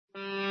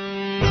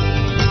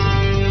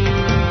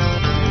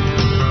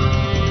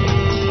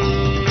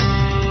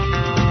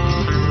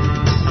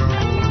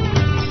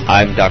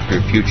I'm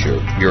Dr.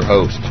 Future, your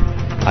host.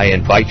 I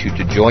invite you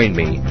to join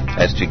me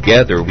as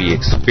together we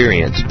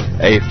experience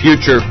a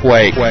future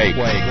quake.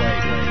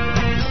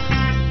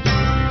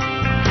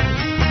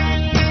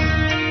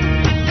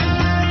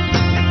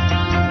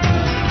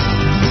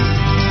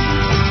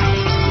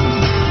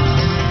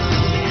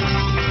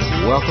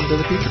 Welcome to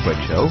the Future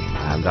Quake Show.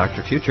 I'm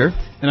Dr. Future.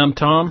 And I'm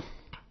Tom.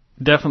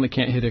 Definitely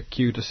can't hit a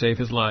Q to save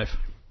his life.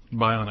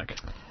 Bionic.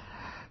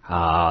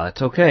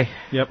 That's okay.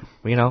 Yep.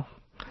 You know,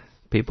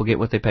 people get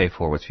what they pay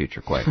for with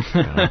Future Quake.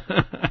 You know?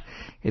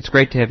 It's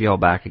great to have you all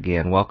back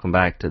again. Welcome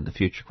back to the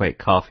Future Quake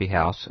Coffee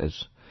House,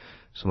 as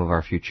some of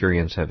our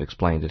Futurians have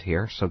explained it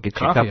here. So get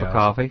your cup of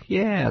coffee.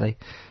 Yeah,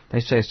 they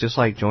say it's just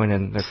like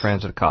joining their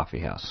friends at a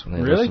coffee house when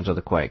they listen to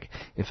the Quake.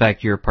 In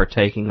fact, you're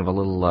partaking of a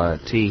little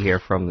tea here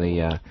from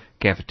the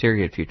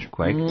cafeteria at Future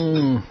Quake.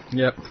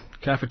 Yep.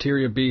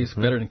 Cafeteria B is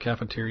better than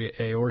Cafeteria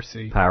A or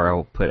C.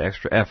 Pyro put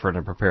extra effort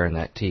in preparing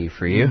that tea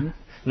for you.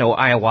 No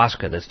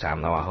ayahuasca this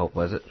time, though, I hope,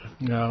 was it?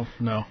 No.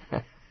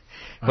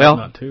 Well,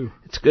 not too.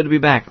 It's good to be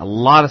back. A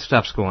lot of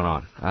stuff's going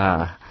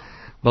on.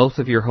 Both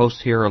of your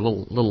hosts here are a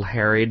little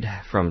harried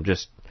from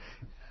just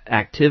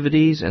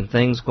activities and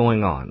things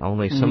going on.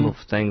 Only some of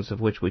things of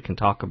which we can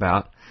talk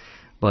about.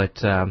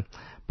 But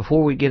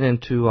before we get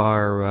into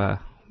our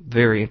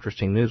very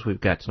interesting news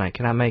we've got tonight,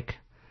 can I make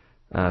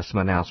some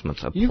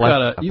announcements? You've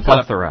got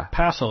a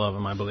passel of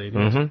them, I believe.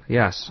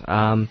 Yes.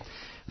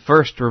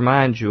 First, to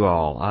remind you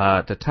all,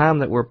 at the time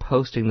that we're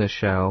posting this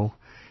show,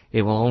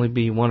 it will only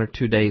be 1 or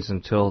 2 days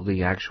until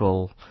the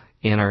actual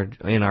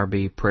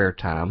NRB prayer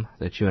time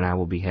that you and I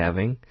will be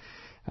having.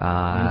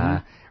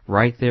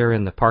 Right there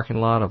in the parking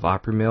lot of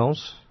Opry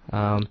Mills.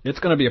 It's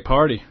going to be a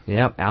party.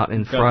 Yep, out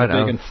in front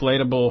of... big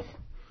inflatable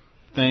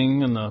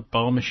thing and the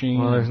ball machine.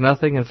 Well, there's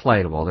nothing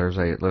inflatable. There's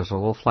a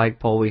little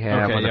flagpole we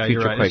have on a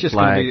Future Quake flag. It's just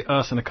going to be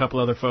us and a couple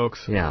other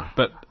folks. Yeah.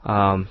 But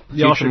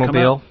Future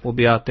Mobile will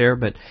be out there,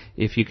 but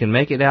if you can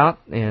make it out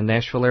in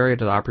Nashville area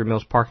to the Opry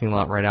Mills parking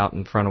lot right out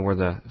in front of where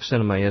the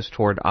cinema is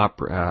toward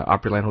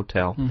Opryland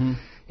Hotel.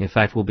 In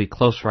fact, we'll be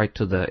close right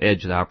to the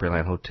edge of the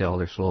Opryland Hotel.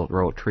 There's a little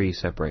row of trees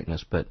separating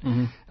us, but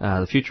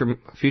the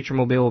Future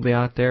Mobile will be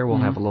out there. We'll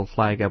have a little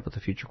flag up with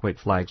the Future Quake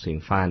flag so you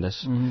can find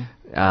us.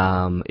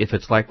 If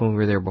it's like when we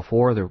were there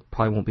before, there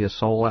probably won't be a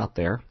soul out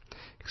there,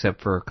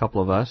 except for a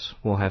couple of us.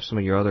 We'll have some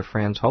of your other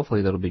friends,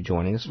 hopefully, that'll be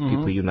joining us,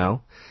 people you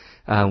know.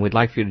 We'd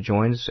like for you to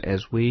join us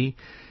as we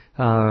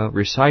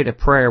recite a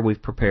prayer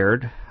we've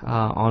prepared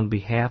on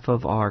behalf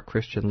of our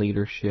Christian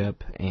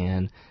leadership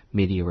and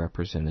media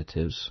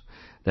representatives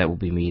that will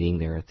be meeting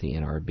there at the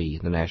NRB,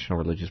 the National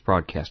Religious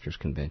Broadcasters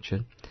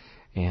Convention.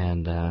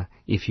 And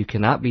if you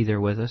cannot be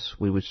there with us,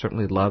 we would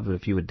certainly love it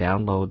if you would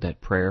download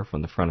that prayer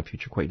from the front of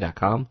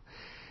FutureQuake.com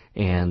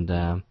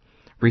and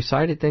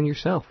recite it then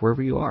yourself,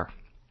 wherever you are,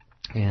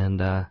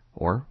 and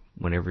or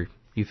whenever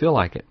you feel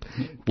like it.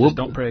 Just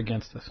don't pray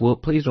against us. Well,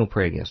 please don't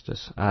pray against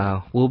us.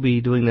 We'll be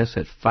doing this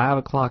at 5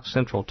 o'clock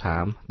Central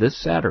Time this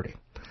Saturday.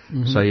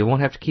 So you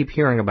won't have to keep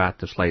hearing about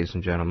this, ladies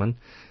and gentlemen.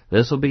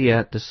 This will be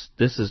it.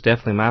 This is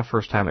definitely my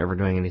first time ever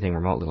doing anything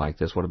remotely like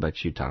this. What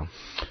about you, Tom?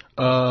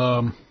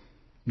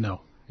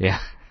 No. Yeah.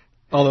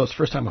 Although it's the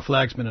first time a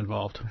flag's been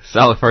involved.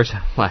 So the first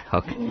time a flag.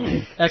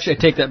 Okay. Actually, I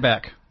take that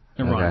back.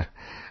 I'm wrong.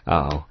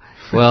 Uh-oh.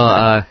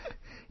 Well,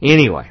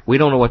 anyway, we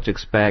don't know what to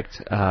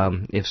expect.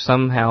 If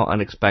somehow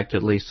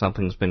unexpectedly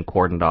something's been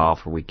cordoned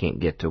off or we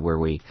can't get to where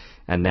we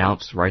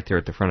announced right there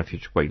at the front of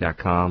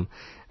FutureQuake.com,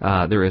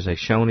 there is a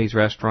Shoney's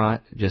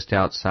restaurant just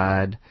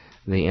outside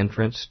the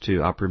entrance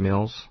to Opry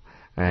Mills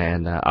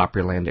and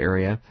Opryland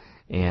area,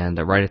 and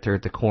right there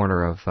at the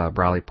corner of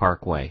Briley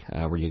Parkway,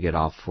 where you get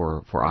off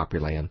for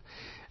Opryland.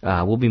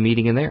 We'll be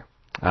meeting in there.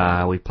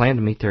 We plan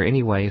to meet there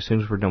anyway as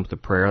soon as we're done with the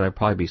prayer. That'll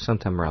probably be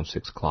sometime around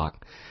 6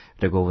 o'clock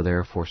to go over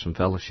there for some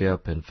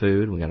fellowship and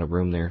food. We got a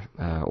room there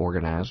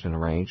organized and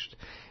arranged.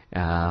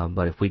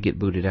 But if we get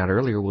booted out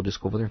earlier, we'll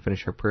just go over there and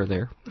finish our prayer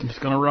there. It's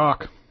going to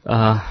rock.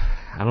 I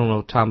don't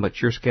know, Tom,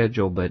 about your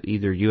schedule, but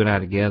either you and I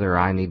together or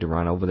I need to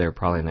run over there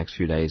probably the next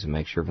few days and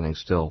make sure everything's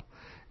still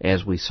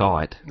as we saw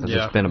it. Because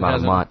it's been about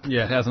a month.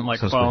 Yeah, it hasn't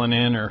fallen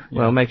in or... Yeah.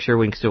 Well, make sure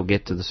we can still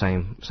get to the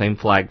same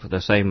flag,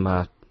 the same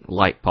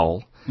light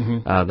pole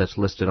that's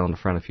listed on the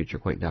front of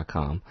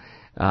FutureQuake.com.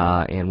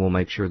 And we'll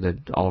make sure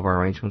that all of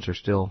our arrangements are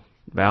still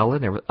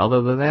valid.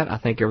 Other than that, I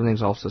think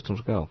everything's all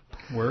systems go.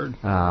 Word.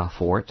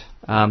 For it.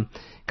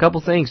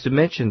 Couple things to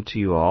mention to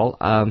you all.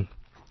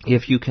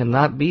 If you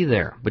cannot be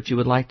there, but you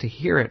would like to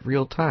hear it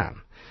real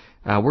time,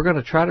 we're going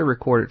to try to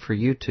record it for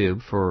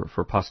YouTube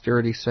for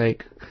posterity's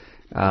sake,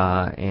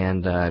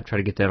 and try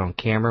to get that on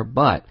camera.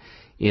 But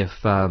if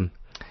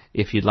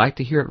you'd like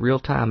to hear it real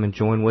time and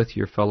join with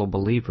your fellow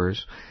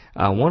believers,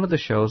 one of the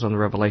shows on the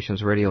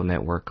Revelations Radio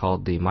Network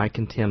called the Mike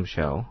and Tim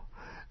Show,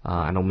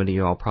 I know many of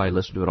you all probably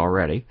listened to it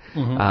already,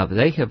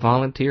 they have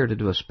volunteered to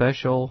do a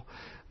special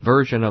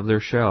version of their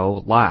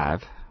show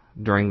live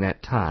during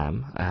that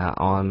time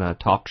on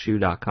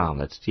talkshoe.com.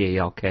 That's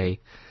TALK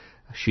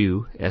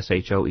shoe,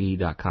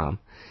 SHOE.com.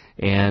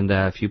 And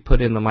if you put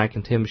in the Mike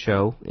and Tim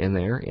Show in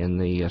there, in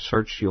the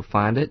search, you'll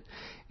find it.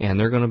 And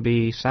they're going to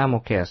be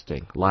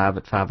simulcasting live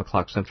at 5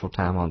 o'clock Central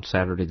Time on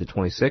Saturday the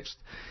 26th,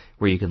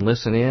 where you can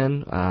listen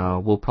in.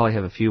 We'll probably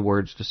have a few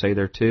words to say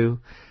there, too.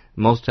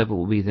 Most of it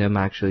will be them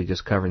actually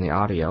just covering the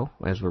audio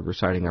as we're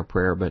reciting our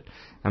prayer, but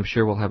I'm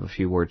sure we'll have a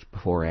few words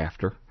before or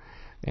after.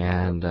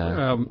 And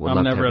I'm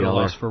never at a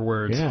loss for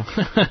words. Yeah.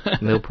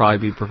 And they'll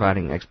probably be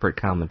providing expert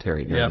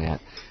commentary during that.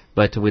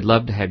 But we'd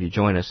love to have you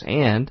join us.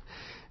 And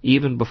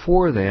even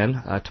before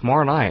then,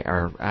 tomorrow night,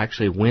 or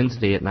actually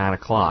Wednesday at 9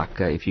 o'clock,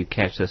 if you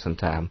catch this in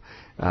time,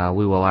 I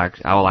will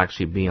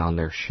actually be on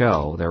their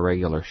show, their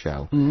regular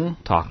show,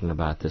 talking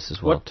about this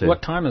as well, too.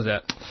 What time is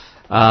that?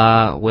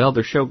 Well,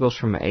 their show goes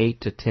from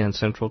 8 to 10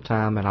 Central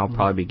Time, and I'll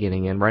probably be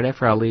getting in right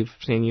after I leave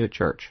seeing you at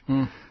church.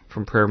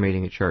 From prayer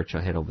meeting at church,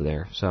 I'll head over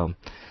there. So,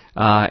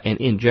 and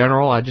in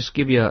general, I'll just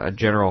give you a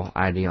general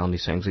idea on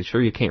these things. I'm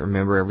sure you can't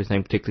remember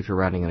everything, particularly if you're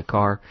riding in a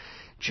car.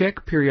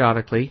 Check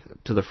periodically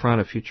to the front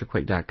of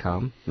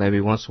FutureQuake.com, maybe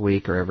once a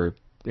week or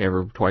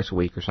every twice a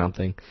week or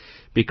something,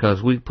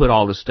 because we put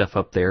all this stuff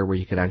up there where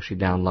you can actually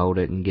download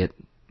it and get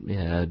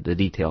the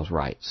details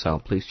right. So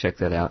please check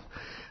that out.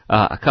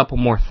 A couple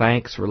more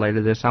thanks related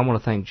to this. I want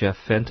to thank Jeff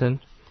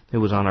Fenton, who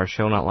was on our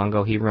show not long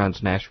ago. He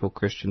runs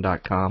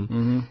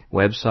NashvilleChristian.com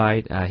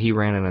website. He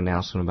ran an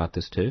announcement about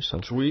this, too.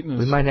 So Sweetness.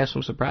 We might have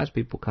some surprise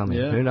people coming.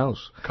 Yeah. Who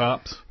knows?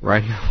 Cops.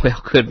 Right.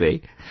 Well, could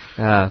be.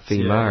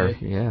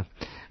 FEMA. Yeah.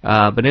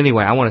 But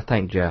anyway, I want to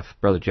thank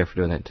Brother Jeff, for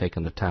doing that and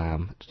taking the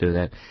time to do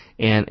that.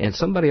 And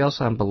somebody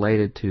else I'm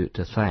belated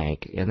to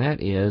thank, and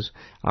that is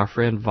our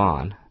friend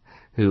Vaughn,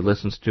 who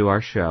listens to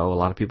our show. A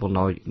lot of people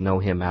know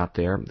him out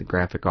there, the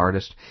graphic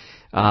artist.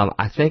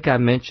 I think I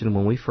mentioned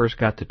when we first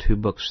got the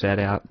 2-book set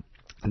out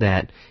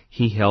that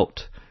he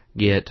helped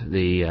get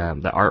the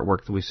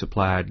artwork that we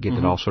supplied, get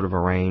it all sort of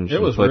arranged.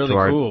 It was put really to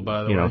our, cool,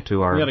 by the way.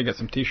 To our we got to get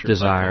some T-shirts.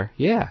 Desire.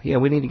 Like yeah,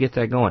 we need to get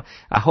that going.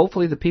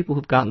 Hopefully the people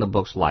who've gotten the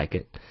books like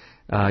it.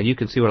 You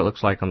can see what it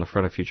looks like on the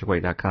front of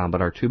FutureQuake.com.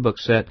 But our 2-book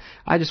set,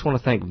 I just want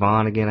to thank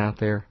Vaughn again out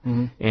there.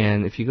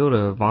 And if you go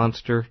to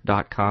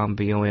Vonster.com,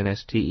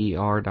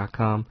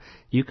 VONSTER.com,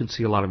 you can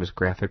see a lot of his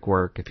graphic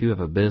work. If you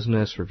have a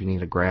business or if you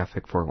need a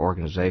graphic for an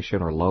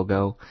organization or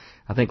logo,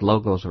 I think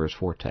logos are his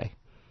forte.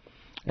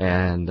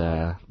 And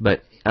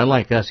but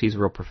unlike us, he's a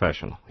real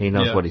professional. He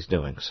knows what he's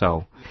doing.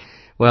 So,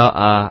 well,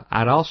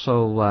 I'd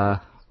also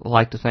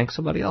like to thank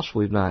somebody else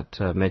we've not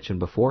mentioned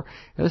before.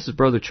 And this is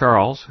Brother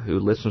Charles, who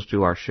listens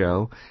to our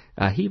show.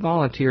 He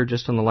volunteered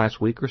just in the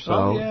last week or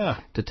so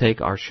to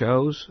take our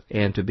shows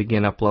and to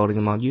begin uploading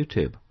them on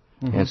YouTube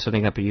and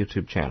setting up a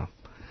YouTube channel.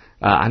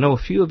 I know a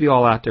few of you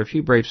all out there, a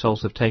few brave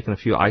souls, have taken a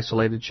few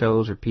isolated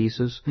shows or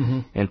pieces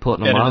and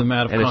putting them up. Edited them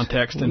out of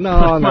context.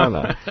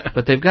 No.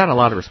 But they've got a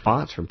lot of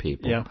response from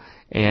people. Yeah.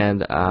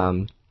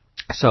 And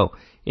so,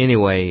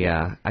 anyway,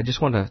 I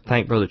just want to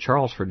thank Brother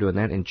Charles for doing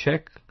that. And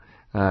check,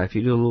 if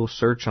you do a little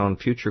search on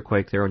Future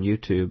Quake there on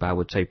YouTube, I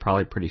would say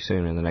probably pretty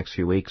soon in the next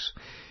few weeks,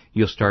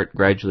 you'll start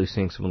gradually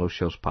seeing some of those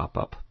shows pop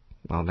up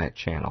on that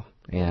channel.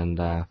 And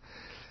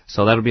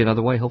so that'll be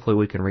another way. Hopefully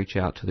we can reach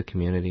out to the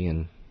community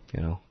and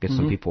get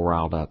some people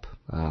riled up,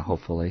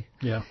 hopefully.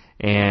 Yeah.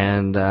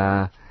 And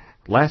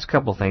last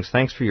couple things.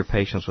 Thanks for your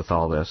patience with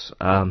all this.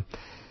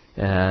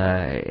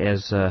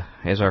 As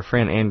our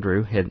friend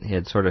Andrew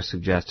had sort of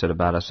suggested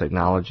about us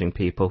acknowledging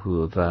people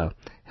who have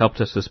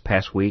helped us this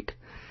past week,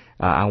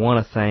 I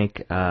want to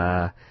thank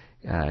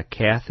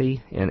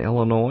Kathy in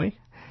Illinois,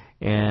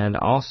 and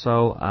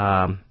also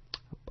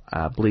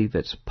I believe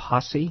it's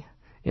Posse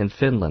in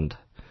Finland,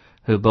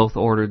 who both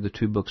ordered the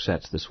 2-book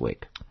sets this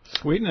week.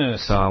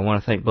 Sweetness. So I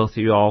want to thank both of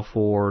you all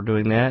for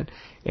doing that.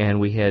 And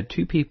we had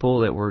 2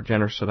 people that were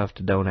generous enough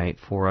to donate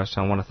for us.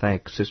 I want to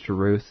thank Sister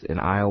Ruth in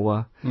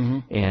Iowa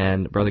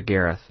and Brother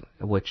Gareth,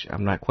 which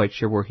I'm not quite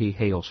sure where he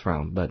hails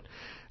from, but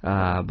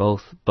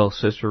both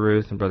Sister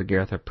Ruth and Brother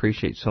Gareth, I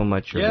appreciate so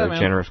much your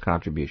generous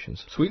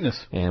contributions.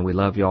 Sweetness. And we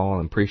love you all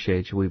and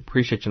appreciate you. We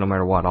appreciate you no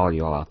matter what, all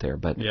you all out there.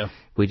 But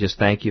we just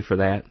thank you for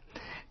that.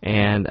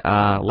 And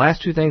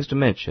last 2 things to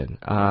mention.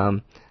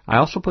 I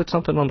also put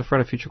something on the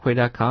front of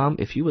FutureQuake.com.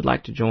 If you would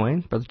like to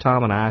join, Brother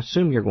Tom and I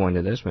assume you're going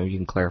to this. Maybe you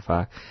can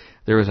clarify.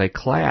 There is a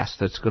class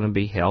that's going to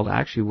be held,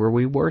 actually, where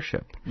we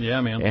worship.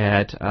 Yeah, man.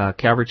 At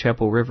Calvary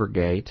Chapel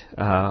Rivergate,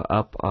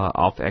 up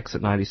off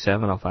exit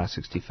 97, off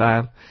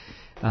I-65.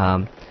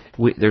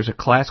 There's a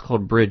class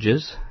called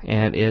Bridges,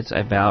 and it's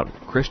about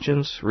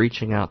Christians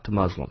reaching out to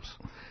Muslims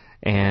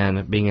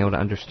and being able to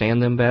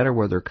understand them better,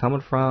 where they're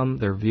coming from,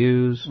 their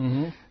views,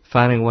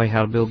 finding a way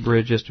how to build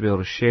bridges to be able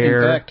to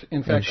share,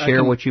 in fact,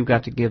 share what you've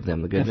got to give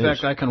them, the good news. In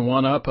fact, I can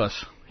one-up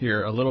us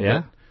here a little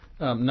bit.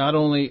 Not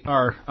only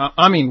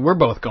we're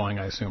both going,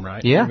 I assume,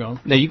 right? Yeah.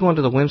 Now, you going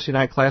to the Wednesday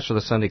night class or the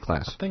Sunday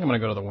class? I think I'm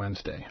going to go to the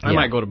Wednesday. I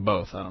might go to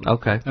both. I don't know.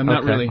 Okay.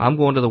 Not really. I'm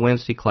going to the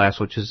Wednesday class,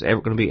 which is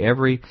going to be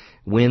every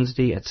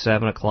Wednesday at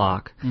 7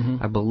 o'clock.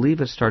 I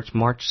believe it starts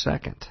March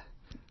 2nd.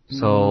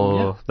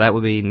 So that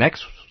would be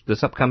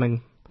this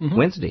upcoming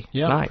Wednesday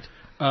night.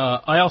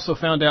 I also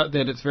found out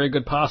that it's very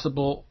good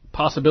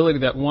possibility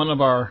that one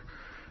of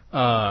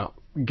our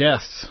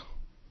guests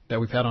that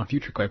we've had on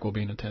Future Quake will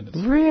be in attendance.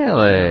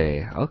 Really?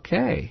 Yeah.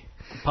 Okay.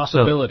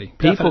 Possibility. So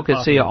people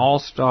could see an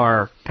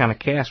all-star kind of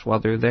cast while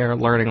they're there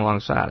learning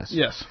alongside us.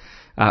 Yes.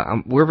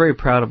 We're very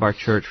proud of our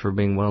church for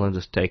being willing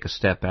to take a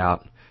step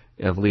out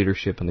of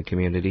leadership in the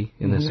community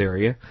in this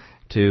area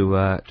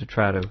to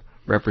try to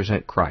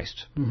represent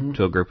Christ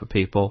to a group of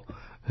people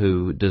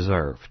who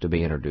deserve to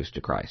be introduced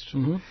to Christ.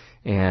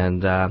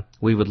 And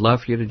we would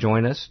love for you to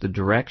join us. The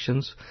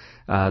directions,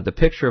 the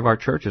picture of our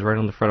church is right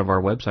on the front of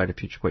our website at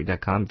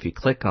futurequake.com. If you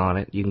click on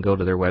it, you can go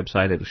to their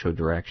website. It'll show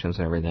directions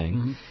and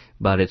everything.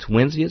 But it's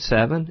Wednesday at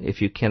 7.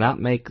 If you cannot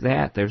make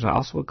that, there's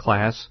also a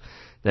class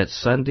that's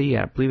Sunday,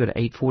 I believe, at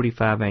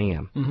 8:45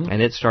 a.m.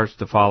 And it starts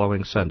the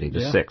following Sunday, the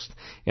 6th.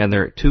 And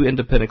there are 2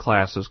 independent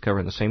classes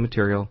covering the same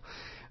material.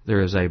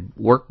 There is a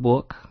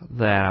workbook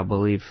that I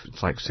believe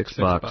it's like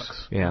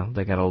 $6. Yeah,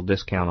 they got a little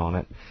discount on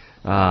it.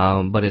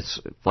 But it's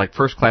like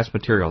first-class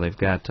material. They've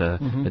got a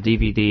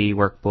DVD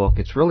workbook.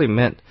 It's really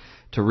meant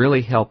to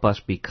really help us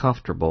be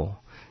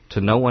comfortable,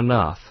 to know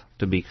enough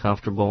to be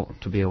comfortable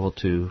to be able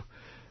to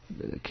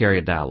carry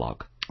a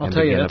dialogue. I'll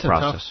tell you,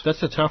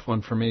 that's a tough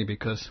one for me,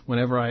 because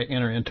whenever I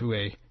enter into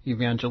a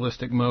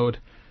evangelistic mode,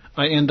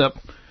 I end up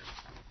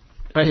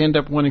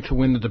wanting to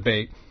win the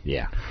debate.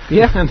 Yeah.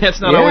 And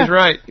that's not always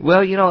right.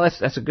 Well,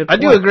 that's a good point.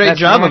 I do a great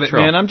job of it,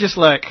 man. I'm just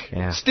like,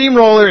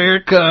 steamroller, here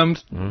it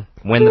comes.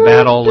 Win the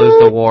battle,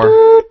 lose the war.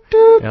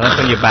 That's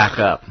when you back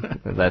up,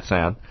 that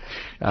sound.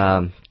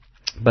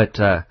 But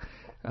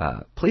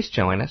please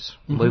join us.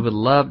 We would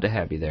love to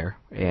have you there,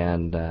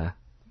 and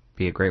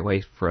be a great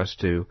way for us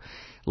to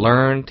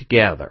learn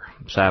together,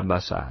 side by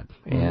side,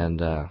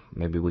 and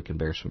maybe we can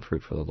bear some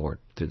fruit for the Lord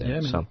through that.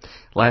 Yeah, so,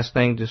 last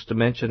thing, just to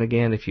mention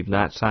again, if you've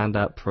not signed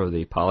up for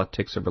the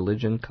Politics of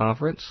Religion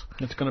Conference,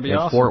 it's going to be in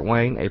awesome. Fort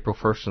Wayne, April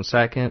 1st and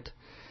 2nd,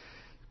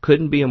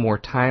 couldn't be a more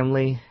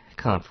timely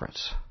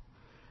conference.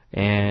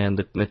 And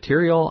the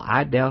material,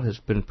 I doubt, has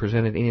been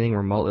presented anything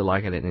remotely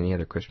like it at any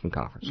other Christian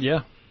conference.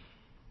 Yeah.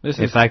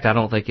 In fact, I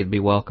don't think it'd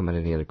be welcome at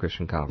any other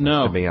Christian conference,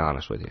 to be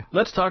honest with you.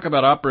 Let's talk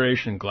about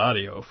Operation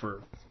Gladio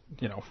for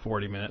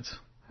 40 minutes.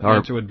 The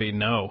answer would be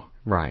no.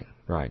 Right.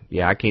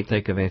 Yeah, I can't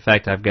think of any. In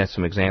fact, I've got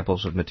some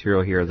examples of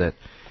material here that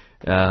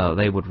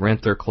they would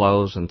rent their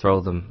clothes and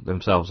throw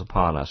themselves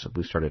upon us if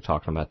we started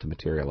talking about the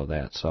material of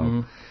that.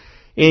 So,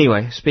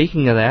 anyway,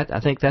 speaking of that,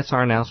 I think that's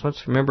our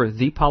announcements. Remember,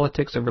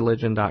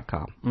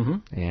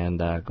 thepoliticsofreligion.com,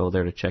 and go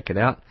there to check it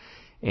out.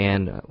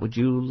 And would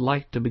you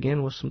like to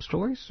begin with some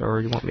stories,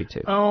 or you want me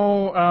to?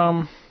 Well,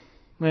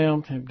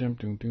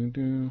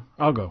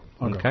 I'll go.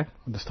 Okay.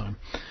 This time.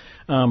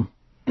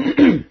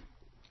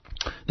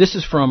 This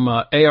is from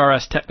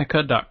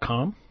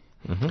arstechnica.com.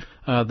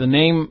 The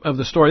name of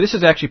the story, this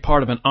is actually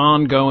part of an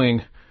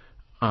ongoing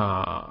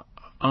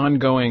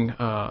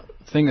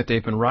thing that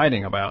they've been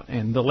writing about.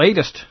 And the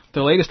latest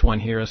one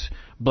here is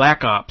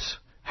Black Ops,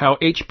 How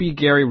H.B.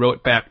 Gary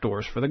Wrote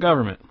Backdoors for the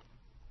Government.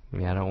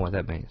 Yeah, I don't know what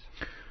that means.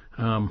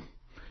 On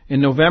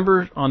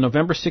November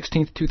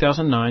 16th,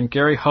 2009,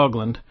 Gary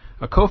Hogland,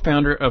 a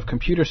co-founder of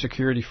computer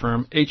security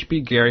firm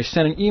HB Gary,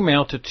 sent an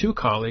email to 2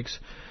 colleagues.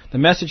 The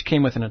message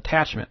came with an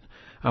attachment,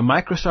 a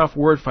Microsoft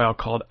Word file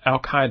called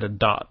Al-Qaeda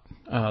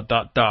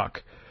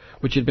 .doc,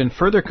 which had been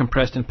further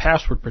compressed and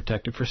password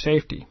protected for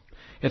safety.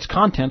 Its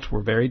contents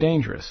were very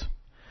dangerous.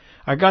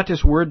 I got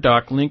this Word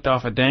doc linked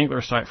off a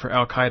dangler site for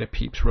Al-Qaeda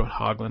peeps, wrote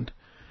Hogland.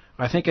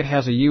 I think it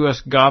has a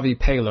U.S. Gavi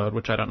payload,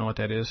 which I don't know what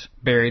that is,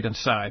 buried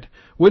inside.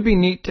 Would be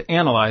neat to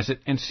analyze it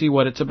and see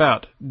what it's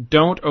about.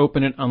 Don't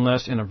open it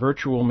unless in a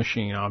virtual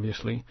machine,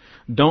 obviously.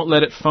 Don't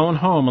let it phone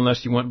home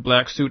unless you want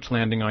black suits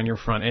landing on your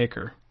front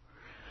acre.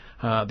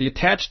 The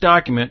attached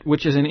document,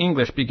 which is in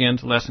English,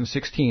 begins Lesson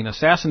 16,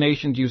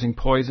 Assassinations Using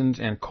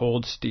Poisons and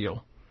Cold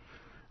Steel.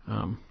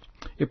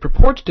 It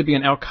purports to be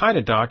an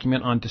Al-Qaeda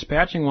document on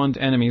dispatching one's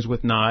enemies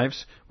with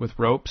knives, with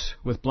ropes,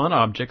 with blunt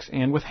objects,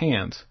 and with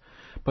hands.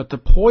 But the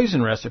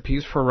poison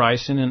recipes for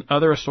ricin and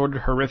other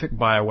assorted horrific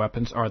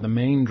bioweapons are the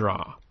main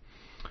draw.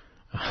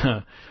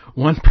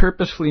 One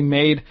purposefully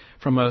made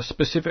from a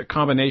specific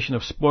combination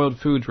of spoiled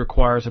foods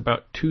requires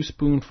about 2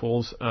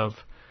 spoonfuls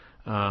of,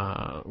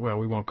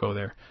 we won't go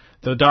there.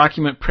 The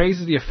document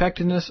praises the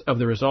effectiveness of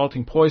the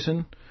resulting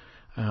poison,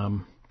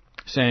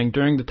 saying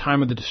during the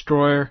time of the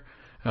destroyer,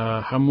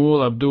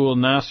 Hamul Abdul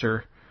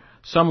Nasser,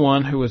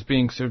 someone who was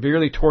being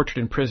severely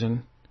tortured in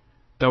prison,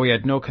 though he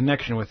had no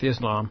connection with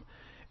Islam,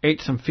 ate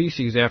some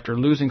feces after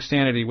losing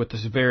sanity with the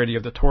severity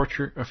of the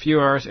torture. A few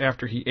hours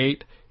after he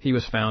ate, he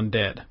was found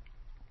dead.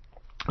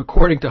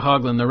 According to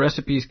Hogland, the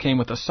recipes came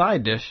with a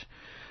side dish,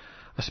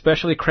 a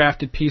specially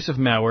crafted piece of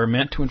malware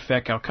meant to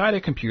infect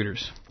Al-Qaeda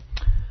computers.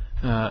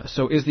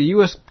 So is the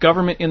U.S.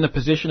 government in the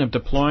position of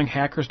deploying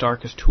hackers'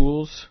 darkest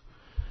tools?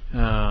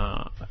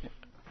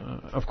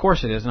 Of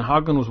course it is, and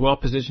Hogland was well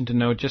positioned to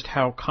know just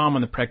how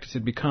common the practice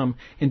had become.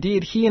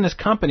 Indeed, he and his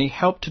company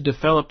helped to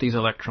develop these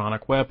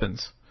electronic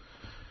weapons.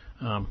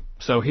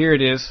 So here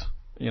it is,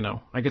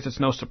 I guess it's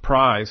no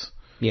surprise.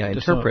 Yeah,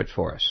 interpret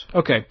for us.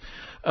 Okay.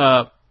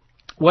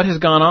 What has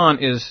gone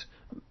on is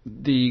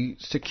the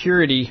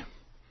security,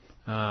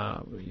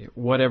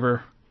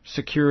 whatever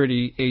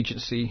security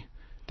agency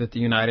that the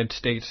United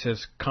States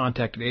has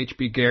contacted.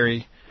 H.B.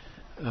 Gary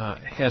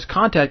has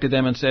contacted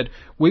them and said,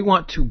 we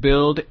want to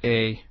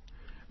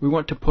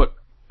put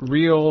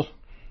real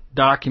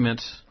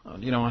documents,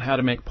 on how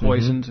to make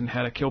poisons and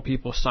how to kill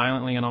people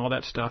silently and all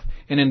that stuff,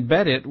 and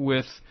embed it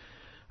with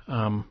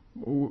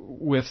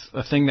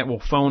a thing that will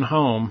phone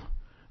home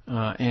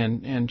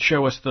and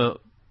show us the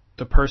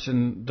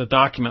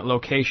document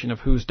location of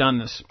who's done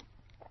this.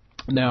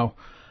 Now,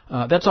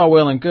 that's all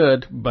well and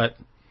good, but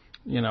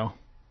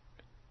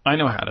I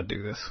know how to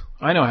do this.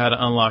 I know how to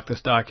unlock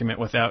this document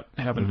without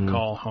having to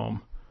call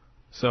home.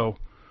 So,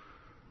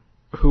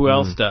 who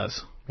else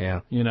does?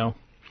 Yeah.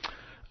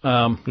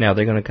 Now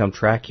they're going to come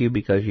track you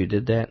because you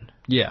did that?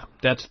 Yeah,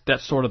 that's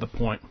sort of the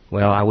point.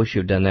 Well, I wish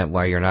you'd done that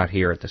while you're not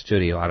here at the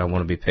studio. I don't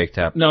want to be picked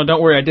up. No,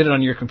 don't worry. I did it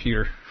on your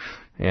computer.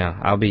 Yeah,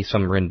 I'll be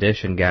some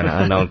rendition guy in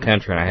an unknown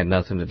country, and I had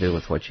nothing to do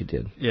with what you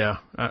did. Yeah,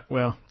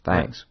 well...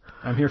 Thanks.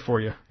 I'm here for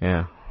you.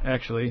 Yeah.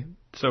 Actually,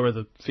 so are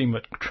the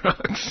FEMA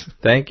trucks.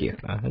 Thank you.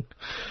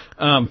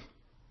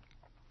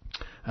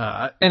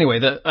 Anyway,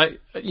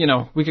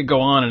 we could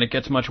go on, and it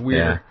gets much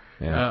weirder.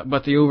 Yeah.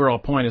 But the overall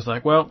point is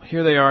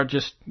here they are,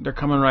 they're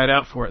coming right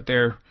out for it.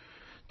 They're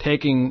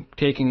taking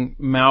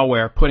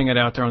malware, putting it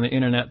out there on the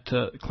internet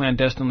to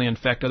clandestinely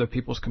infect other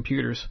people's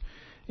computers.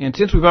 And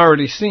since we've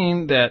already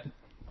seen that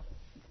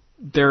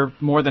they're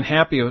more than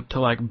happy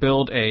to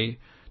build a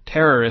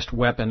terrorist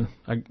weapon,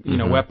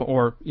 weapon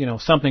or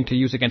something to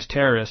use against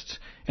terrorists,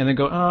 and then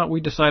go,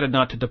 we decided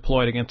not to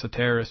deploy it against the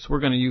terrorists.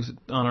 We're going to use it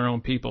on our own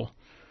people.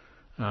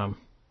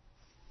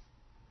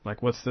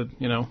 What's the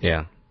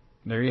Yeah.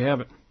 There you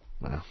have it.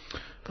 Wow.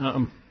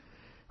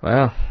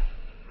 Well,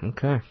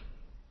 okay.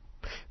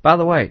 By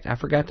the way, I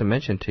forgot to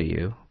mention to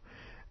you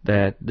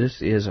that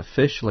this is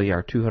officially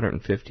our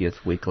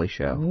 250th weekly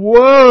show.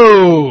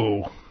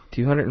 Whoa!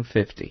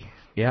 250.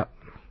 Yep.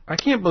 I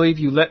can't believe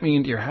you let me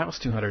into your house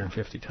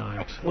 250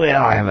 times.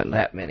 Well, I haven't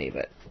that many,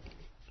 but,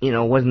 it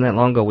wasn't that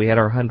long ago we had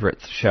our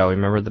 100th show.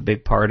 Remember the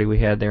big party we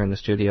had there in the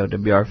studio,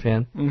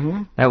 WRFN?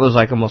 Mm-hmm. That was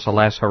almost a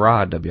last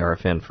hurrah at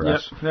WRFN for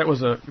us. That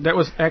was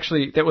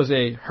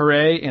a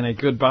hooray and a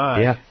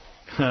goodbye.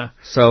 Yeah.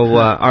 So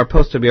our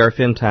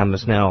post-WRFN time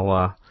is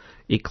now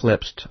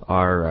eclipsed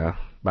our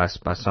by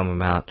some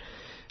amount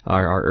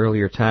our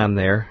earlier time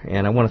there,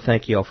 and I want to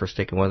thank you all for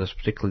sticking with us,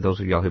 particularly those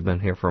of y'all who've been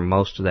here for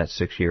most of that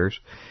 6 years,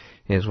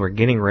 as we're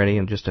getting ready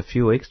in just a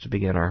few weeks to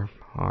begin our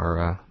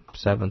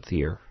 7th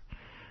year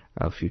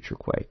of Future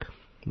Quake,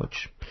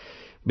 which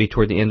be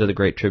toward the end of the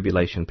Great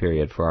Tribulation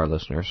period for our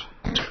listeners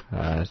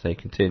as they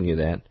continue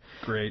that.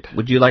 Great.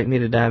 Would you like me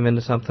to dive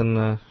into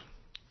something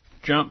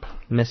Jump.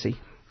 Messy?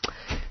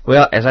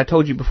 Well, as I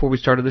told you before we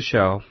started the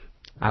show,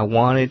 I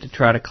wanted to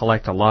try to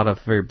collect a lot of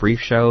very brief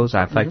shows.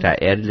 In fact, I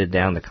edited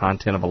down the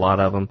content of a lot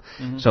of them,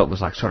 so it was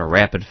sort of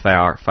rapid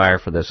fire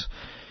for this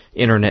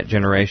internet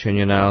generation,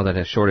 that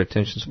has short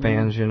attention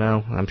spans,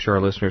 I'm sure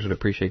our listeners would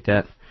appreciate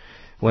that.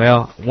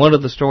 Well, one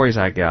of the stories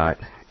I got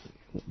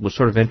was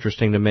sort of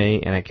interesting to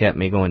me, and it kept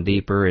me going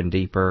deeper and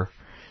deeper,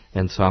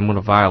 and so I'm going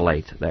to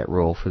violate that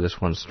rule for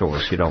this one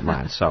story, if you don't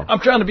mind. So I'm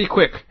trying to be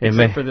quick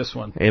for this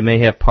one. It may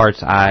have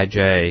parts I,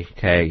 J,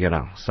 K,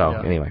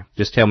 Anyway,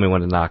 just tell me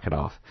when to knock it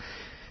off.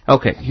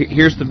 Okay,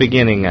 here's the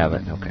beginning of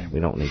it. Okay, we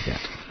don't need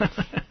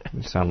that.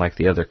 You sound like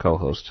the other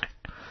co-host.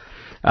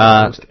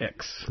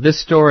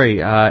 This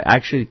story,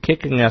 actually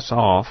kicking us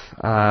off,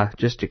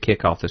 just to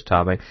kick off this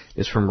topic,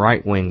 is from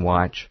Right Wing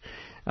Watch.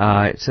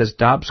 It says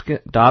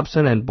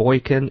Dobson and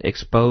Boykin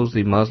expose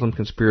the Muslim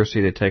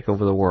conspiracy to take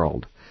over the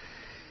world.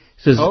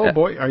 It says,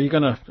 boy, are you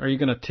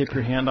gonna tip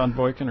your hand on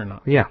Boykin or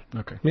not? Yeah.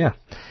 Okay. Yeah.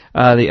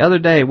 The other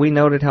day we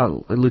noted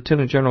how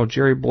Lieutenant General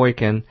Jerry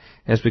Boykin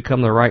has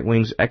become the right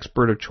wing's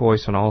expert of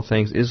choice on all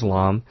things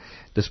Islam,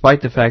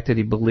 despite the fact that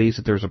he believes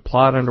that there's a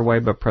plot underway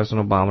by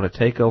President Obama to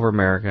take over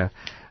America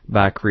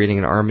by creating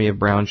an army of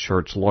brown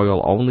shirts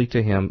loyal only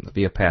to him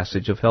via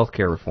passage of health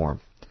care reform.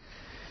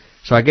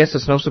 So I guess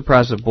it's no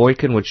surprise that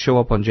Boykin would show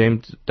up on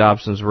James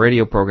Dobson's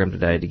radio program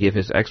today to give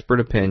his expert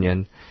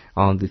opinion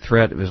on the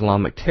threat of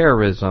Islamic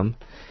terrorism,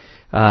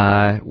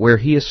 where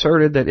he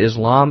asserted that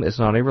Islam is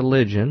not a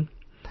religion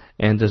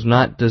and does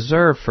not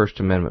deserve First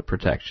Amendment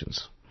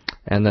protections,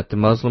 and that the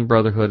Muslim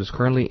Brotherhood is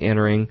currently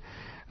entering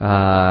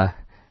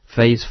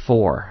Phase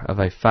 4 of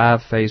a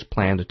 5-phase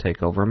plan to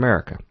take over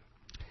America.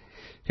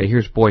 Okay,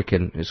 here's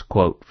Boykin's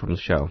quote from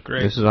the show.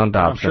 Great. This is on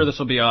Dobson. I'm sure this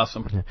will be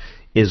awesome.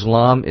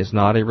 Islam is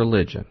not a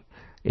religion.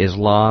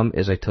 Islam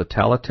is a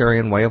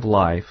totalitarian way of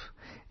life,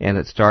 and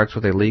it starts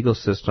with a legal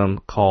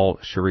system called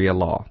Sharia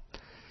law.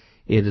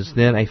 It is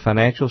then a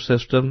financial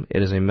system,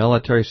 it is a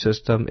military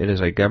system, it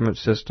is a government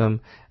system,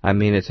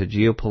 it's a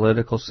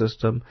geopolitical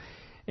system,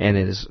 and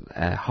it is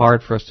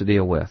hard for us to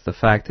deal with. The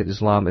fact that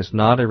Islam is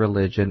not a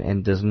religion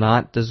and does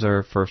not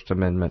deserve First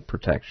Amendment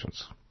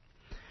protections.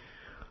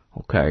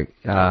 Okay.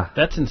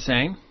 That's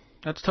insane.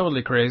 That's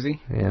totally crazy.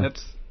 Yeah.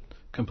 That's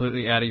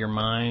completely out of your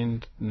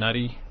mind,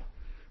 nutty,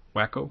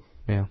 wacko.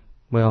 Yeah.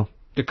 Well,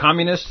 do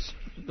communists,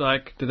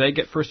 do they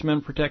get First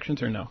Amendment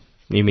protections or no?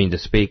 You mean to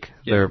speak?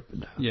 Yeah.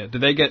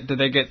 Did they get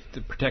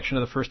the protection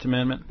of the First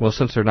Amendment? Well,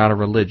 since they're not a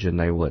religion,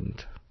 they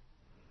wouldn't.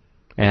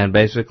 And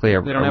basically, a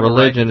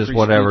religion is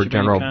whatever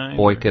General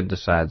Boykin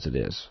decides it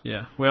is.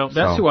 Yeah. Well,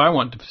 that's who I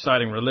want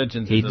deciding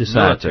religions. He is a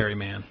military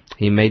man.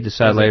 He may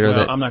decide later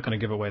that I'm not going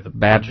to give away the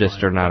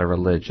Baptists are not a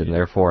religion.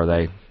 Therefore,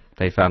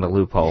 they found a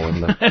loophole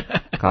in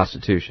the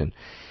Constitution.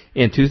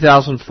 In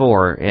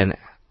 2004, in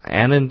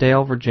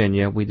Annandale,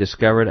 Virginia, we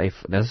discovered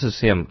this is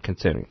him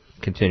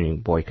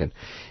continuing Boykin.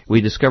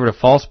 We discovered a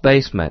false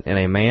basement in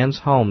a man's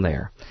home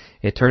there.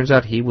 It turns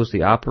out he was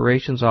the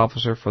operations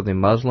officer for the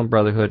Muslim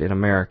Brotherhood in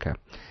America.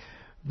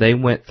 They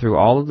went through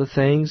all of the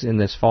things in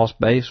this false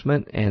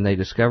basement, and they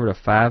discovered a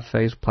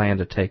 5-phase plan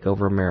to take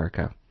over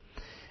America.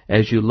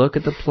 As you look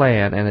at the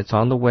plan, and it's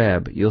on the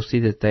web, you'll see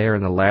that they are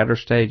in the latter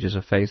stages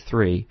of Phase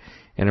 3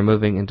 and are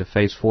moving into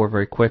Phase 4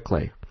 very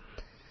quickly.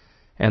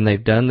 And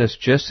they've done this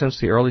just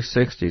since the early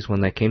 60s when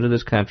they came to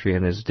this country,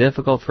 and it's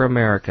difficult for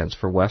Americans,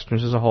 for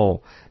Westerners as a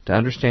whole, to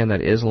understand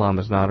that Islam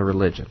is not a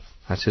religion.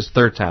 That's his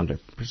third time to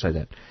say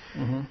that.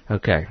 Mm-hmm.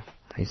 Okay.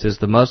 He says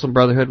the Muslim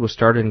Brotherhood was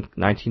started in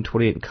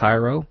 1928 in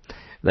Cairo.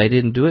 They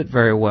didn't do it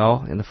very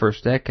well in the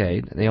first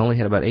decade. They only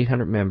had about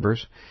 800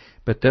 members.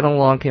 But then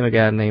along came a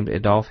guy named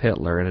Adolf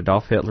Hitler, and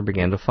Adolf Hitler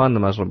began to fund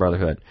the Muslim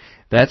Brotherhood.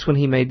 That's when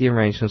he made the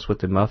arrangements with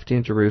the Mufti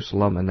in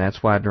Jerusalem, and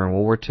that's why during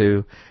World War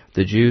II,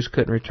 the Jews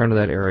couldn't return to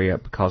that area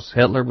because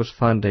Hitler was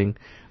funding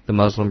the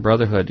Muslim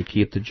Brotherhood to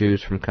keep the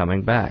Jews from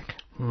coming back.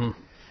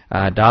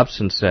 Mm-hmm.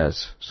 Dobson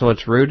says, so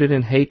it's rooted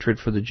in hatred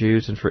for the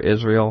Jews and for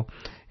Israel,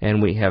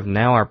 and we have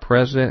now our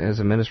president and his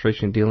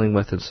administration dealing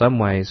with, in some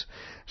ways,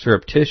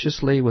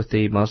 surreptitiously with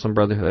the Muslim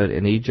Brotherhood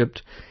in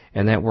Egypt,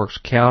 and that works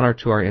counter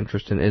to our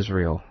interest in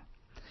Israel.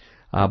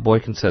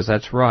 Boykin says,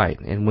 that's right.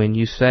 And when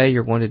you say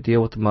you're going to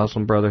deal with the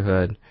Muslim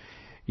Brotherhood,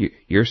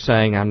 you're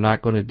saying I am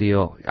going to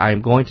deal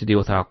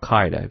with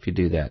Al-Qaeda if you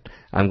do that.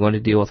 I'm going to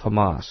deal with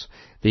Hamas.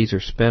 These are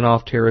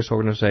spin-off terrorist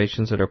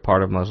organizations that are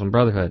part of Muslim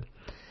Brotherhood.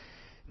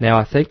 Now,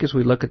 I think as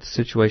we look at the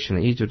situation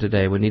in Egypt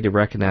today, we need to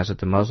recognize that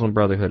the Muslim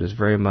Brotherhood is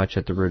very much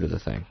at the root of the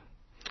thing.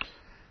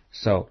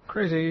 So,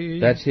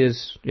 crazy. That's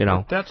his,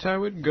 That's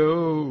how it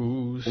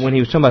goes. When he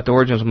was talking about the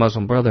origins of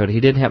Muslim Brotherhood, he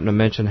didn't happen to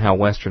mention how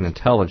Western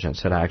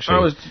intelligence had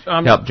actually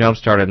helped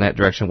jumpstart in that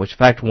direction, which, in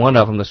fact, one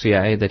of them, the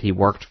CIA, that he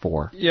worked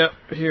for. Yeah,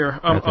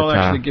 here. I'll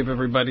actually give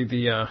everybody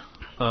the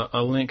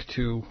a link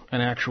to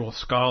an actual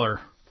scholar,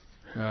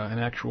 an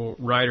actual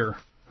writer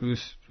who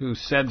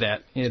said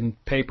that in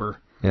paper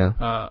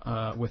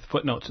with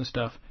footnotes and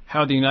stuff,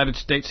 how the United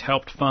States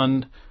helped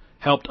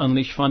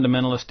unleash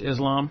fundamentalist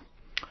Islam.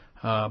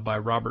 By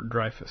Robert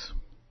Dreyfus.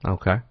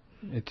 Okay.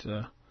 It's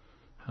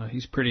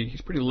he's pretty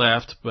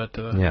left, but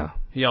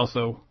he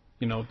also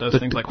does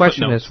things like footnotes. The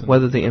question is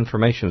whether the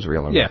information is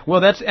real or not. Yeah.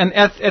 Well, at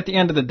the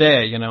end of the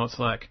day,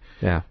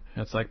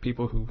 it's like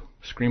people who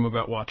scream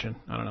about watching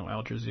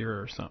Al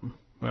Jazeera or something.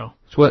 Well,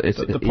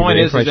 the point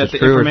is that the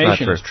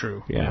information is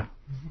true. Yeah.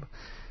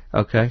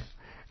 Okay.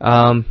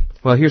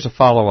 Well, here's a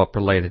follow-up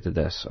related to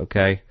this,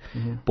 okay?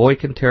 Mm-hmm.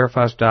 Boykin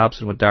terrifies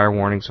Dobson with dire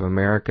warnings of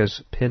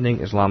America's pending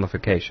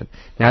Islamification.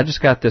 Now, I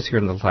just got this here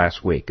in the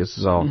last week. This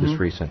is all just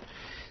recent.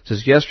 It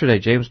says, yesterday,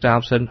 James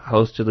Dobson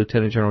hosted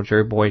Lieutenant General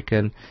Jerry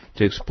Boykin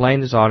to explain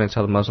to his audience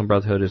how the Muslim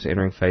Brotherhood is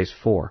entering Phase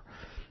 4.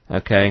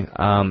 Okay?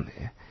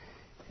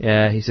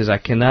 He says, I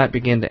cannot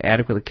begin to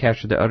adequately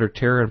capture the utter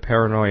terror and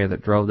paranoia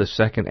that drove this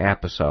second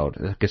episode.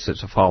 I guess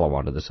it's a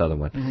follow-on to this other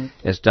one.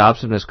 Mm-hmm. As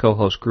Dobson and his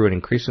co-host grew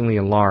increasingly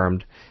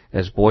alarmed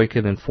as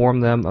Boykin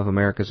informed them of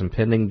America's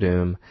impending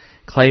doom,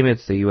 claiming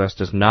that the U.S.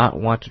 does not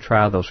want to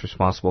try those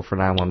responsible for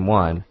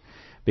 9/11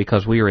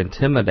 because we are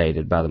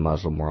intimidated by the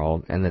Muslim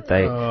world, and that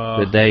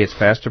the day is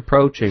fast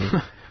approaching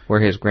where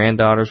his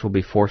granddaughters will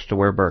be forced to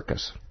wear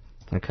burqas.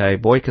 Okay,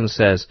 Boykin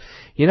says,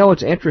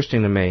 it's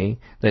interesting to me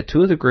that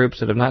two of the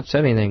groups that have not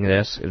said anything to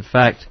this, in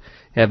fact,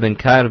 have been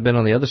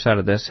on the other side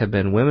of this, have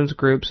been women's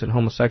groups and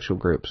homosexual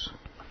groups.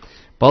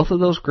 Both of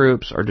those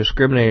groups are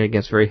discriminated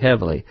against very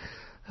heavily.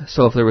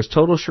 So if there was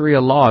total Sharia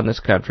law in this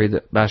country,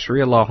 that by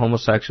Sharia law,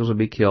 homosexuals would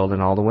be killed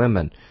and all the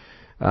women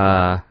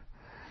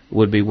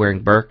would be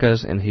wearing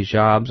burqas and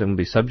hijabs and would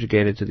be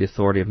subjugated to the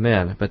authority of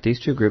men. But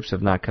these two groups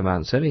have not come out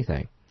and said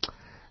anything.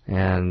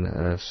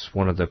 And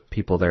one of the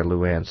people there,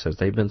 Luann, says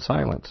they've been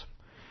silent.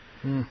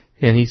 And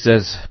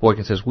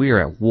Boykin says, we are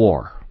at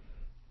war.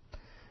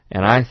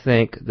 And I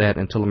think that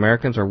until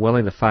Americans are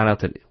willing to find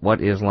out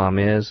what Islam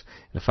is,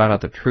 and to find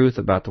out the truth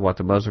about what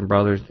the Muslim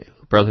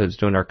Brotherhood is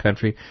doing in our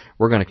country,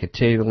 we're going to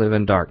continue to live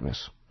in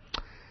darkness.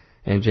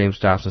 And James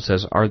Dobson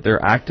says, are there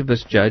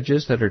activist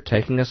judges that are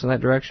taking us in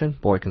that direction?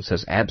 Boykin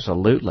says,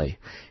 absolutely.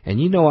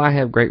 And I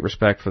have great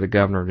respect for the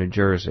governor of New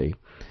Jersey.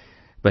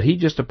 But he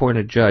just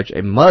appointed a judge,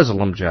 a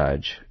Muslim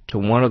judge, to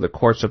one of the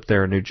courts up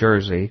there in New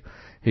Jersey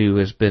who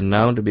has been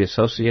known to be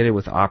associated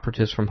with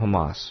operatives from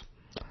Hamas.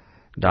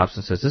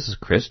 Dobson says, this is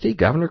Christie,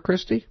 Governor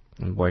Christie?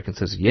 And Boykin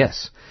says,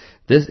 yes.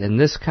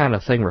 This kind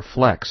of thing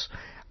reflects,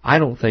 I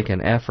don't think,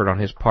 an effort on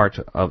his part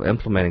of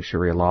implementing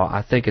Sharia law.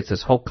 I think it's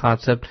this whole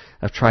concept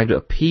of trying to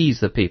appease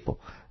the people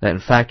that, in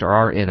fact, are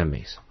our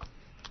enemies.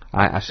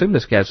 I assume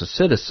this guy's a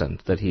citizen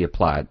that he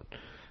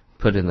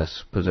put in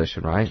this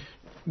position, right?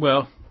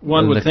 Well,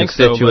 one would think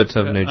so. The constituents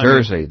of New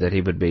Jersey that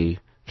he would be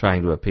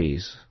trying to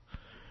appease.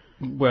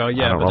 Well,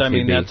 yeah, but I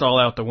mean, that's all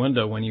out the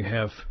window when you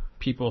have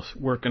people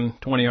working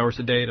 20 hours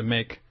a day to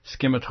make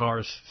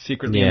scimitars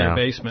secretly in their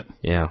basement.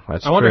 Yeah,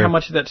 that's true. I wonder how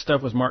much of that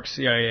stuff was marked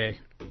CIA.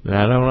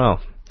 I don't know.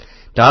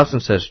 Dobson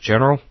says,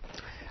 General,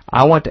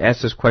 I want to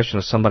ask this question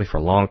to somebody for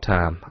a long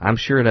time. I'm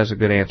sure it has a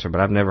good answer,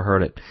 but I've never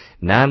heard it.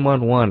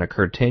 9/11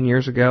 occurred 10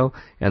 years ago,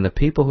 and the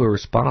people who are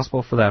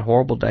responsible for that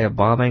horrible day of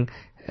bombing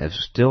have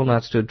still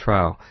not stood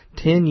trial.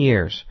 10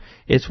 years.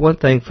 It's one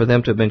thing for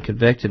them to have been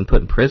convicted and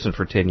put in prison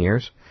for 10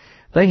 years.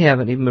 They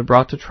haven't even been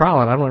brought to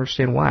trial, and I don't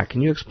understand why.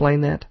 Can you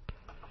explain that?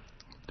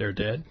 They're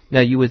dead. Now,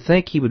 you would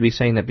think he would be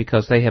saying that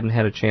because they haven't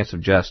had a chance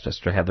of justice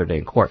to have their day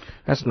in court.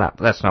 That's not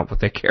what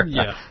they care about.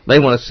 Yeah. They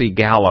want to see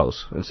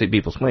gallows and see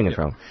people swinging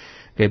from them.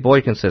 Okay,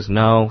 Boykin says,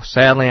 no,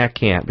 sadly I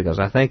can't, because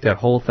I think that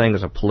whole thing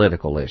is a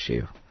political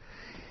issue.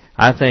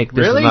 I think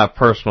this is my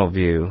personal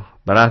view,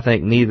 but I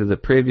think neither the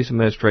previous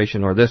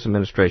administration nor this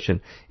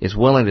administration is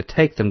willing to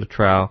take them to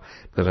trial,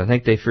 because I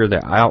think they fear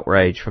the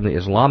outrage from the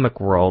Islamic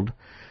world,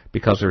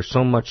 because there's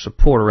so much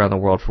support around the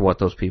world for what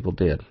those people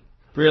did.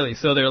 Really?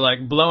 So they're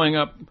like blowing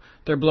up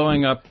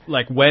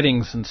like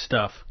weddings and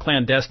stuff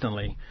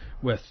clandestinely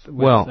with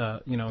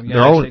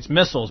United States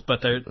missiles,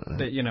 but they're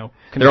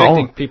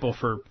convicting people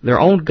for their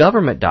own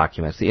government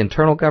documents. The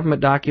internal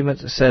government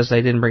documents says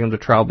they didn't bring them to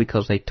trial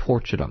because they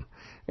tortured them,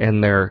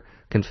 and their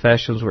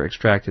confessions were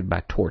extracted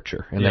by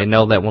torture, and they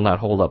know that will not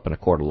hold up in a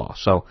court of law.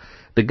 So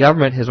the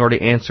government has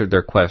already answered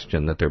their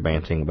question that they're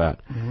banting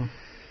about. Mm-hmm.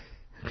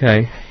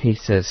 Okay,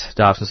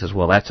 Dobson says,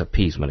 well, that's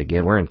appeasement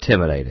again. We're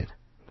intimidated.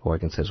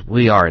 Boykin says,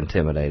 we are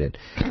intimidated.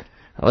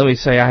 Let me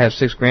say I have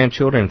 6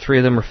 grandchildren, and 3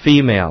 of them are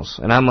females,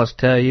 and I must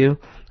tell you,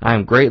 I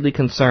am greatly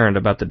concerned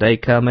about the day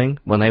coming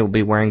when they will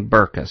be wearing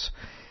burqas.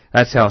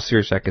 That's how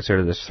serious I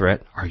consider this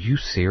threat. Are you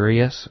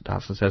serious?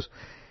 Dobson says,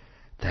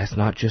 that's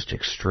not just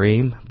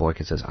extreme.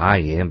 Boykin says, I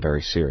am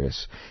very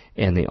serious.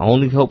 And the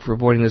only hope for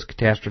avoiding this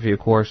catastrophe, of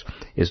course,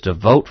 is to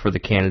vote for the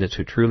candidates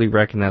who truly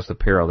recognize the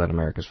peril that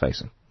America is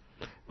facing.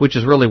 Which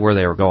is really where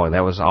they were going.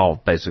 That was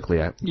all basically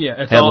a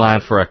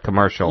headline for a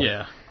commercial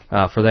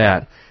for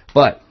that.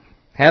 But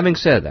having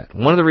said that,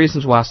 one of the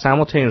reasons why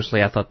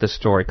simultaneously I thought this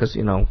story, because,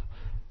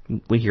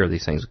 we hear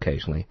these things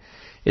occasionally,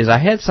 is I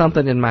had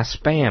something in my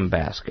spam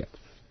basket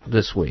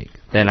this week.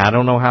 Then I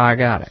don't know how I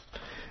got it.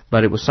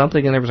 But it was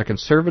something, and there was a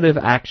conservative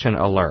action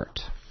alert.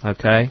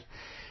 Okay?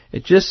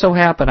 It just so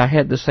happened I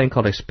had this thing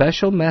called a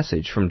special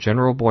message from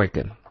General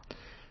Boykin.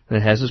 And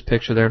it has his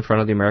picture there in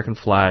front of the American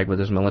flag with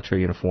his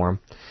military uniform.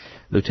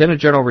 Lieutenant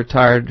General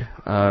retired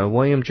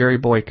William Jerry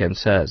Boykin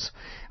says,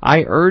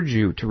 I urge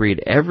you to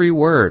read every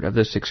word of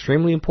this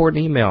extremely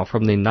important email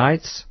from the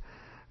Knights,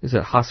 is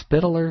it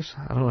Hospitallers?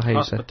 I don't know how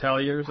you say it.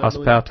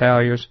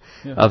 Hospitaliers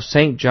of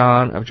St.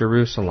 John of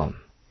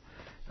Jerusalem.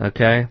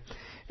 Okay?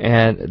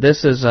 And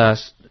this is,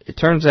 it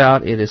turns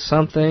out it is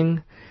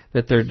something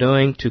that they're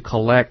doing to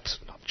collect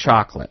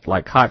chocolate,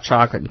 like hot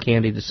chocolate and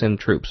candy to send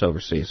troops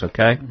overseas,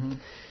 okay? Mm-hmm.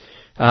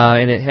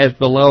 And it has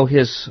below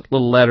his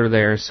little letter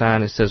there,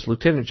 sign, it says,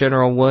 Lieutenant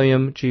General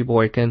William G.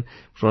 Boykin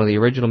was one of the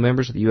original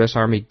members of the U.S.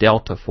 Army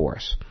Delta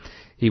Force.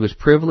 He was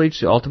privileged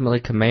to ultimately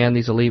command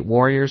these elite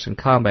warriors in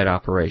combat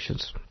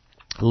operations.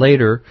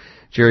 Later,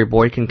 Jerry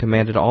Boykin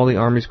commanded all the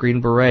Army's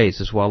Green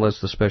Berets, as well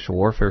as the Special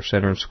Warfare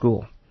Center and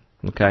School.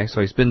 Okay, so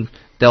he's been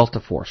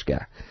Delta Force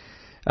guy.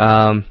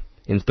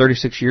 In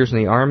 36 years in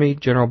the Army,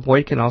 General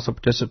Boykin also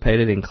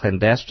participated in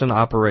clandestine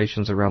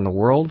operations around the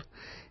world,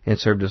 and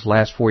served his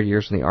last 4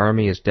 years in the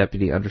Army as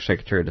Deputy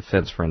Undersecretary of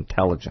Defense for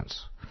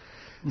Intelligence.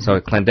 Mm-hmm.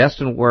 So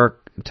clandestine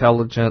work,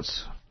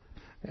 intelligence,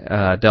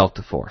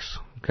 Delta Force.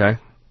 Okay?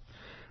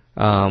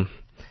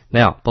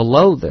 Now,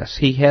 below this,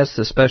 he has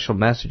the special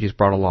message he's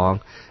brought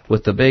along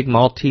with the big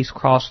Maltese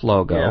cross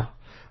logo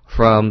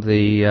from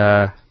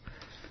the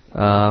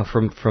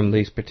from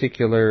these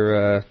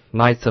particular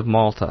Knights of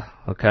Malta.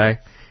 Okay?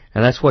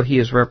 And that's what he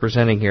is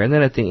representing here. And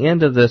then at the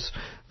end of this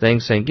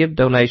thing saying, give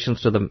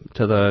donations to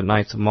the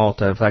Knights of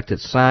Malta. In fact,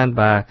 it's signed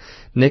by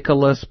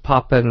Nicholas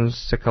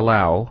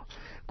Papansikalau,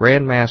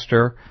 Grand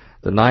Master,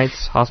 the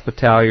Knights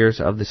Hospitaliers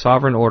of the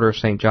Sovereign Order of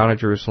St. John of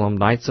Jerusalem,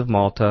 Knights of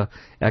Malta,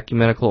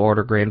 Ecumenical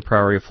Order, Grand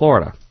Prairie of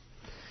Florida.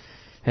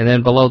 And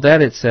then below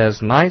that it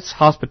says, Knights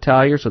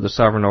Hospitaliers of the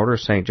Sovereign Order of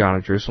St. John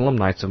of Jerusalem,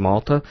 Knights of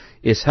Malta,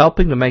 is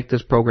helping to make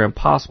this program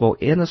possible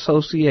in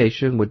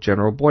association with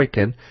General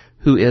Boykin,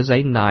 who is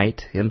a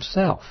knight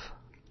himself.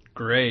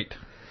 Great.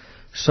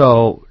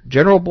 So,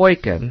 General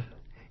Boykin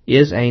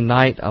is a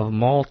Knight of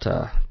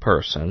Malta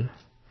person,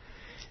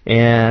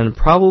 and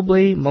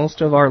probably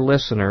most of our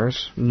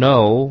listeners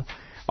know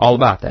all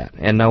about that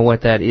and know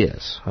what that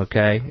is,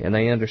 okay? And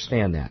they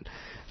understand that.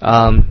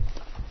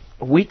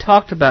 We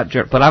talked about,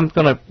 but I'm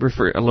going to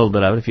refer a little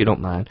bit of it if you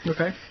don't mind.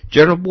 Okay.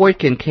 General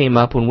Boykin came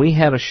up when we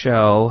had a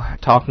show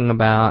talking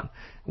about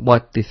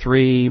what the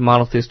 3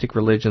 monotheistic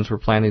religions were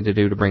planning to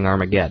do to bring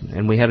Armageddon.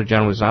 And we had a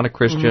gentleman who's not a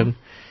Christian,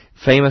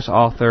 famous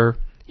author.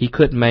 He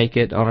couldn't make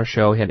it on our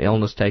show. He had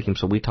illness take him,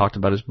 so we talked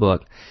about his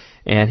book.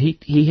 And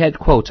he had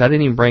quotes. I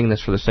didn't even bring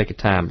this for the sake of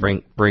time.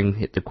 Bring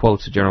the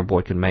quotes that General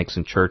Boykin makes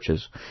in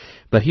churches.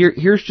 But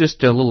here's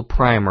just a little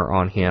primer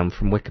on him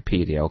from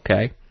Wikipedia,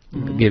 okay?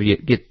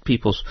 Mm-hmm. Get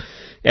people's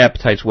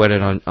appetites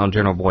whetted on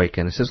General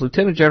Boykin. It says,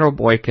 Lieutenant General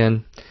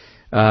Boykin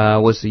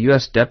was the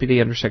U.S.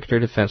 Deputy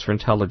Undersecretary of Defense for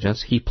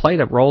Intelligence. He played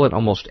a role in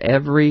almost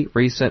every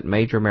recent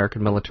major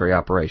American military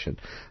operation,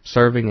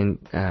 serving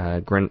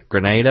in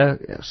Grenada,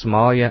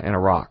 Somalia, and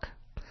Iraq.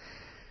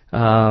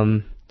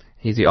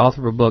 He's the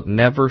author of a book,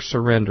 Never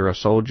Surrender, A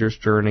Soldier's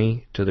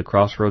Journey to the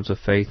Crossroads of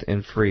Faith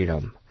and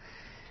Freedom.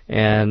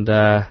 And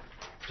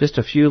just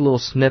a few little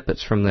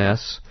snippets from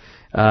this.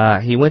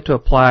 He went to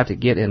apply to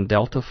get in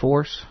Delta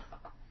Force.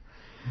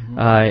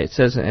 Mm-hmm. It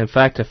says, in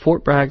fact, a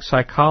Fort Bragg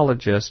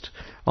psychologist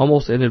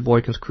almost ended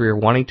Boykin's career,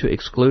 wanting to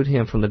exclude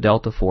him from the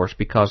Delta Force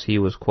because he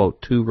was, quote,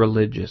 too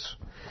religious.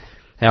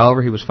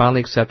 However, he was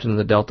finally accepted in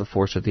the Delta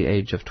Force at the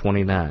age of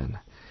 29.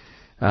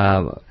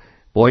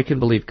 Boykin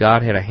believed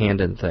God had a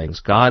hand in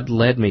things. God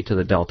led me to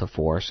the Delta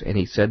Force, and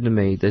he said to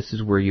me, this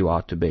is where you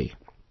ought to be.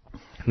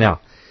 Now,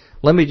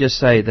 let me just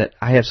say that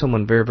I have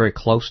someone very, very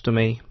close to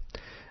me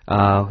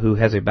who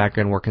has a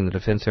background working in the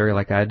defense area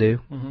like I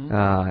do,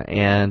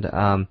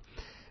 and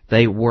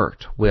they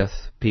worked with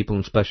people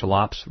in special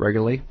ops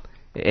regularly,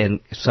 and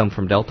some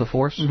from Delta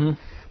Force. Mm-hmm.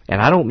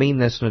 And I don't mean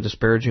this in a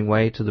disparaging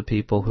way to the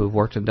people who've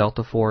worked in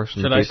Delta Force.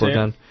 And Should the people I say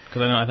it?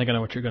 Because I think I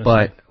know what you're going to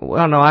say. But,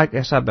 well, no, I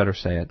guess I better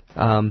say it.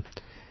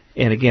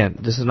 And again,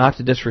 this is not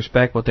to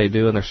disrespect what they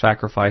do and their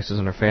sacrifices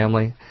and their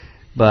family,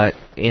 but,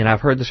 and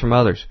I've heard this from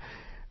others,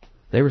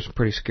 they were some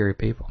pretty scary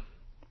people.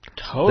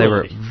 Totally. They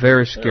were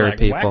very scary like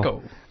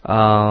people.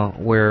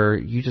 Where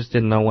you just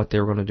didn't know what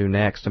they were going to do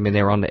next. I mean,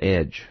 they were on the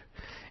edge.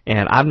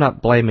 And I'm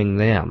not blaming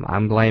them.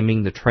 I'm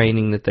blaming the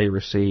training that they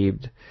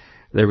received.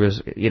 There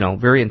was,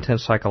 very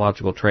intense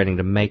psychological training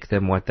to make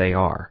them what they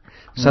are.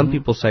 Some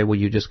people say, well,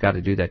 you just got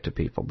to do that to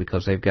people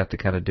because they've got the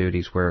kind of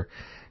duties where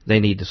they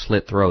need to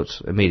slit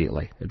throats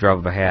immediately. A drop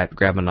of a hat,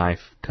 grab a knife,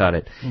 cut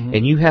it. Mm-hmm.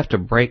 And you have to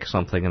break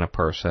something in a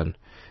person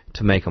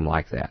to make them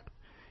like that.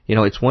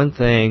 It's one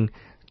thing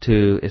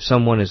if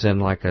someone is in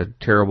like a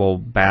terrible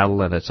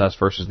battle and it's us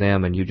versus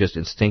them and you just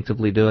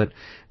instinctively do it,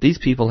 these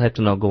people have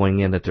to know going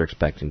in that they're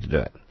expecting to do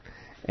it.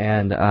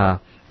 And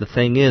the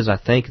thing is, I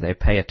think they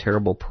pay a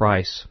terrible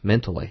price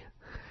mentally.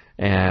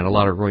 And a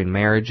lot of ruined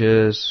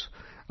marriages,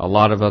 a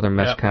lot of other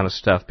mess kind of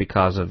stuff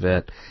because of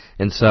it.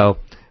 And so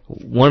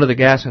one of the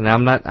guys, and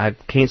I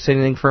can't say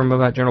anything firm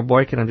about General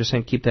Boykin, I'm just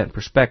saying keep that in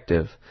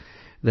perspective,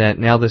 that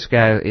now this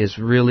guy is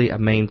really a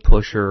main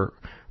pusher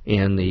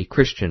in the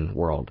Christian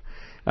world.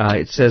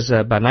 It says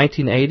by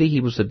 1980 he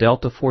was the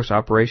Delta Force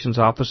operations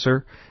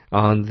officer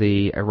on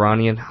the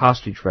Iranian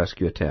hostage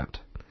rescue attempt,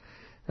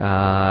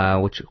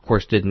 which of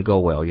course didn't go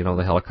well.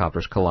 The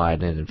helicopters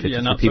collided and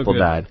 53 people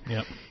died.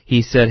 Yep.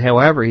 He said,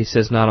 however,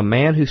 not a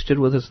man who stood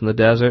with us in the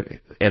desert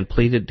and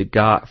pleaded to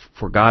God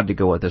for God to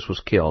go with us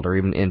was killed or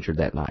even injured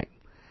that night.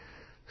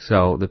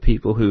 So the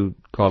people who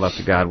called out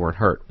to God weren't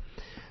hurt.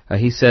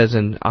 He says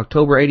in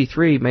October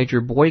 83, Major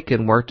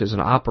Boykin worked as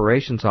an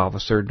operations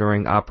officer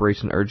during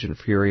Operation Urgent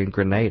Fury in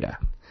Grenada.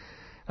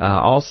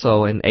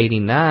 Also in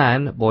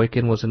 89,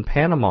 Boykin was in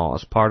Panama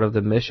as part of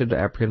the mission to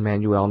apprehend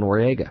Manuel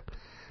Noriega.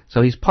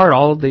 So he's part of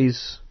all of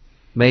these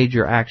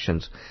major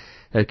actions.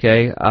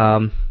 Okay.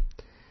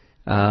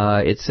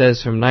 It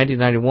says from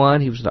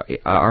 1991, he was at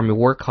the Army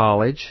War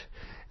College.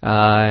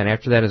 And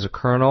after that, as a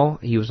colonel,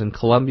 he was in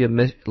Colombia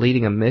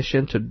leading a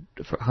mission to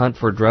hunt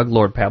for drug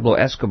lord Pablo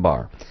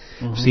Escobar.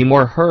 Mm-hmm.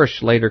 Seymour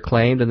Hersh later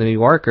claimed in the New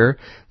Yorker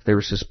there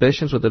were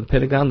suspicions within the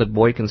Pentagon that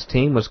Boykin's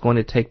team was going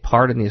to take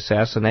part in the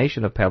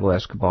assassination of Pablo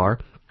Escobar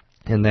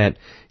and that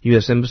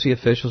U.S. Embassy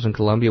officials in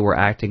Colombia were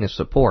acting as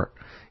support.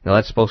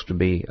 That's supposed to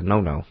be a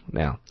no-no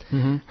now.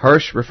 Mm-hmm.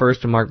 Hersh refers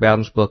to Mark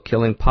Bowden's book,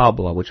 Killing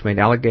Pablo, which made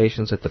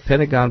allegations that the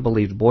Pentagon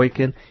believed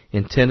Boykin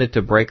intended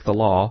to break the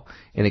law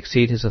and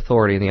exceed his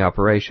authority in the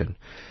operation.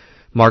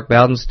 Mark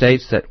Bowden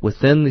states that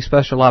within the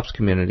special ops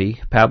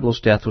community, Pablo's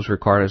death was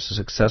regarded as a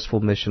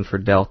successful mission for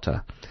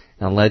Delta,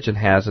 and legend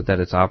has it that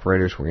its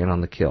operators were in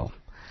on the kill.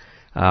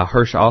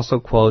 Hersh also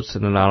quotes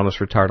an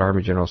anonymous retired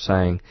Army general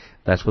saying,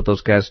 that's what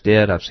those guys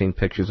did. I've seen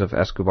pictures of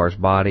Escobar's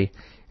body,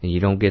 and you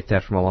don't get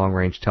that from a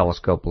long-range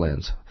telescope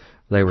lens.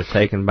 They were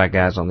taken by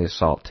guys on the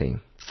assault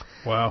team.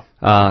 Wow.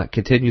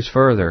 Continues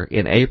further.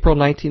 In April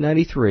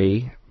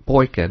 1993,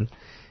 Boykin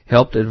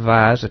helped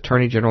advise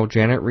Attorney General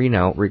Janet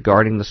Reno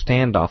regarding the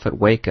standoff at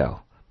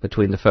Waco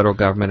between the federal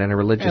government and a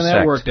religious sect. And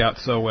that worked out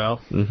so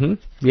well. Mm-hmm.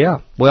 Yeah.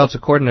 Well, it's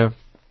according to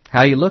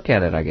how you look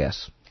at it, I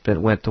guess, if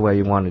it went the way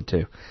you wanted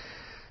to.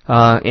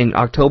 In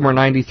October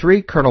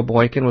 93, Colonel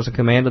Boykin was in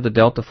command of the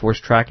Delta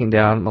Force tracking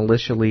down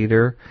militia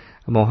leader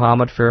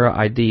Mohammed Farah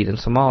Aidid in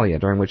Somalia,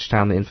 during which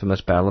time the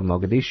infamous Battle of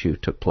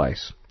Mogadishu took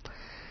place.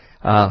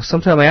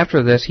 Sometime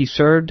after this, he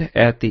served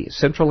at the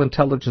Central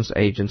Intelligence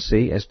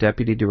Agency as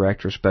Deputy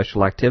Director of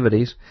Special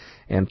Activities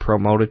and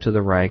promoted to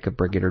the rank of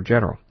Brigadier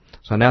General.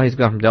 So now he's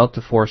gone from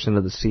Delta Force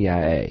into the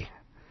CIA.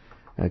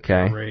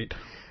 Okay. Great.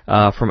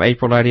 From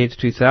April 98 to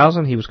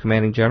 2000, he was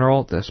commanding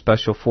general, the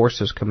Special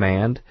Forces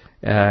Command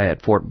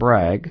at Fort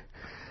Bragg,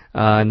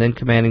 and then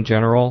commanding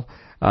general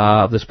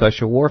of the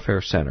Special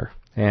Warfare Center,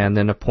 and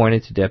then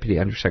appointed to Deputy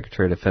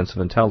Undersecretary of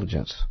Defensive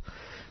Intelligence.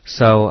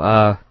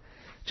 So,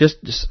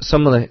 just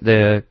some of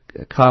the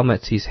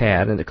comments he's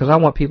had, and because I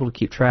want people to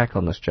keep track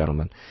on this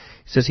gentleman.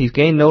 He says he's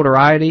gained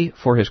notoriety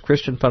for his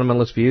Christian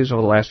fundamentalist views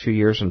over the last few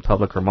years in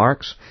public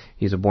remarks.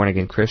 He's a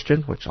born-again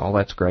Christian, which all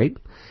that's great,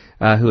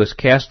 who has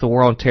cast the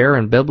war on terror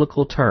in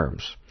biblical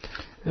terms.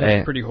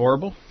 That's pretty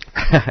horrible.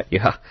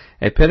 Yeah.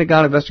 A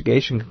Pentagon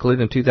investigation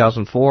concluded in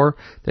 2004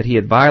 that he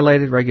had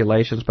violated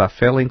regulations by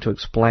failing to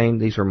explain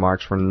these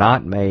remarks were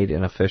not made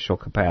in official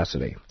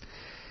capacity.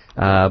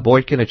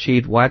 Boykin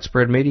achieved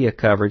widespread media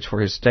coverage for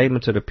his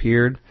statements that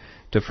appeared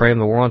to frame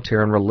the war on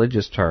terror in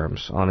religious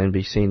terms on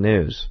NBC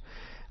News.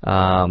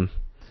 William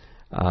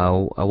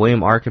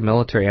Arkin,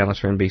 military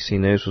analyst for NBC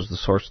News, was the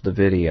source of the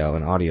video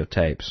and audio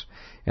tapes.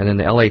 And then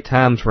the LA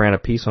Times ran a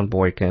piece on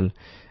Boykin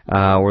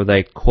where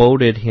they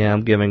quoted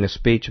him giving a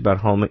speech about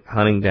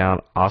hunting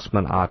down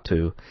Osman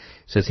Attu. It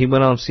says he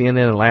went on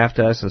CNN and laughed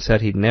at us and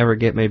said he'd never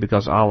get me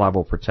because Allah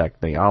will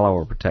protect me. Allah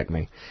will protect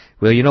me.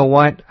 Well, you know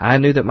what? I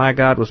knew that my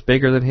God was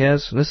bigger than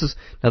his. And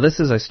this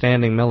is a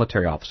standing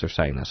military officer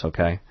saying this,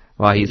 okay?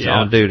 While he's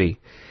on duty.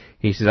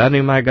 He says, I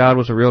knew my God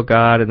was a real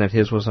God and that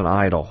his was an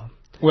idol.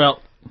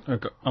 Well,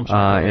 okay, I'm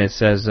sorry. And it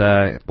says,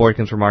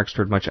 Boykin's remarks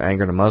stirred much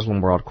anger in the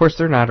Muslim world. Of course,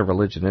 they're not a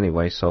religion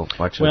anyway, so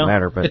much doesn't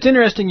matter. But it's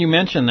interesting you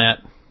mention that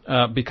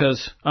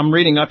because I'm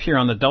reading up here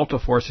on the Delta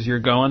Force as you're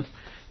going,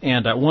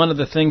 and one of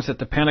the things that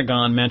the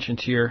Pentagon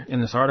mentioned here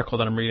in this article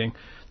that I'm reading,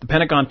 the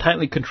Pentagon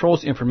tightly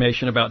controls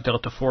information about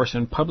Delta Force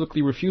and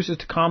publicly refuses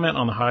to comment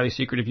on the highly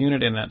secretive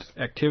unit and its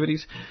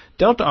activities.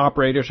 Delta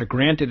operators are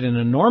granted an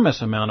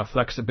enormous amount of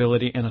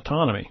flexibility and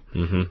autonomy.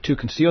 Mm-hmm. To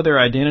conceal their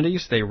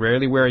identities, they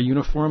rarely wear a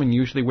uniform and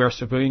usually wear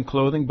civilian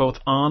clothing both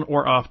on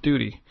or off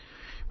duty.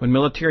 When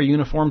military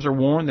uniforms are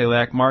worn, they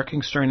lack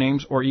markings,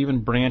 surnames, or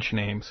even branch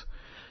names.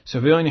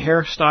 Civilian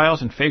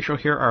hairstyles and facial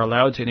hair are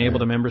allowed to enable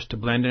the members to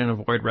blend in and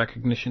avoid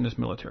recognition as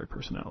military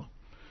personnel.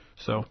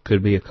 So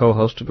could be a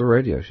co-host of a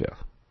radio show.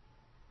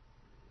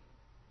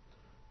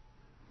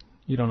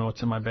 You don't know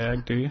what's in my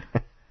bag, do you?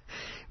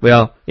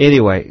 Well,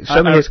 anyway,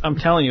 I'm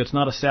telling you, it's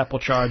not a Sapple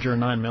Charger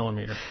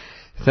 9mm.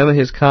 Some of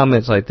his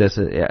comments like this,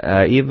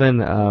 even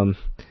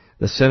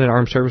the Senate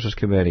Armed Services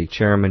Committee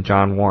Chairman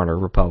John Warner,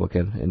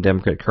 Republican, and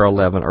Democrat Carl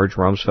Levin urged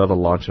Rumsfeld to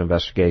launch an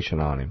investigation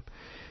on him.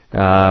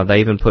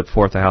 They even put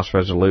forth a House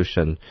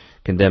resolution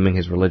condemning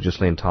his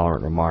religiously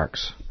intolerant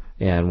remarks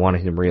and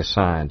wanting him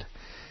reassigned.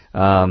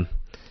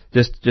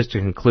 Just to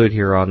conclude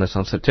here on this,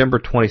 on September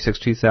 26,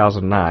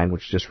 2009,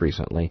 which just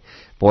recently,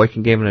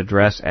 Boykin gave an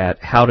address at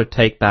How to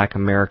Take Back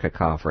America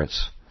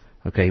conference.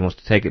 Okay, he wants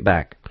to take it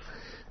back.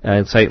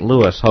 In St.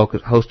 Louis,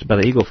 hosted by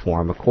the Eagle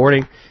Forum.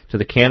 According to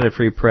the Canada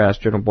Free Press,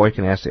 General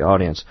Boykin asked the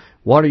audience,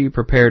 what are you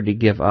prepared to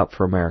give up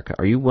for America?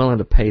 Are you willing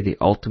to pay the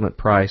ultimate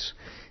price?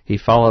 He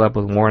followed up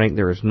with a warning,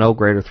 there is no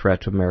greater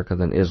threat to America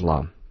than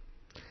Islam.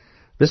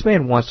 This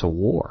man wants a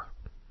war.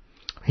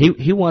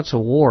 He wants a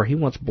war. He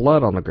wants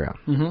blood on the ground.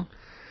 Mm-hmm.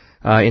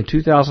 In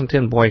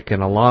 2010,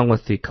 Boykin, along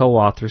with the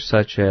co-authors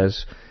such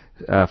as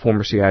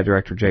former CIA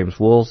Director James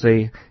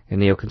Woolsey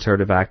and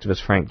neoconservative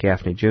activist Frank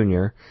Gaffney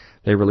Jr.,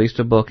 they released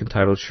a book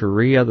entitled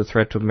Sharia, the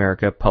Threat to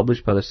America,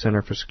 published by the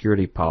Center for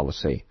Security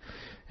Policy,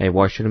 a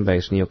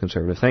Washington-based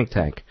neoconservative think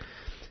tank.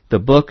 The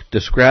book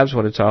describes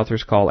what its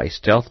authors call a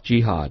stealth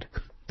jihad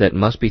that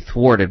must be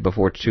thwarted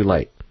before it's too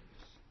late.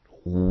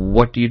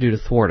 What do you do to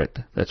thwart it?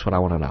 That's what I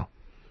want to know.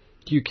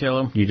 You kill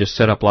them. You just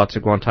set up lots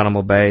of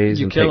Guantanamo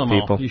bays and take people. You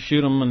kill them all. You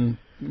shoot them and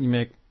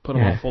you put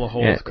them all full of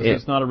holes because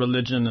it's not a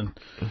religion and,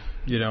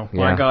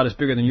 my God is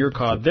bigger than your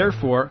God.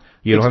 Therefore,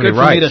 it's good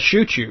for me to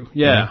shoot you.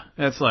 Yeah.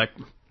 It's like,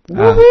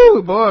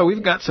 woohoo, boy,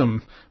 we've got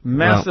some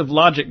massive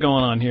logic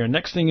going on here.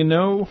 Next thing you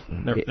know,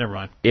 never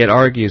mind. It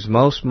argues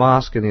most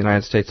mosques in the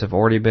United States have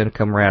already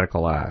become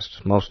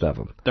radicalized, most of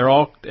them. They're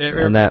all...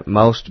 And that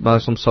most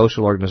Muslim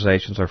social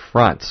organizations are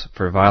fronts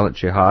for violent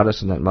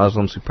jihadists, and that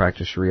Muslims who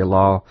practice Sharia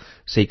law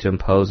seek to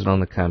impose it on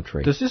the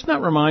country. Does this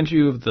not remind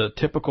you of the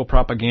typical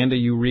propaganda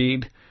you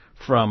read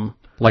from...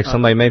 Like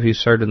somebody maybe who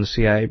served in the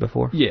CIA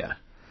before? Yeah.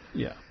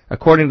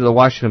 According to the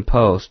Washington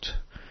Post...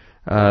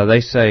 they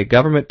say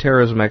government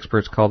terrorism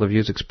experts call the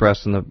views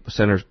expressed in the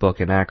Center's book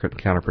inaccurate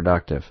and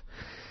counterproductive.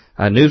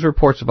 News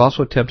reports have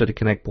also attempted to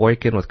connect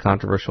Boykin with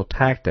controversial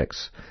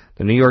tactics.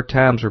 The New York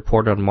Times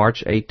reported on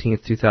March 18,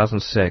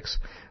 2006,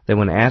 that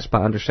when asked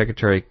by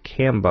Undersecretary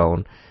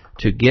Cambone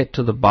to get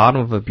to the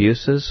bottom of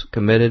abuses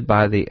committed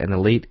by an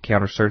elite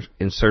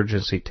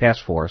counterinsurgency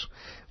task force,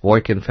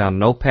 Boykin found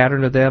no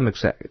pattern of them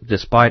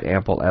despite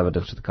ample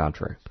evidence to the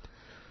contrary.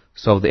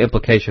 So the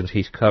implications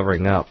he's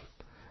covering up...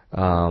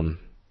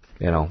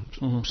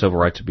 civil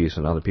rights abuse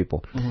and other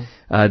people.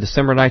 Mm-hmm.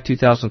 December 9,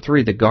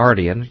 2003, The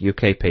Guardian,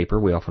 UK paper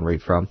we often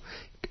read from,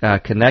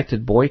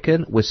 connected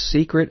Boykin with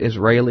secret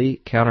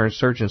Israeli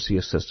counterinsurgency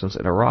assistance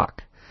in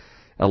Iraq,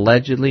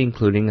 allegedly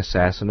including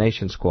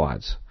assassination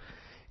squads.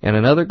 In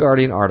another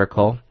Guardian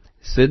article,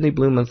 Sidney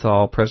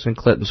Blumenthal, President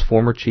Clinton's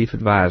former chief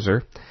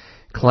advisor,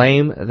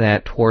 claim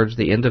that towards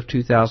the end of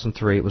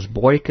 2003 it was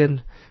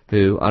Boykin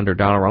who, under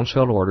Donald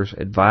Rumsfeld orders,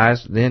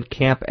 advised then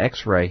Camp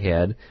X-ray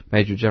head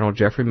Major General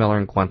Jeffrey Miller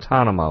in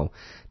Guantanamo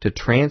to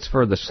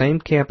transfer the same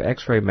Camp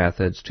X-ray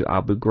methods to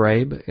Abu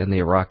Ghraib in the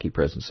Iraqi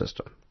prison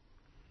system.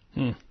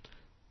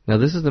 Now,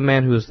 this is the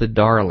man who is the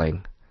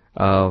darling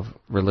of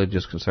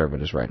religious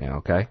conservatives right now,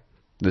 okay?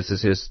 This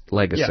is his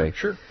legacy. Yeah,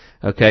 sure.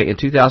 Okay, in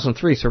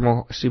 2003,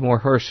 Seymour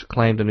Hersh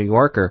claimed to New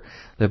Yorker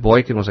that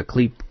Boykin was a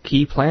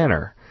key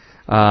planner,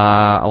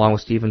 along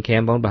with Stephen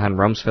Cambone, behind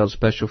Rumsfeld's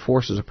Special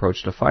Forces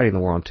approach to fighting the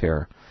war on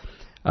terror.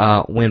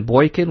 When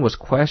Boykin was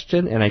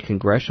questioned in a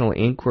congressional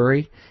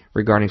inquiry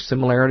regarding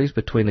similarities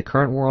between the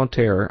current war on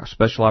terror,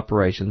 special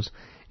operations,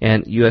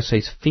 and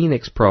USA's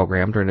Phoenix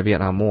program during the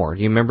Vietnam War.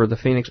 Do you remember the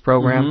Phoenix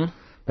program? Mm-hmm.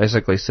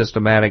 Basically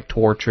systematic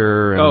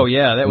torture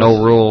and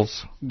no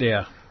rules.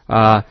 Yeah.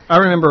 I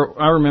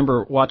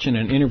remember watching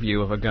an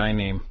interview of a guy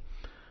named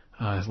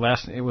I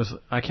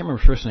can't remember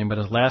his first name, but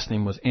his last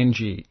name was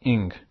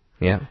Ng.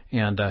 Yeah.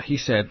 And he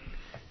said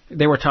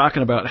they were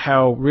talking about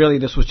how really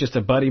this was just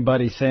a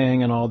buddy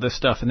thing and all this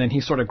stuff, and then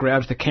he sort of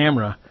grabs the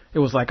camera. It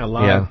was like a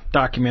live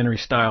documentary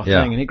style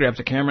thing, and he grabs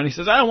the camera and he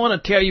says, "I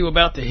want to tell you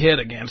about the hit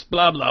against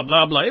blah blah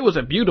blah blah. It was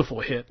a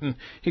beautiful hit." And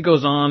he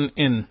goes on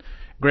in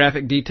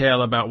graphic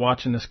detail about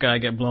watching this guy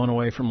get blown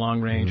away from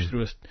long range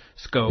through a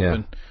scope.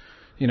 And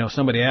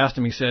somebody asked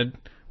him, he said,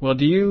 "Well,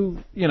 who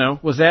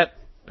was that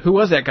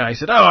guy?" He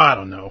said, "Oh, I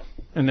don't know,"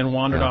 and then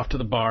wandered off to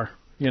the bar.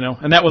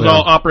 And that was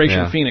all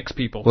Operation Phoenix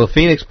people. Well,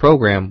 Phoenix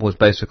program was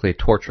basically a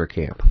torture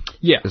camp.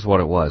 Yeah. Is what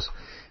it was.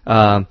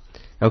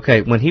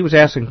 Okay, when he was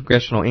asked in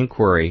congressional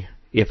inquiry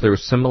if there were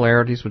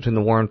similarities between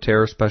the War on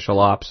Terror, Special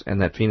Ops,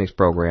 and that Phoenix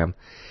program,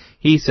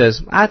 he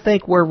says, "I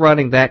think we're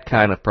running that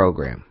kind of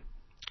program.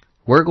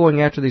 We're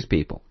going after these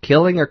people.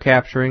 Killing or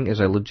capturing is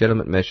a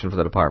legitimate mission for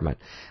the department.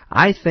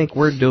 I think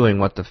we're doing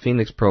what the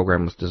Phoenix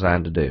program was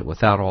designed to do,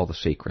 without all the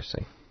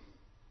secrecy."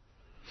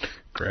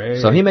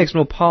 Great. So he makes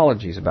no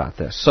apologies about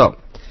this. So,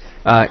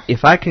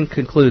 if I can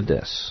conclude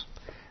this,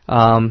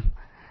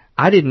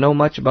 I didn't know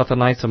much about the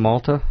Knights of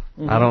Malta.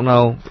 Mm-hmm. I don't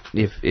know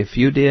if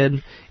you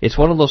did. It's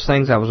one of those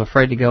things I was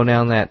afraid to go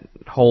down that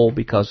hole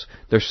because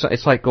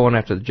it's like going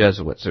after the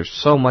Jesuits. There's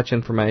so much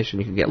information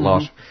you can get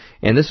lost.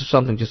 And this is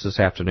something just this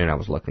afternoon I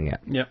was looking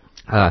at. Yep.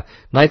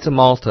 Knights of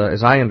Malta,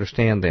 as I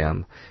understand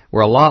them,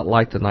 were a lot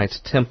like the Knights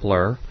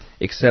Templar,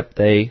 except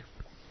they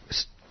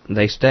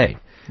stayed.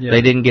 Yeah.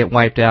 They didn't get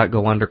wiped out,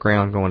 go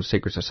underground, go into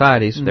secret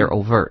societies. Mm-hmm. They're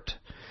overt.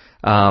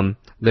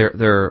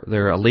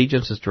 Their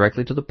allegiance is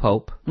directly to the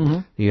Pope. Mm-hmm.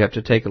 You have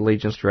to take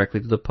allegiance directly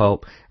to the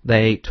Pope.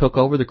 They took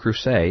over the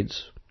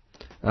Crusades.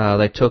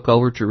 They took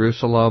over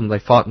Jerusalem. They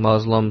fought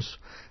Muslims.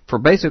 For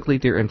basically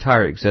their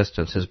entire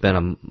existence has been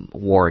a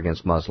war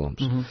against Muslims.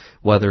 Mm-hmm.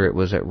 Whether it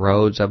was at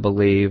Rhodes, I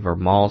believe, or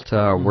Malta,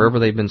 or wherever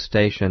they've been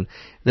stationed.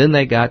 Then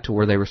they got to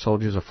where they were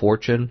soldiers of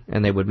fortune,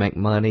 and they would make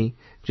money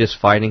just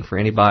fighting for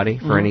anybody,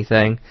 for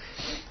anything.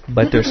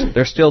 But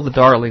they're still the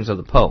darlings of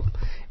the Pope.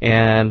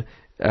 And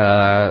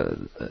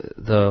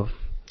the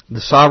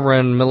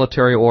sovereign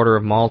military order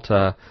of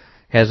Malta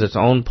has its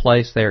own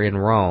place there in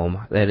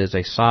Rome that is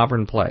a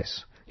sovereign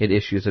place. It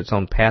issues its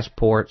own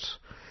passports.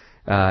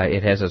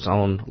 It has its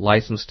own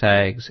license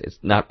tags. It's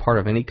not part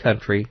of any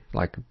country,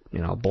 like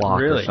a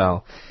bloc or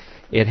so.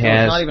 It's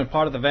not even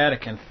part of the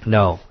Vatican.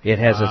 No, it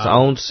has its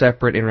own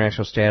separate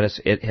international status.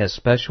 It has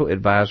special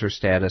advisor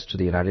status to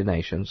the United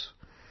Nations.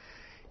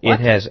 What?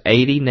 It has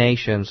 80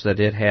 nations that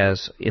it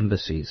has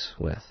embassies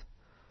with.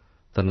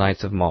 The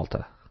Knights of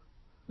Malta.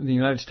 The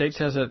United States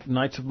has a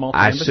Knights of Malta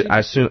embassy? I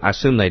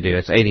assume they do.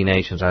 It's 80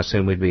 nations. I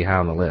assume we'd be high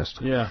on the list.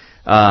 Yeah.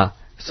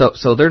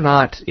 So they're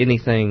not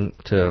anything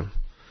to,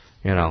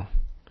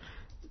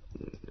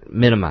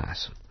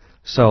 minimize.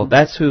 So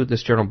that's who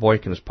this General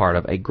Boykin is part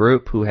of, a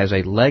group who has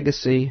a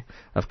legacy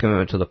of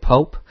commitment to the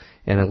Pope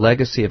and a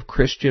legacy of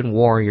Christian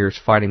warriors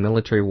fighting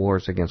military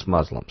wars against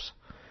Muslims.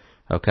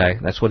 Okay,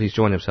 that's what he's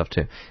joined himself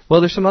to.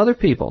 Well, there's some other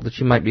people that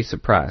you might be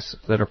surprised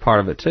that are part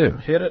of it too.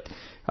 Hit it.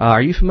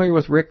 Are you familiar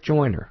with Rick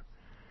Joyner?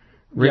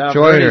 Rick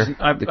Joyner,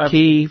 the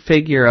key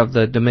figure of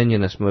the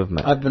Dominionist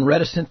movement. I've been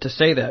reticent to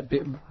say that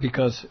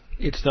because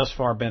it's thus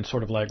far been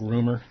sort of like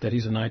rumor that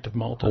he's a Knight of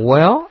Malta.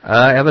 Well,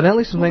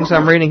 evidently some things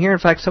I'm reading here. In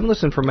fact, some of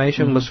this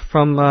information was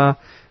from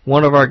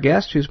one of our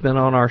guests who's been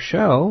on our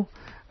show.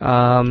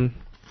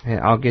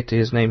 I'll get to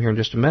his name here in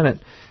just a minute.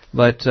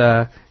 But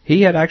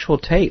he had actual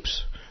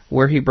tapes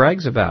where he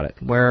brags about it,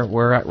 where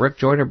Rick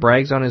Joyner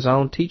brags on his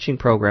own teaching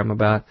program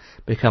about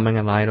becoming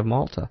a Knight of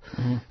Malta.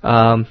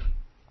 Mm-hmm.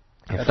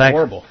 That's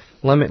horrible.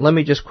 Let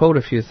me just quote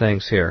a few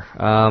things here.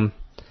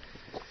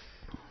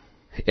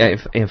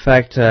 In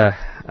fact,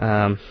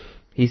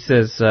 he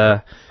says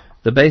the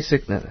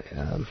basic. Let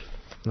me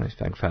see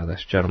if I can find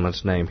this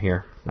gentleman's name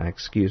here.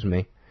 Excuse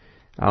me.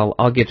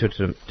 I'll get to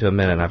it to a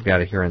minute. I've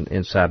got it here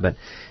inside. But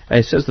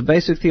it says the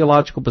basic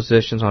theological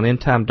positions on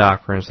end-time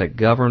doctrines that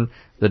govern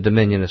the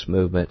Dominionist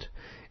movement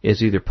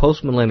is either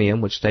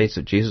post-millennium, which states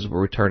that Jesus will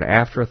return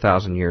after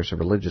 1,000 years of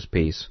religious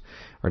peace,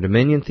 or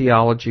dominion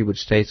theology, which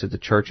states that the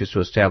church is to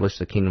establish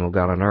the kingdom of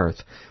God on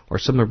earth, or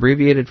some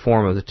abbreviated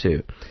form of the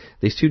two.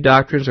 These two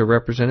doctrines are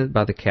represented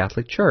by the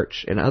Catholic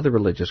Church and other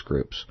religious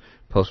groups,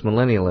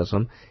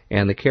 postmillennialism,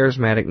 and the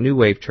charismatic New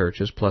Wave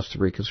churches, plus the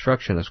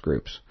Reconstructionist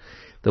groups.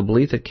 The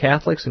belief that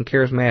Catholics and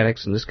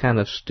charismatics in this kind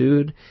of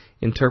stewed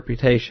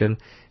interpretation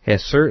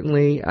has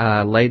certainly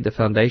laid the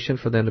foundation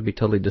for them to be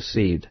totally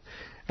deceived.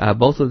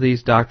 Both of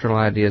these doctrinal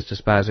ideas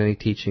despise any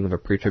teaching of a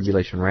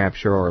pre-tribulation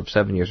rapture or of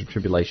 7 years of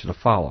tribulation to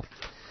follow.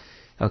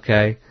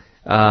 Okay?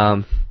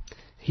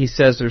 He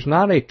says there's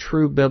not a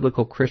true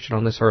biblical Christian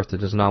on this earth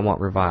that does not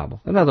want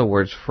revival. In other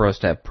words, for us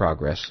to have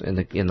progress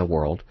in the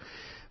world.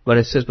 But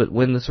it says, but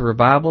when this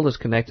revival is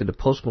connected to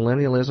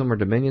postmillennialism or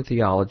dominion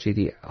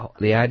theology,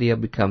 the idea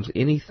becomes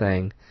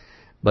anything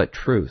but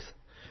truth.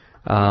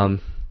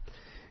 And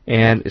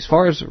as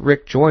far as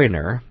Rick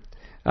Joyner,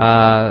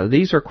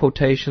 these are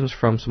quotations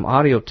from some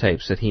audio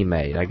tapes that he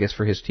made, I guess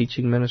for his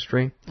teaching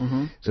ministry.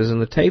 It says, in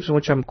the tapes in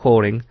which I'm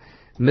quoting,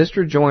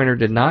 Mr. Joyner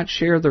did not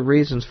share the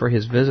reasons for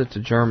his visit to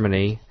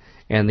Germany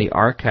and the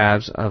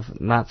archives of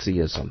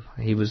Nazism.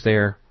 He was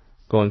there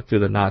going through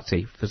the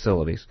Nazi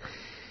facilities.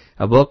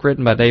 A book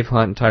written by Dave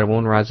Hunt entitled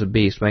Won't Rise the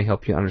Beast may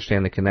help you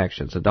understand the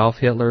connections. Adolf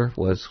Hitler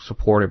was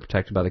supported and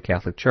protected by the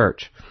Catholic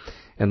Church,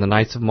 and the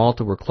Knights of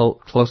Malta were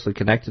closely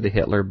connected to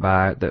Hitler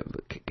by the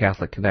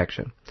Catholic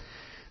connection.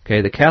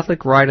 Okay, the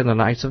Catholic Rite of the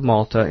Knights of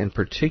Malta, in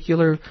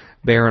particular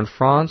Baron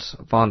Franz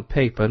von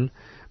Papen,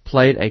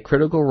 played a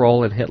critical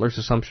role in Hitler's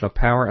assumption of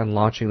power and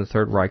launching the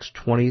Third Reich's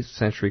 20th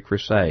century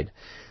crusade.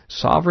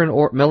 Sovereign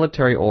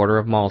Military Order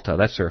of Malta,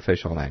 that's their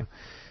official name.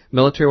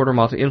 Military Order of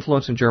Malta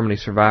influence in Germany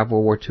survived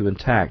World War II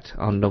intact.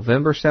 On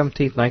November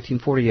 17,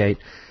 1948,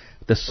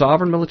 the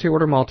Sovereign Military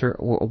Order of Malta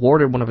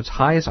awarded one of its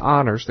highest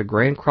honors, the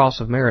Grand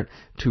Cross of Merit,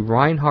 to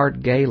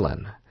Reinhard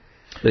Gehlen,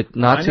 the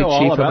Nazi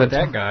chief of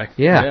that guy.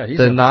 Yeah,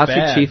 the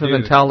Nazi chief of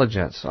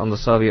intelligence on the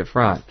Soviet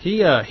front.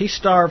 He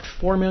starved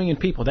 4 million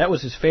people. That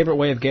was his favorite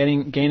way of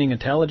gaining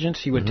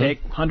intelligence. He would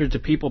take hundreds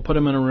of people, put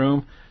them in a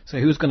room, say,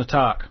 who's going to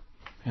talk?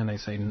 And they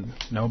say,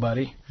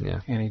 nobody.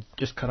 Yeah. And he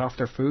just cut off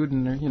their food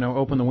and,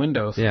 open the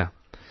windows. Yeah.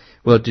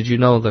 Well, did you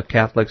know the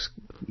Catholics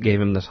gave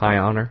him this high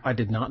honor? I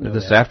did not know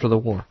this that. After the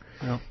war.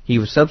 No. He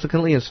was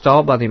subsequently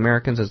installed by the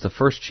Americans as the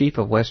first chief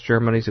of West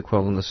Germany's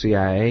equivalent of the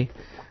CIA,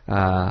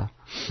 the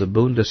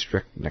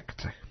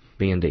Bundesrichter,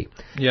 B&D.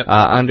 Yep.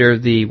 Under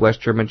the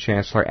West German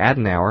Chancellor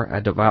Adenauer, a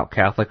devout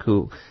Catholic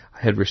who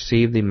had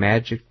received the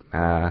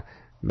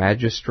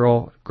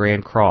Magistral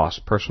Grand Cross,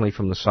 personally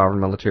from the Sovereign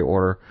Military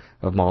Order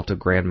of Malta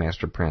Grand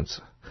Master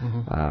Prince.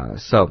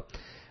 Okay.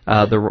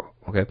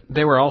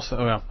 They were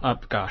also,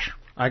 gosh,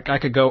 I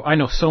could go, I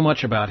know so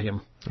much about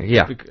him.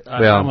 Yeah.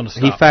 I'm going to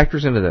stop. He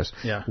factors into this.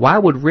 Yeah. Why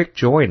would Rick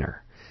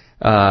Joyner,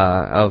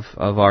 of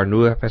our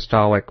New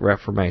Apostolic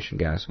Reformation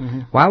guys,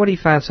 why would he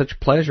find such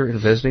pleasure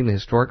in visiting the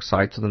historic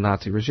sites of the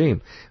Nazi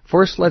regime?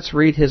 First, let's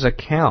read his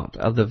account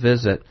of the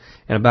visit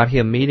and about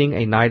him meeting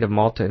a Knight of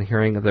Malta and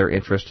hearing of their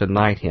interest to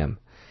knight him.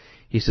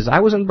 He says, I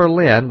was in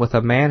Berlin with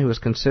a man who was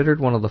considered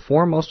one of the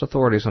foremost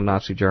authorities on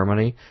Nazi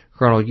Germany,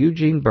 Colonel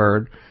Eugene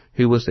Bird,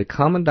 who was the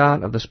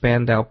commandant of the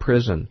Spandau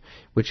prison,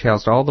 which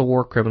housed all the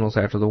war criminals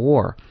after the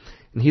war.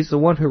 And he's the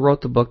one who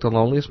wrote the book The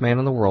Loneliest Man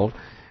in the World,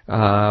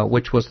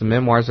 which was the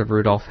memoirs of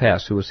Rudolf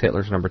Hess, who was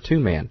Hitler's number 2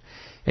 man.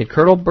 And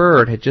Colonel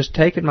Bird had just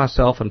taken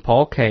myself and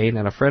Paul Kane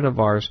and a friend of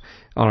ours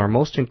on the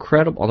most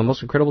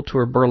incredible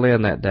tour of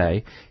Berlin that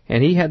day,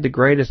 and he had the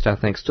greatest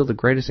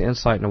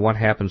insight into what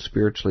happened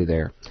spiritually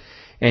there.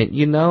 And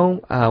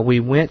we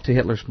went to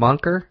Hitler's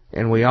bunker,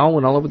 and we all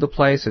went all over the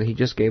place, and he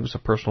just gave us a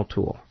personal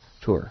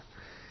tour.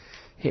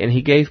 And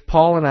he gave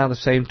Paul and I the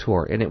same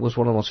tour, and it was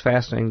one of the most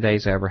fascinating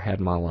days I ever had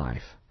in my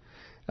life.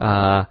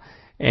 And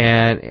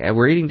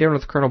we're eating dinner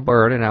with Colonel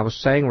Bird, and I was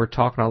saying we're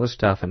talking all this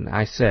stuff, and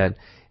I said,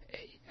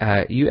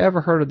 you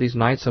ever heard of these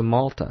Knights of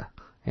Malta?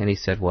 And he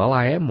said, well,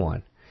 I am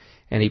one.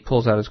 And he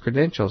pulls out his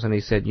credentials, and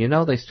he said,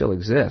 they still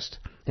exist.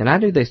 And I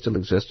knew they still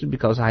existed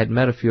because I had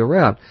met a few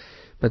around.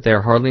 But they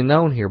are hardly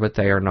known here, but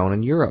they are known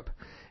in Europe.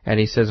 And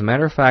he says, as a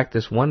matter of fact,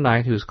 this one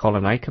knight who's called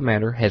a knight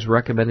commander has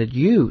recommended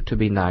you to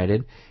be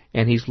knighted,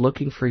 and he's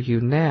looking for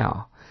you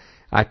now.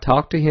 I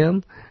talked to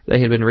him. They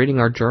had been reading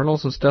our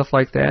journals and stuff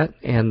like that,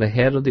 and the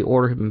head of the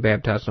order had been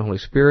baptized in the Holy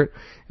Spirit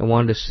and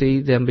wanted to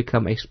see them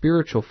become a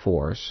spiritual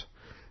force,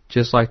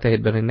 just like they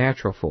had been a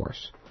natural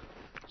force.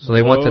 So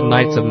they want the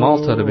Knights of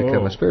Malta to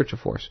become a spiritual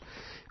force.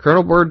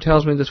 Colonel Bird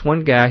tells me this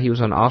one guy, he was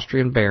an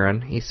Austrian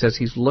baron, he says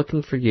he's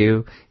looking for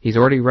you, he's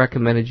already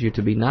recommended you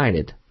to be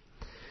knighted.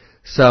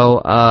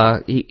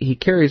 So he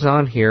carries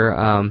on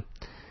here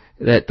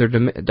that their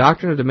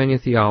doctrine of dominion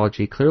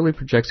theology clearly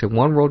projects a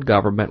one-world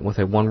government with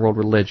a one-world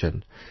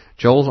religion.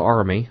 Joel's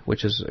army,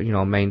 which is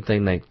a main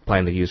thing they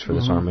plan to use for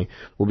this army,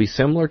 will be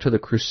similar to the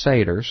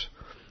Crusaders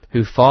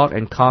who fought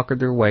and conquered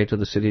their way to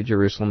the city of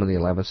Jerusalem in the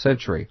 11th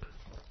century.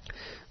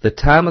 The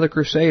time of the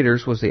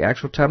Crusaders was the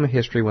actual time of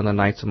history when the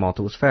Knights of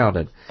Malta was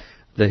founded.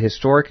 The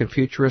historic and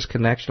futurist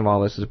connection of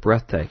all this is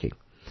breathtaking.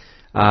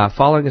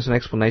 Following is an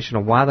explanation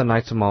of why the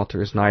Knights of Malta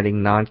is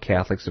knighting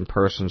non-Catholics and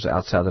persons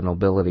outside the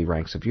nobility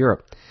ranks of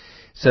Europe.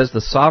 says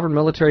the Sovereign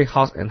Military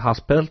and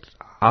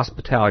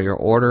Hospitalier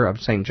Order of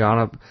St. John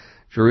of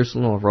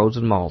Jerusalem of Rhodes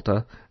and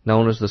Malta,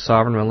 known as the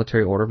Sovereign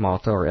Military Order of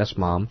Malta, or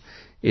SMOM,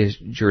 is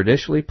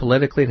judicially,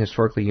 politically, and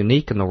historically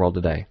unique in the world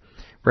today.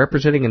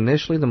 Representing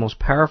initially the most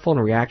powerful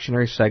and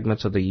reactionary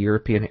segments of the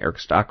European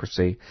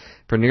aristocracy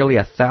for nearly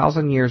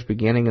 1,000 years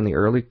beginning in the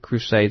early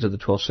Crusades of the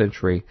 12th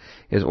century,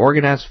 is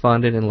organized,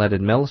 funded, and led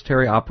in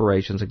military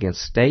operations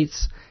against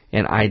states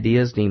and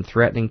ideas deemed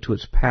threatening to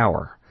its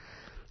power.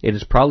 It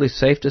is probably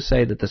safe to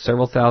say that the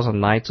several thousand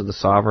knights of the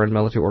Sovereign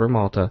Military Order of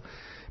Malta,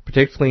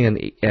 particularly in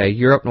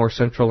Europe, North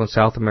Central, and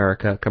South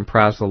America,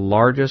 comprise the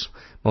largest,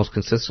 most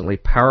consistently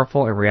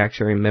powerful and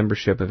reactionary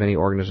membership of any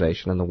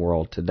organization in the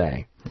world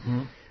today.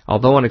 Mm-hmm.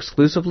 Although an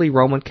exclusively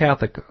Roman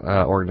Catholic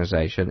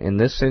organization, in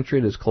this century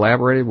it has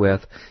collaborated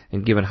with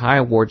and given high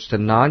awards to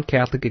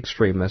non-Catholic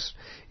extremists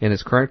in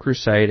its current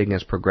crusade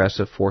against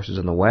progressive forces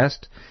in the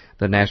West,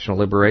 the national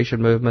liberation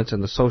movements,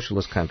 and the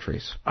socialist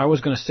countries. I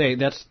was going to say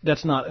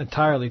that's not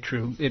entirely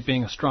true, it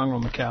being a strong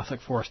Roman Catholic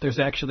force. There's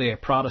actually a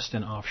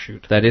Protestant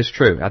offshoot. That is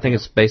true. I think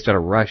it's based out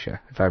of Russia,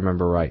 if I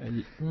remember right.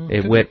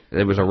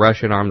 It was a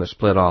Russian arm that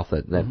split off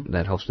that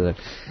hosted it.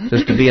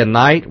 Just to be a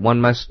knight, one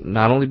must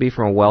not only be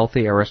from a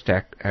wealthy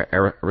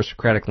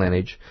aristocratic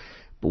lineage,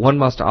 but one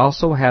must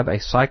also have a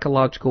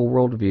psychological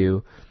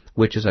worldview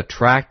which is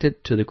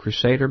attracted to the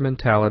crusader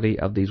mentality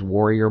of these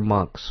warrior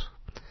monks.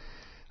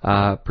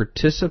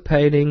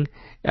 Participating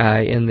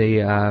in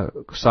the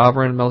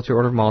Sovereign Military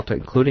Order of Malta,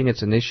 including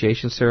its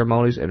initiation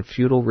ceremonies and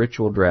feudal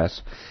ritual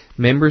dress,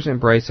 members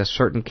embrace a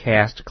certain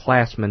caste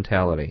class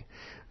mentality.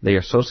 They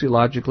are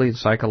sociologically and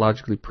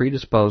psychologically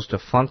predisposed to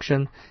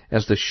function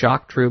as the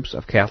shock troops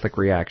of Catholic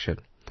reaction.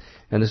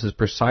 And this is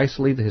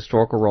precisely the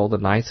historical role the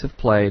Knights have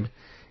played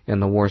in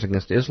the wars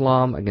against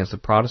Islam, against the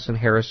Protestant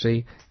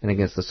heresy, and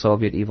against the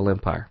Soviet evil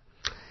empire.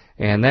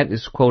 And that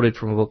is quoted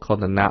from a book called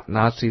The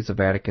Nazis, the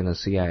Vatican, and the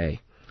CIA.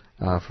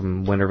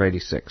 From winter of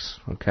 '86.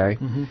 Okay.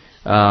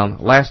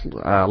 Mm-hmm. Last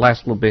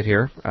little bit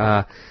here.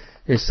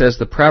 It says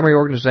the primary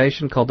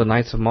organization, called the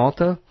Knights of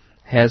Malta,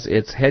 has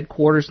its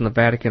headquarters in the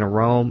Vatican of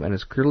Rome and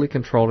is clearly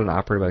controlled and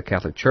operated by the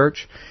Catholic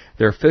Church.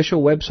 Their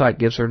official website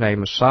gives their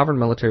name as Sovereign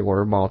Military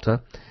Order of Malta.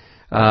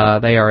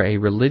 They are a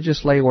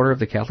religious lay order of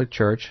the Catholic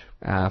Church,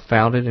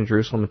 founded in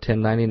Jerusalem in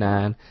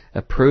 1099,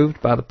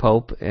 approved by the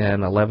Pope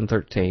in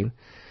 1113.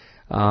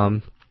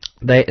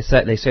 They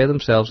say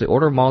themselves, the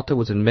Order of Malta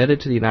was admitted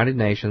to the United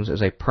Nations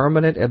as a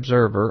permanent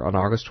observer on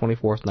August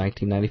 24,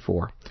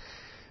 1994.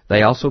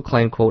 They also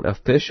claim, quote,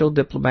 official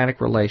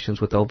diplomatic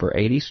relations with over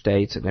 80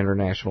 states and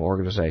international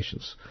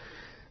organizations.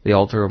 The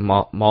Order of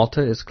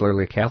Malta is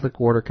clearly a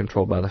Catholic order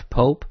controlled by the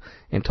Pope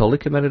and totally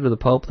committed to the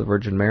Pope, the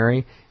Virgin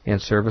Mary,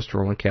 and service to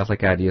Roman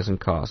Catholic ideas and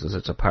causes.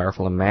 It's a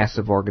powerful and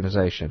massive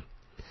organization.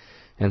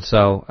 And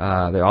so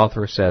the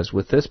author says,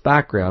 with this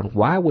background,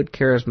 why would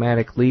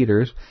charismatic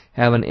leaders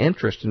have an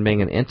interest in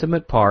being an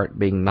intimate part,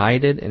 being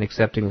knighted, and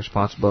accepting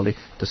responsibility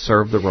to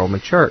serve the Roman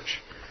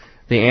Church?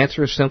 The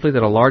answer is simply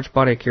that a large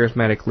body of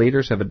charismatic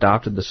leaders have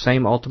adopted the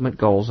same ultimate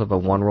goals of a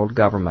one-world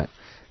government,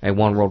 a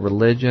one-world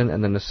religion,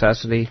 and the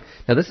necessity...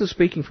 Now, this is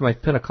speaking from a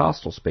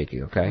Pentecostal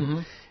speaking, okay? Mm-hmm.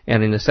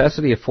 And the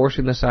necessity of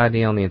forcing this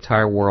idea on the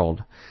entire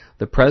world.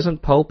 The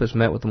present Pope has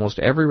met with almost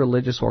every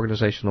religious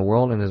organization in the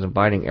world and is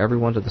inviting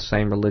everyone to the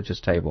same religious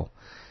table.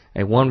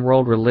 A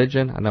one-world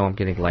religion, I know I'm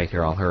getting late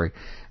here, I'll hurry.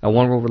 A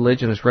one-world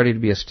religion is ready to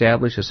be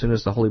established as soon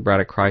as the Holy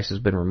Bride of Christ has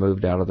been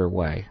removed out of their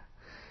way.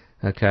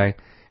 Okay?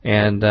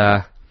 And,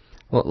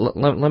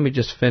 let me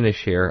just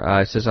finish here.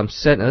 It says, I'm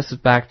sitting, this is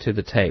back to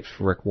the tapes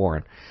for Rick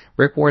Warren.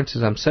 Rick Warren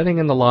says, I'm sitting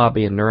in the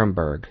lobby in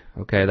Nuremberg,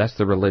 okay, that's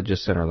the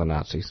religious center of the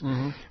Nazis,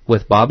 mm-hmm.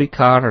 with Bobby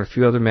Kahn and a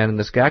few other men, and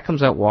this guy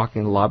comes out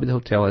walking in the lobby of the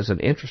hotel as an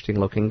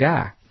interesting-looking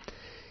guy.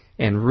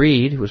 And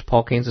Reed, who was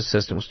Paul Kane's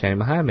assistant, was standing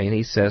behind me, and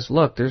he says,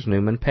 look, there's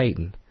Newman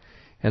Payton.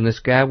 And this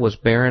guy was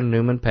Baron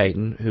Newman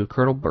Payton, who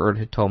Colonel Byrd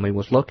had told me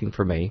was looking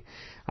for me.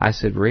 I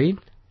said, Reed,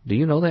 do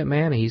you know that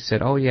man? And he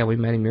said, oh, yeah, we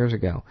met him years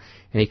ago.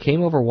 And he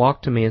came over,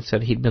 walked to me, and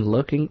said he'd been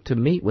looking to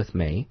meet with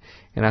me,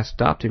 and I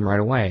stopped him right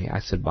away. I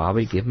said,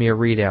 Bobby, give me a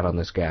readout on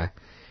this guy.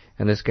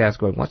 And this guy's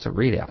going, what's a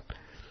readout?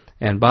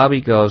 And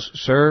Bobby goes,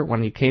 sir,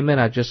 when you came in,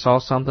 I just saw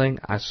something.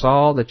 I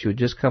saw that you had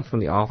just come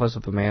from the office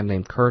of a man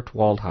named Kurt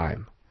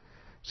Waldheim.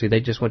 See, they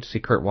just went to see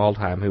Kurt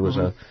Waldheim, who was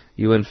a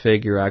UN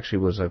figure, actually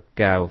was a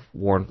guy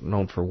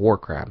known for war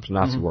crimes,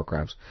 Nazi war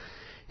crimes.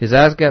 His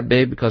eyes got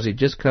big because he'd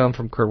just come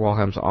from Kurt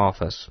Waldheim's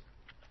office.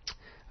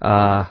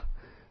 And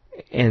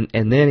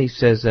then he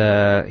says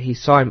he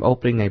saw him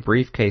opening a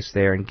briefcase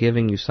there and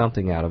giving you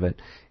something out of it.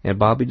 And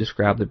Bobby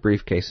described the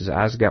briefcase. His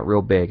eyes got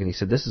real big, and he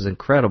said, this is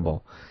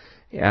incredible.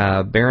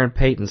 Baron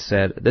Payton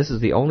said, this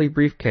is the only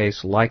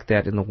briefcase like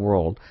that in the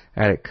world.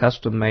 I had it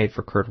custom made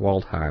for Kurt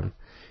Waldheim.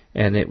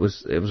 And it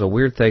was a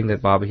weird thing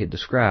that Bobby had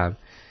described.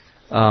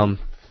 And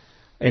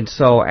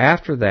so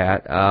after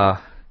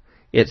that,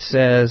 it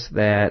says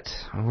that,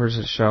 where does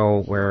it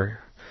show where...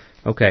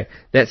 Okay,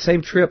 that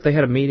same trip they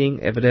had a meeting,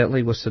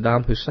 evidently, with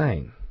Saddam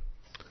Hussein.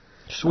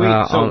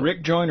 Sweet. So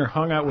Rick Joyner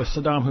hung out with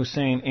Saddam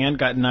Hussein and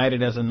got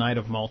knighted as a Knight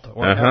of Malta.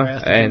 Or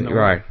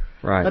right.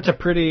 Right. That's a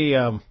pretty...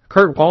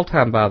 Kurt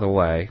Waldheim, by the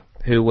way,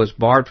 who was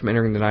barred from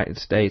entering the United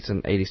States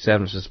in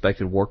 '87,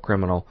 suspected war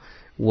criminal,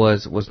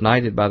 was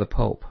knighted by the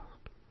Pope.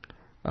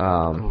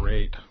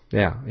 Great.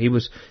 Yeah, he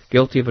was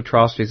guilty of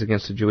atrocities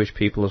against the Jewish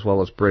people as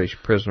well as British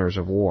prisoners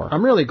of war.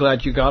 I'm really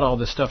glad you got all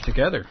this stuff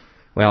together.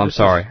 Well, I'm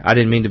sorry. I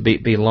didn't mean to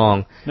be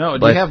long. No,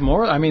 do you have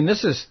more? I mean,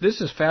 this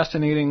is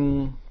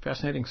fascinating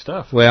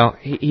stuff. Well,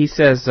 he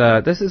says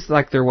this is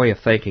like their way of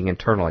thinking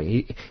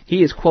internally.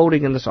 He is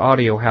quoting in this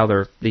audio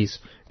how these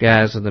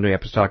guys in the New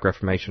Apostolic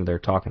Reformation, they're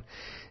talking.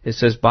 It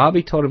says,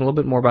 Bobby told him a little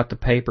bit more about the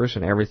papers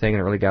and everything,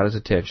 and it really got his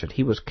attention.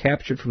 He was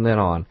captured from then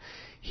on.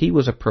 He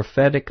was a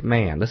prophetic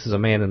man. This is a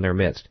man in their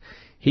midst.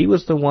 He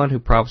was the one who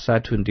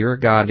prophesied to Indira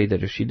Gandhi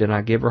that if she did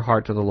not give her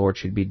heart to the Lord,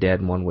 she'd be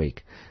dead in 1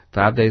 week.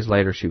 5 days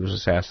later, she was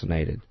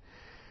assassinated.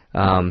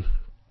 And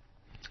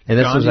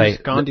this was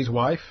Gandhi's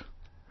wife?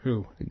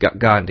 Who?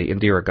 Gandhi,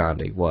 Indira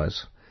Gandhi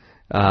was.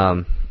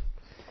 And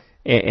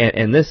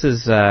this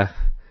is,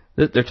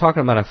 they're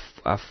talking about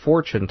a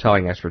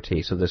fortune-telling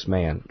expertise of this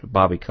man,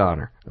 Bobby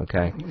Conner,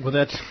 okay? Well,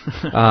 that's...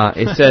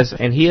 it says,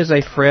 and he is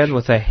a friend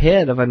with the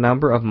head of a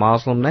number of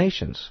Muslim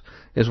nations,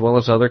 as well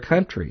as other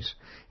countries.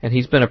 And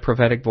he's been a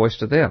prophetic voice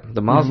to them,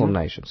 the Muslim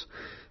nations.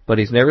 But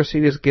he's never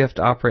seen his gift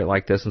operate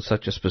like this in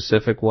such a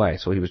specific way,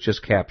 so he was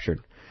just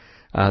captured.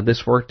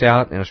 This worked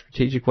out in a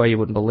strategic way you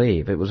wouldn't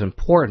believe. It was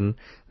important.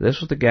 This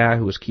was the guy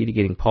who was key to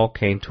getting Paul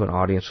Cain to an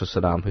audience with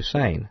Saddam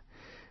Hussein.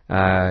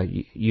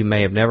 You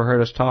may have never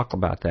heard us talk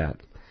about that.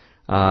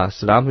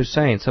 Saddam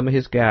Hussein, some of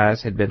his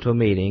guys had been to a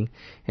meeting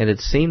and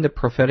had seen the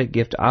prophetic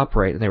gift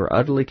operate, and they were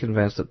utterly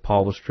convinced that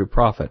Paul was a true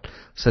prophet.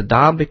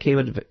 Saddam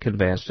became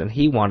convinced, and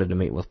he wanted to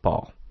meet with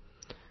Paul.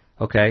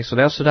 Okay, so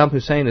now Saddam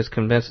Hussein is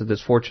convinced that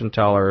this fortune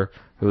teller,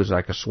 who is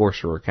like a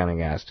sorcerer kind of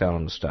guy, is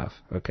telling him stuff.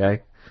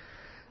 Okay?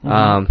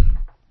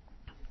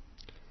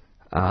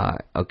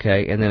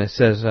 Okay, and then it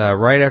says,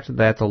 right after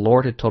that, the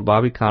Lord had told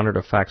Bobby Conner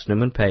to fax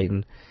Newman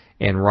Payton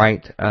and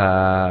write,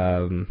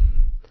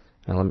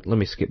 let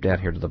me skip down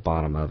here to the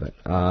bottom of it,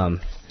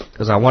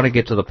 because I want to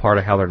get to the part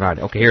of how they're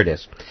knighted. Okay, here it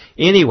is.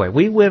 Anyway,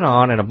 we went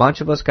on, and a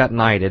bunch of us got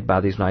knighted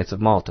by these Knights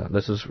of Malta.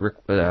 This is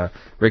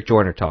Rick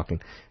Joyner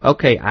talking.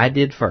 Okay, I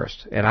did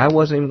first, and I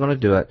wasn't even going to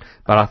do it,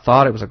 but I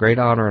thought it was a great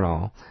honor and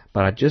all,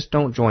 but I just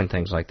don't join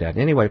things like that.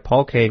 Anyway,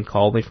 Paul Cain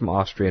called me from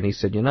Austria, and he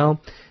said,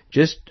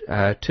 just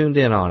tuned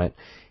in on it.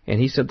 And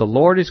he said, the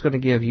Lord is going to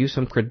give you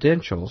some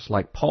credentials,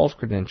 like Paul's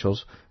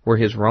credentials, where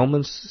his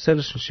Roman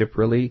citizenship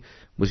really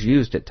was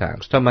used at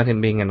times. Talking about him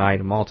being a knight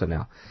of Malta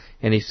now.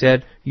 And he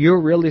said, you're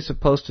really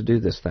supposed to do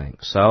this thing.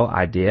 So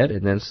I did,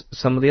 and then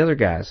some of the other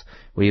guys.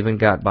 We even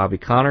got Bobby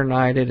Conner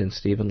knighted and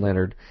Stephen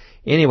Leonard.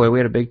 Anyway, we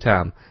had a big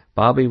time.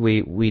 Bobby,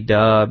 we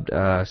dubbed,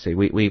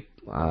 we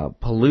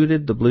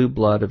polluted the blue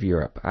blood of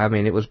Europe. I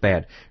mean, it was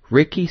bad.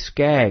 Ricky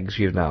Skaggs,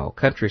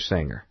 country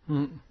singer.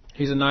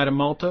 He's a Knight of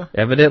Malta?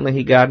 Evidently,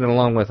 he got it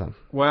along with him.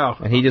 Wow.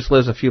 And he just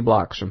lives a few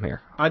blocks from here.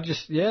 He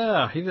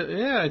doesn't he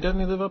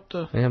live up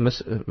to... Yeah,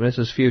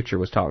 Mrs. Future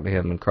was talking to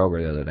him in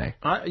Kroger the other day.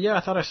 I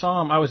thought I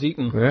saw him. I was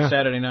eating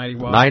Saturday night. He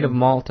walked Knight of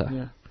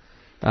Malta.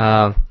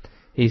 Yeah.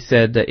 He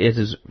said that it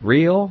is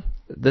real.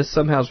 This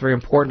somehow is very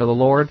important to the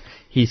Lord.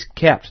 He's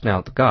kept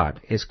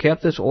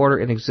this order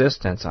in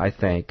existence, I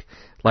think,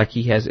 like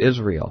he has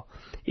Israel.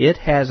 It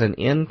has an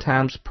end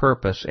times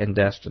purpose and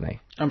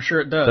destiny. I'm sure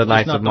it does. The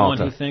Knights of Malta. It's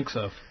not the one he thinks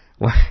of.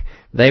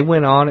 They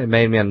went on and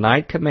made me a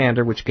knight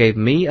commander, which gave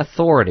me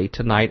authority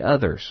to knight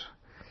others.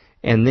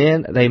 And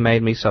then they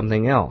made me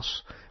something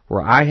else,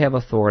 where I have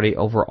authority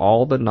over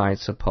all the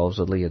knights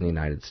supposedly in the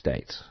United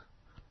States.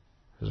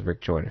 This is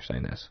Rick Joyner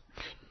saying this.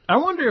 I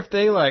wonder if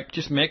they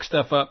just make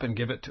stuff up and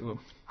give it to him.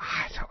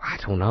 I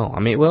don't know. I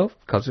mean,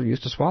 because they're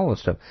used to swallowing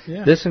stuff.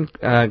 Yeah. This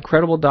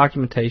incredible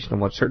documentation of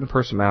what certain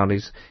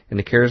personalities in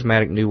the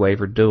charismatic New Wave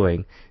are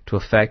doing to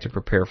affect and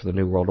prepare for the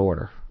New World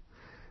Order.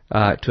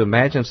 To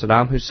imagine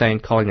Saddam Hussein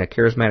calling a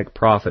charismatic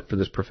prophet for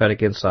this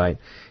prophetic insight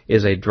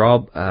is a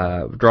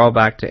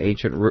drawback to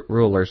ancient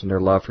rulers and their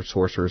love for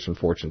sorcerers and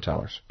fortune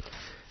tellers.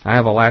 I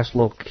have a last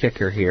little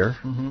kicker here,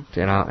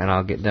 and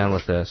I'll get done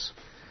with this.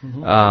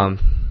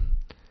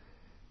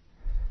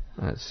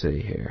 Let's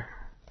see here.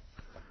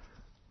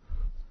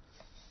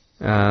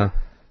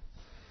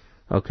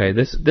 Okay,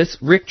 this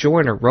Rick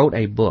Joyner wrote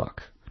a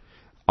book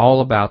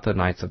all about the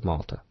Knights of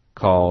Malta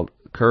called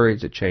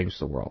Courage That Changed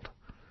the World,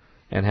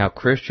 and how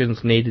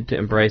Christians needed to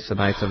embrace the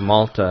Knights of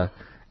Malta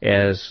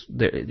as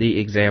the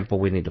example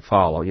we need to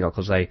follow,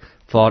 because they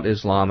fought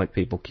Islamic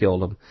people,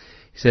 killed them.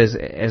 He says,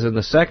 as in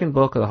the second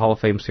book of the Hall of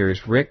Fame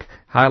series, Rick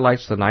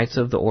highlights the Knights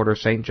of the Order of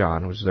St.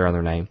 John, which is their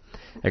other name,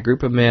 a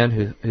group of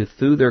men who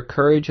through their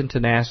courage and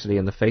tenacity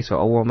in the face of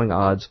overwhelming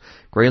odds,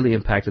 greatly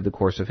impacted the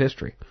course of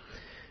history.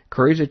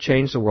 Courage That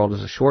Changed the World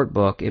is a short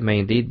book. It may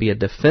indeed be a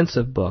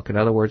defensive book, in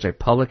other words, a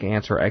public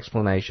answer or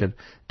explanation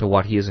to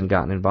what he hasn't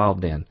gotten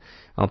involved in.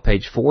 On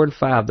page 4 and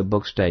 5, the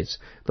book states,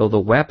 though the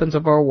weapons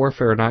of our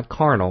warfare are not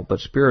carnal, but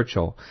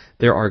spiritual,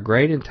 there are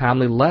great and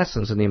timely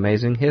lessons in the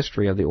amazing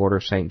history of the Order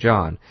of St.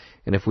 John,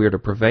 and if we are to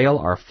prevail,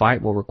 our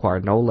fight will require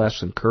no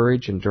less than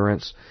courage,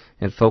 endurance,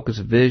 and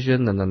focused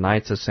vision than the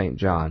Knights of St.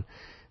 John.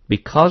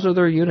 Because of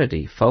their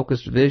unity,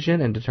 focused vision,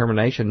 and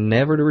determination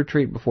never to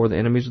retreat before the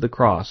enemies of the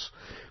cross,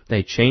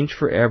 they changed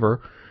forever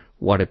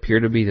what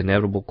appeared to be the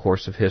inevitable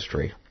course of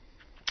history.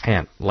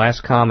 And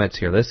last comments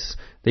here.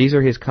 These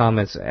are his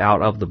comments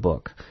out of the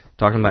book,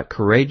 talking about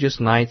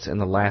courageous knights in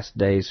the last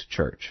days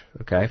church.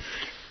 Okay,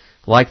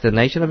 like the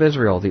nation of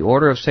Israel, the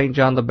order of St.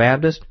 John the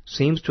Baptist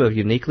seems to have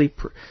uniquely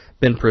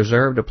been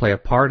preserved to play a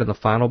part in the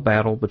final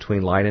battle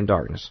between light and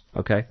darkness.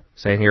 Okay,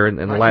 saying here in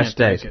the last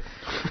days,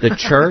 the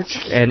church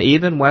and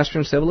even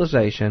Western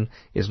civilization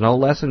is no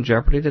less in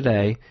jeopardy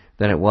today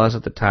than it was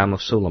at the time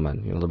of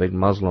Suleiman, the big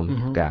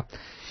Muslim guy.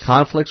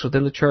 Conflicts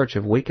within the church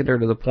have weakened her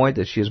to the point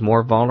that she is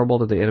more vulnerable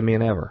to the enemy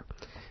than ever.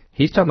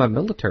 He's talking about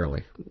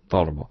militarily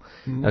vulnerable.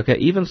 Okay,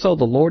 even so,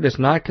 the Lord is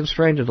not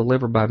constrained to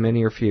deliver by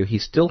many or few. He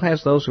still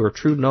has those who are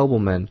true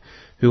noblemen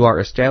who are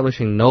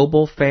establishing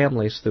noble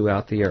families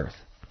throughout the earth.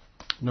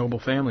 Noble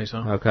families,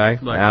 huh? Okay,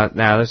 like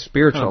now that's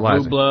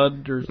spiritualizing. Blue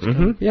blood or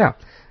something? Yeah.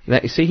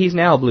 See, he's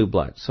now a blue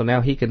blood, so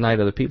now he can knight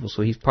other people,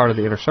 so he's part of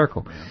the inner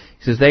circle.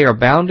 He says they are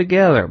bound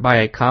together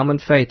by a common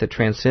faith that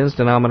transcends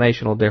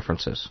denominational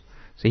differences.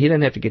 See, he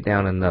didn't have to get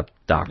down in the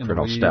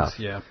doctrinal stuff.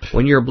 Yeah.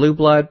 When you're a blue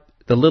blood,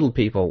 the little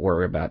people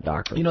worry about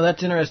doctrine.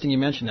 That's interesting you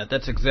mention that.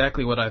 That's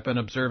exactly what I've been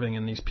observing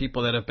in these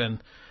people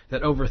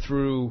that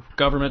overthrew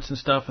governments and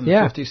stuff in the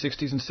 50s,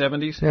 60s, and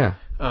 70s.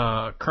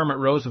 Yeah. Kermit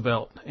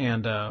Roosevelt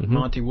and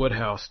Monty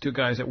Woodhouse, two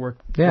guys that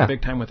worked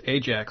big time with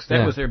Ajax.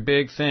 That was their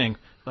big thing.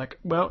 Like,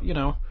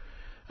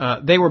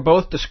 they were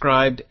both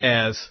described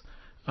as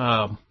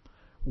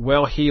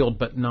well-heeled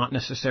but not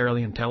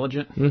necessarily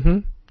intelligent. Mm-hmm.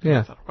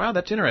 Yeah. I thought, wow,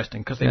 that's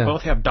interesting, because they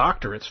both have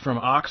doctorates from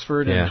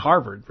Oxford and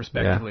Harvard,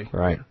 respectively. Yeah,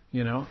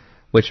 right.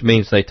 Which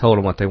means they told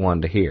them what they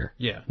wanted to hear.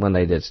 Yeah. When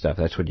they did stuff.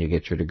 That's when you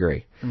get your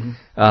degree. Mm-hmm.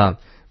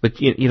 But,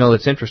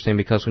 it's interesting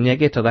because when you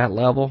get to that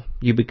level,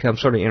 you become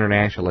sort of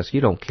internationalist.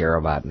 You don't care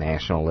about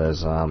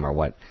nationalism or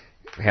what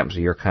happens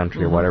to your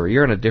country or whatever.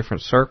 You're in a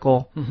different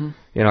circle. Mm-hmm.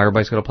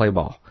 Everybody's going to play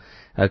ball.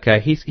 Okay.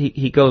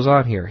 He goes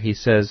on here. He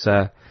says,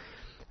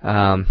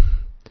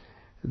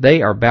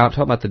 they are bound,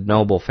 talking about the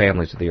noble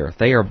families of the earth,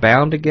 they are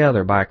bound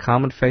together by a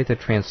common faith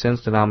that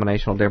transcends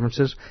denominational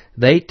differences.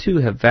 They too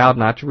have vowed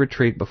not to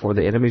retreat before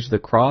the enemies of the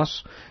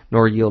cross,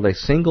 nor yield a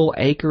single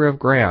acre of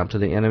ground to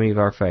the enemy of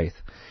our faith.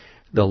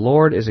 The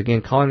Lord is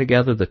again calling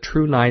together the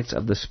true knights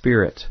of the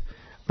Spirit.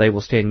 They will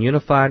stand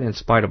unified in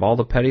spite of all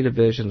the petty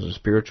divisions and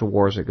spiritual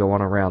wars that go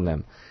on around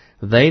them.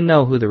 They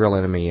know who the real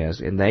enemy is,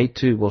 and they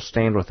too will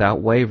stand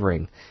without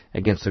wavering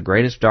against the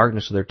greatest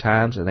darkness of their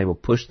times, and they will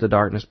push the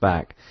darkness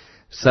back.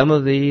 Some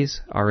of these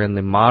are in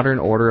the modern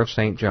order of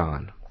St.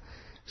 John.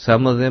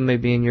 Some of them may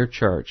be in your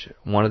church.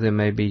 One of them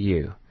may be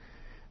you.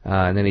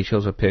 And then he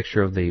shows a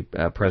picture of the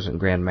present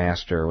Grand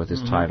Master with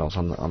his titles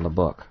on the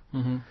book.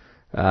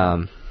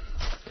 Mm-hmm.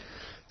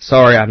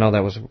 Sorry, I know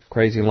that was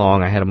crazy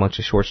long. I had a bunch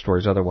of short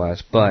stories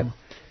otherwise, but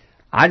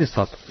I just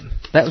thought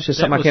that was just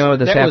something I came up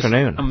with this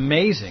afternoon.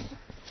 Amazing.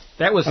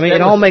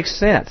 It all makes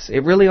sense.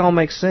 It really all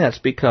makes sense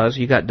because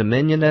you got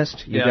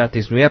Dominionist, you got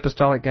these New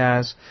Apostolic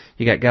guys,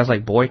 you got guys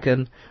like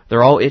Boykin.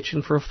 They're all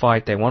itching for a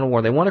fight. They want a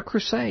war. They want a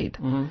crusade.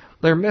 Mm-hmm.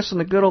 They're missing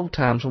the good old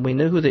times when we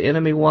knew who the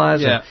enemy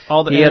was. Yeah,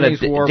 all the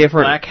enemies wore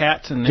black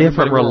hats and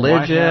different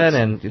religion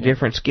and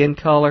different skin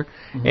color,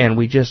 and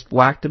we just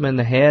whacked them in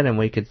the head, and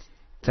we could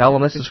tell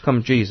them this is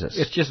from Jesus.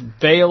 It's just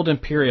veiled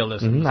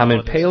imperialism. Mm-hmm. I'm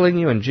impaling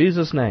you in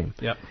Jesus' name.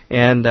 Yep.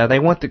 And they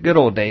want the good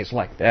old days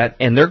like that,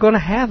 and they're going to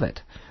have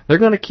it. They're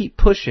going to keep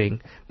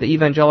pushing the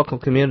evangelical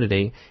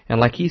community,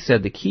 and like he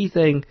said, the key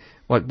thing,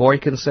 what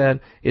Boykin said,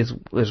 is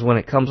when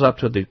it comes up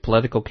to the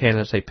political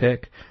candidates they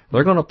pick,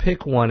 they're going to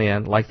pick one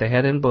in, like they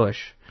had in Bush,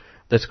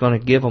 that's going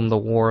to give them the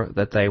war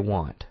that they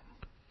want.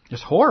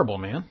 It's horrible,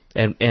 man.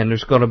 And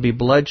there's going to be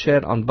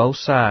bloodshed on both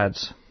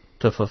sides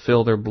to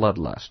fulfill their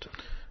bloodlust.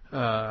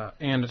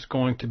 And it's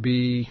going to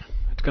be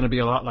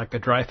a lot like the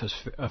Dreyfus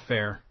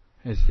affair.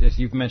 As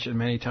you've mentioned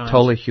many times.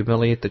 Totally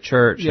humiliate the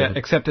church. Yeah,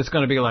 except it's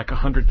going to be like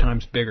 100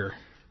 times bigger.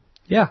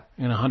 Yeah.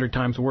 And 100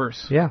 times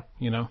worse. Yeah.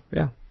 Yeah.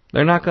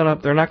 They're not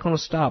gonna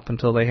stop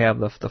until they have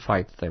the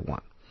fight that they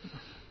want.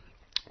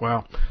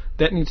 Wow.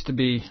 That needs to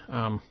be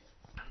never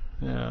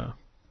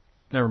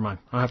mind.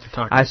 I'll have to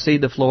talk. I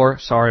cede the floor.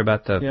 Sorry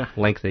about the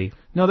lengthy.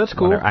 No, that's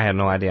cool. I had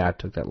no idea I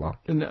took that long.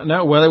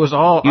 No, well, it was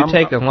all. You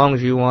take as long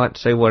as you want.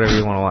 Say whatever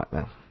you want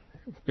now.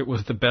 It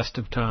was the best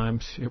of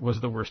times. It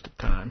was the worst of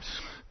times.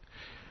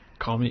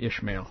 Call me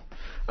Ishmael.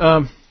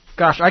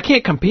 Gosh, I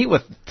can't compete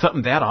with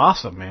something that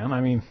awesome, man. I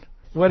mean,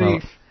 what do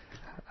you?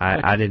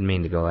 I didn't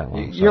mean to go that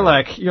long.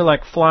 You're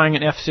like flying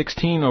an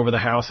F-16 over the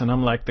house, and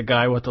I'm like the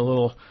guy with the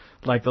little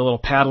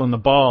paddle in the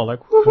ball.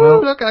 Like,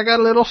 woohoo! Look, I got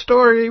a little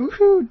story.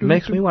 Woohoo!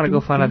 Makes me want to go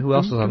find out who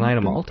else is on Knight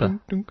of Malta.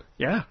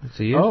 Yeah.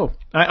 See you. Oh,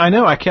 I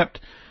know. I kept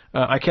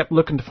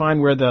looking to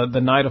find where the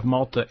Knight of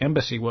Malta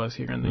embassy was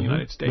here in the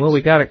United States. Well,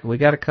 we got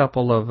a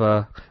couple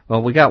of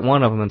we got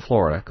one of them in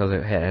Florida because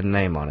it had a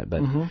name on it.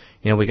 But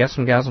we got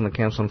some guys on the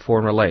Council on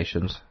Foreign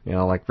Relations,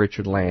 like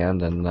Richard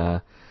Land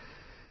and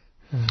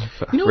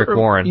Rick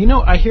Warren. You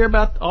know, I hear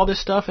about all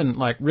this stuff and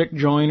like Rick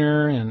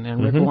Joyner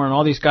and Rick Warren,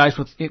 all these guys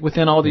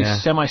within all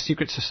these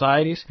semi-secret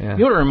societies. Yeah. You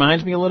know what it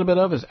reminds me a little bit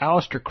of is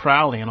Aleister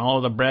Crowley and all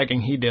of the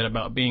bragging he did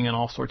about being in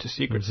all sorts of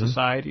secret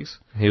societies.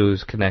 He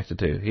was connected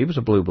to. He was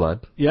a blue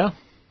blood. Yeah.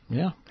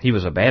 He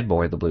was a bad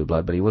boy, the blue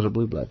blood, but he was a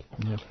blue blood.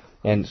 Yeah.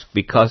 And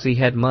because he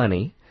had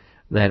money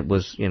that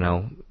was,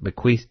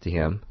 bequeathed to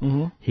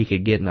him, he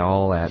could get into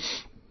all that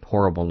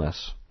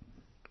horribleness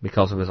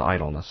because of his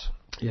idleness.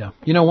 Yeah.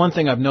 You know, one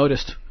thing I've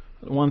noticed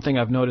in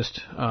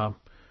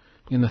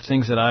the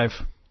things that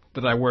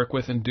I work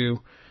with and do,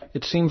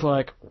 it seems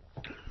like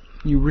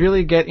you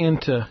really get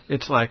into,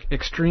 it's like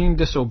extreme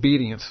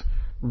disobedience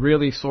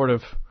really sort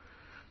of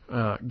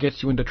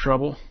gets you into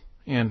trouble.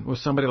 And with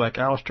somebody like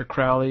Aleister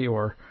Crowley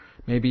or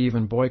maybe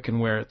even Boykin,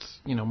 where it's,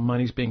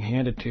 money's being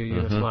handed to you,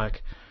 it's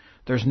like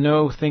there's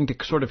no thing to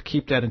sort of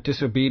keep that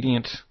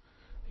disobedience,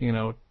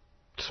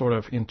 sort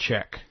of in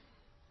check.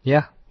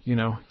 Yeah.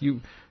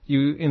 You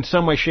in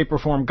some way, shape, or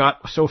form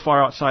got so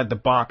far outside the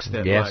box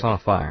that gas on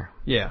fire.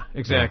 Yeah,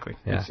 exactly.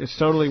 Yeah. It's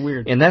totally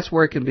weird. And that's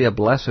where it can be a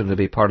blessing to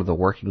be part of the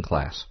working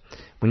class.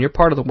 When you're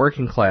part of the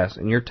working class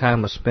and your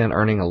time is spent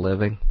earning a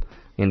living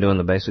and doing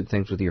the basic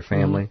things with your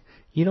family,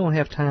 you don't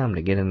have time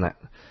to get in that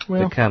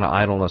the kind of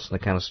idleness and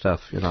the kind of stuff,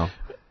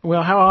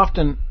 Well, how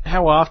often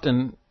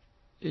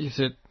is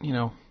it,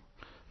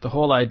 the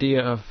whole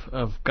idea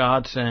of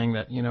God saying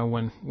that,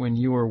 when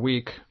you are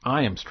weak,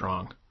 I am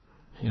strong.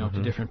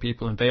 To different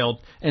people in veiled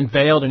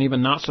and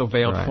even not so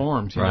veiled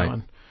forms, know.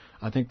 And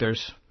I think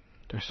there's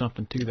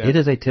something to that. It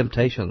is a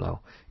temptation, though.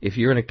 If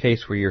you're in a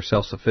case where you're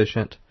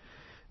self-sufficient,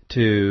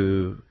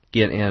 to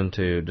get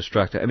into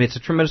destructive. I mean, it's a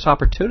tremendous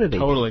opportunity.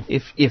 Totally.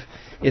 If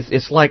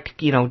it's like,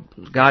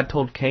 God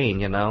told Cain,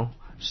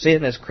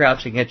 sin is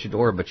crouching at your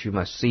door, but you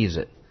must seize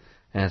it.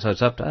 And so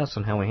it's up to us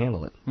on how we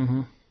handle it.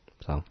 Mm-hmm.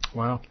 So.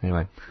 Wow.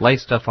 Anyway, lay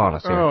stuff on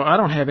us here. Oh, I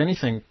don't have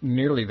anything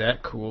nearly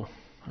that cool.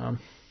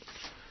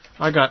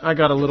 I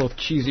got a little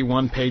cheesy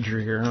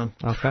one-pager here.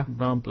 Okay.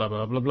 Blah, blah,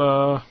 blah, blah,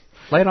 blah.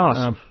 Lay it on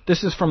us.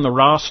 This is from the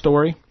Raw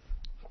story.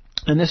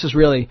 And this is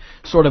really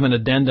sort of an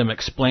addendum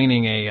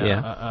explaining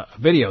a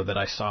video that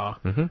I saw.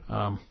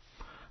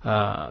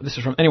 This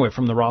is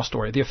from the Raw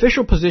story. The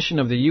official position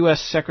of the U.S.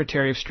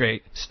 Secretary of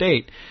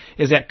State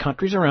is that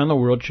countries around the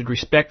world should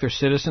respect their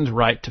citizens'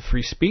 right to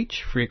free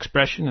speech, free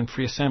expression, and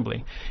free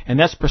assembly. And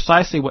that's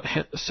precisely what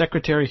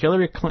Secretary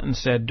Hillary Clinton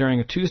said during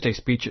a Tuesday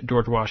speech at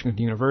George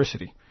Washington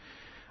University.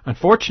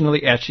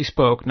 Unfortunately, as she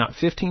spoke, not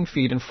 15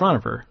 feet in front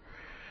of her,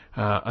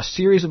 a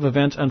series of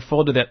events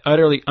unfolded that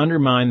utterly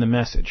undermined the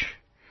message.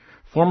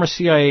 Former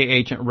CIA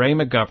agent Ray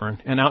McGovern,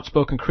 an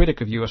outspoken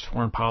critic of U.S.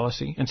 foreign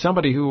policy, and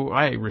somebody who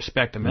I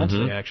respect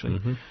immensely,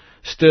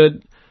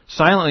 stood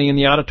silently in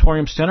the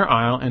auditorium center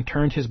aisle and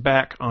turned his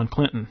back on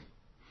Clinton.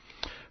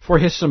 For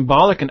his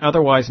symbolic and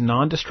otherwise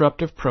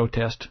non-disruptive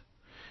protest,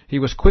 he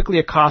was quickly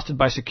accosted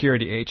by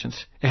security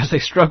agents. As they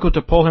struggled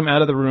to pull him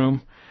out of the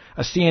room,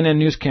 a CNN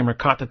news camera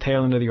caught the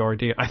tail end of the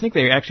ordeal. I think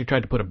they actually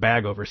tried to put a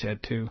bag over his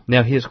head, too.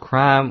 Now, his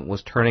crime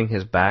was turning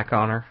his back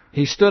on her?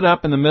 He stood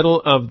up in the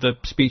middle of the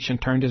speech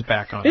and turned his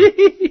back on her.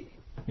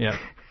 Yeah.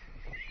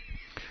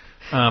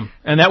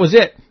 And that was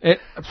it.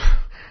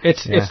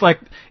 It's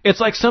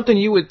like something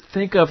you would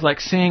think of like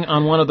seeing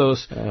on one of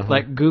those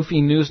like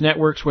goofy news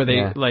networks where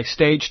they like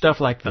stage stuff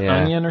like The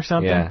Onion or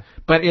something. Yeah.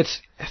 But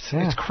it's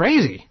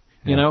crazy.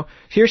 You know,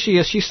 here she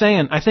is. She's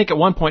saying, I think at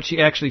one point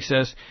she actually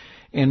says,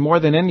 and more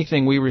than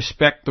anything, we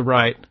respect the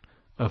right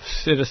of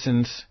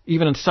citizens,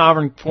 even in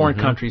sovereign foreign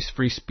countries,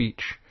 free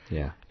speech.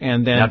 Yeah.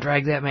 And then now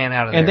drag that man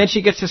out of there. And then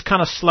she gets this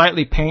kind of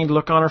slightly pained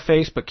look on her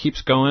face, but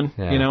keeps going.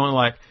 You know, and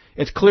like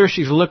it's clear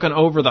she's looking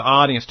over the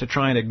audience to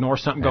try and ignore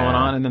something going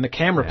on. And then the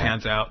camera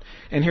pans out,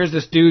 and here's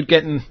this dude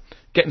getting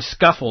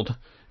scuffled,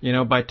 you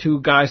know, by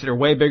two guys that are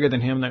way bigger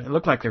than him. That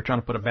look like they're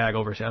trying to put a bag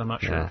over his head. I'm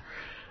not sure.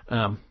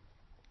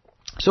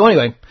 So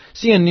anyway,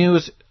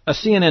 a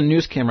CNN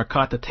news camera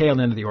caught the tail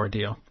end of the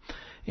ordeal.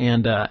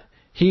 And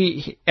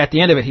he at the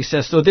end of it, he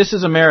says, "So this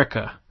is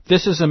America.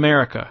 This is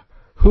America.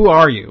 Who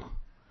are you?"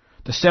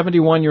 The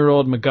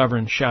 71-year-old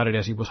McGovern shouted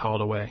as he was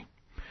hauled away.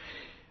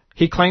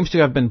 He claims to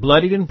have been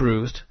bloodied and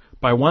bruised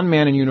by one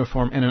man in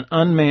uniform and an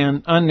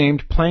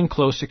unnamed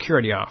plainclothes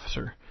security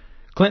officer.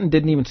 Clinton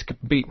didn't even skip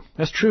a beat.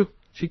 That's true.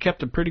 She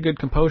kept a pretty good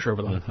composure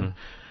over the whole thing.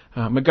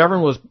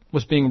 McGovern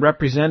was being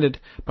represented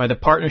by the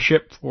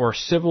Partnership for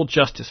Civil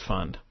Justice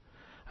Fund.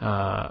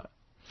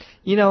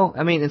 You know,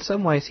 I mean, in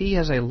some ways, he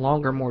has a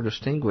longer, more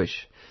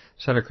distinguished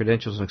set of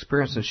credentials and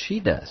experience than she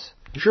does.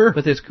 Sure.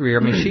 With his career.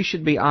 I mean, she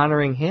should be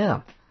honoring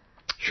him.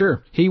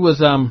 Sure. He was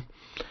the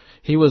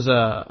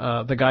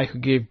guy who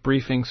gave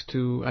briefings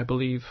to, I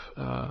believe,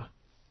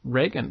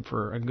 Reagan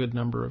for a good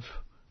number of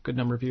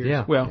years.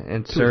 Yeah. Well,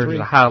 and served as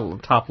a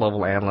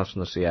top-level analyst in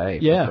the CIA.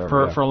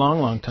 For a long,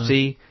 long time.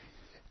 See,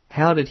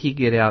 how did he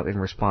get out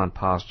and respond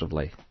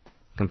positively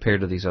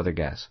compared to these other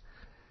guys?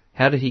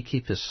 How did he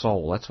keep his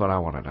soul? That's what I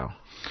want to know.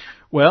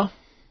 Well,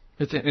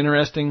 it's an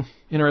interesting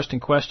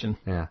question.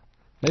 Yeah.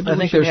 Maybe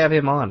we should have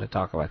him on to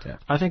talk about that.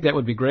 I think that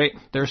would be great.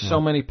 There's so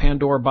many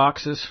Pandora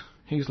boxes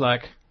He's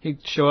like,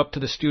 he'd show up to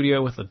the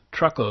studio with a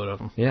truckload of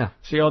them. Yeah.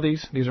 See all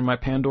these? These are my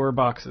Pandora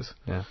boxes.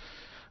 Yeah.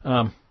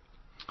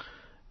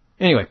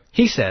 Anyway,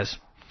 he says,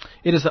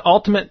 it is the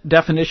ultimate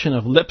definition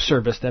of lip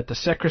service that the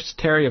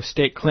Secretary of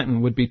State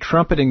Clinton would be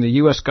trumpeting the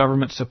U.S.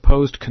 government's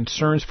supposed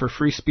concerns for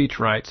free speech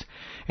rights,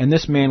 and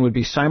this man would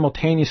be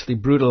simultaneously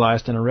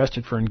brutalized and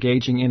arrested for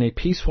engaging in a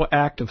peaceful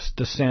act of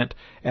dissent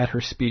at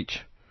her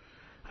speech.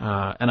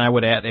 And I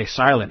would add a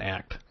silent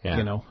act,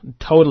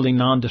 totally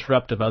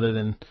non-disruptive other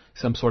than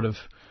some sort of,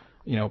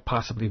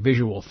 possibly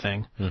visual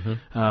thing.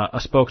 Mm-hmm. A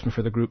spokesman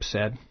for the group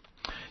said.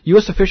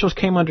 U.S. officials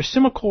came under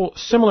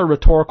similar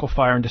rhetorical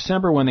fire in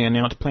December when they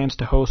announced plans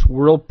to host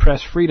World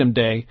Press Freedom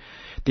Day.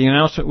 The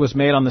announcement was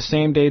made on the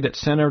same day that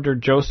Senator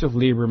Joseph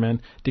Lieberman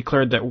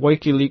declared that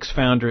WikiLeaks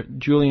founder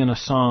Julian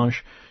Assange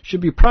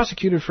should be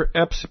prosecuted for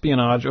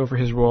espionage over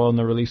his role in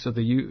the release of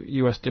the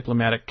U.S.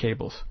 diplomatic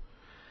cables.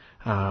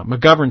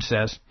 McGovern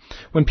says,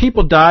 when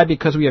people die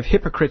because we have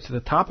hypocrites at the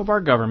top of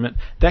our government,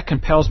 that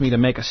compels me to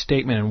make a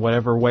statement in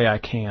whatever way I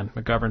can,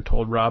 McGovern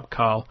told Rob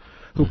Call,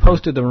 who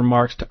posted the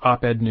remarks to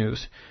Op-Ed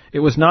News. It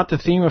was not the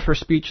theme of her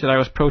speech that I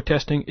was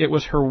protesting. It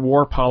was her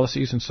war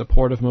policies in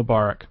support of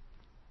Mubarak.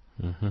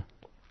 Mm-hmm.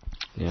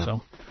 Yeah.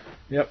 So,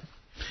 yep.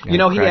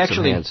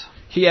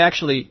 He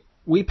actually,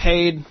 we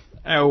paid,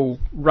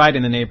 right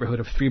in the neighborhood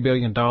of $3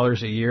 billion a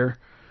year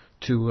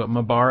to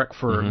Mubarak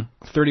for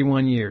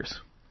 31 years.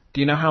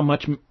 Do you know how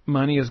much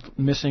money is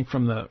missing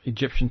from the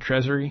Egyptian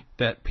treasury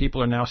that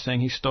people are now saying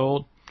he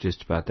stole?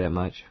 Just about that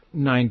much.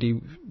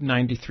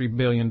 $93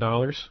 billion.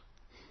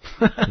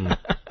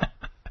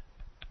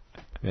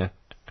 Yeah.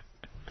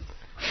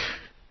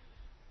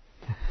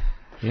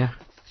 Yeah.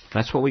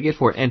 That's what we get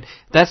for it. And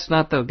that's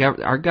not the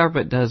government. Our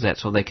government does that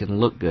so they can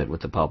look good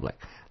with the public.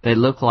 They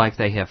look like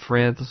they have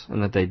friends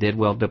and that they did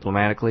well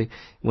diplomatically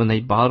when they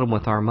bought them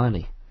with our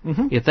money.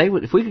 Mm-hmm.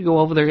 If we could go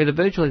over there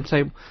individually and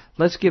say,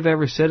 let's give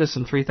every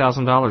citizen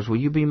 $3,000, will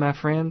you be my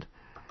friend?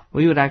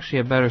 We would actually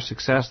have better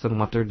success than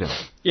what they're doing.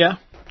 Yeah.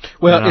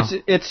 Well,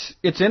 it's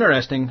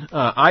interesting.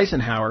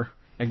 Eisenhower,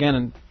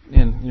 again,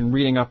 in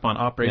reading up on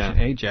Operation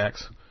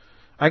Ajax,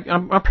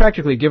 I'm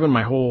practically giving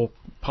my whole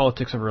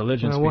politics of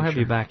religion speech. We'll have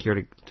you back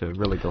here to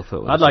really go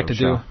through it. I'd like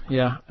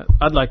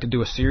to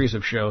do a series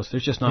of shows.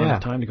 There's just not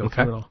enough time to go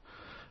through it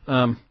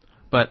all.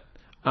 But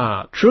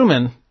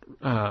Truman,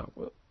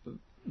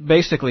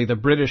 basically, the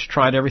British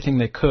tried everything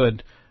they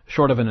could,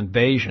 short of an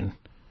invasion,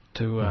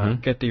 to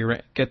get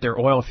their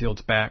oil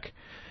fields back,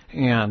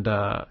 and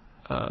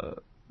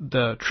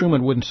the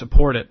Truman wouldn't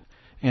support it.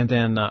 And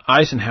then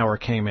Eisenhower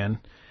came in.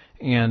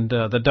 And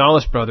the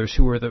Dulles brothers,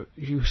 who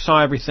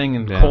saw everything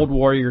in Cold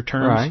Warrior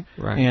terms,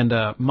 right. And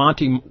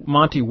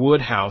Monty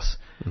Woodhouse,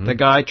 the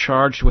guy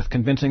charged with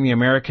convincing the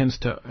Americans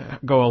to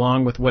go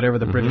along with whatever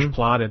the British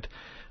plotted,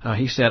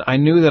 he said, "I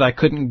knew that I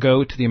couldn't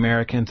go to the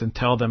Americans and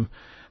tell them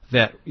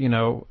that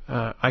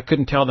I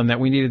couldn't tell them that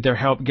we needed their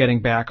help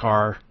getting back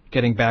our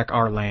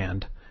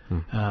land.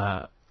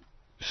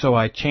 So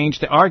I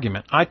changed the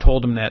argument. I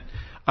told them that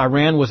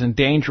Iran was in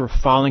danger of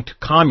falling to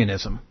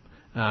communism."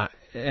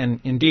 And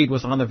indeed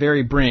was on the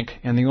very brink,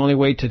 and the only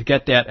way to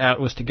get that out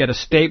was to get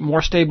a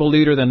more stable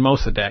leader than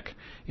Mossadegh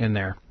in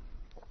there.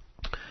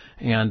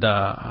 And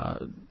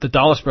the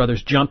Dulles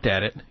brothers jumped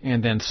at it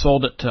and then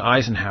sold it to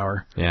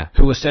Eisenhower,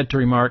 who was said to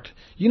remark,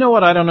 "You know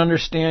what I don't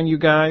understand, you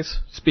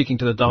guys," speaking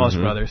to the Dulles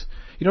brothers,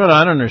 "you know what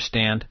I don't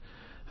understand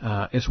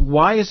is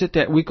why is it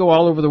that we go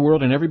all over the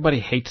world and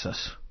everybody hates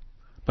us?"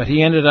 But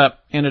he ended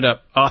up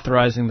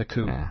authorizing the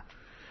coup.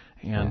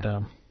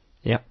 And,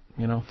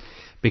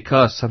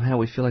 because somehow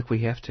we feel like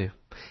we have to.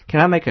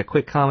 Can I make a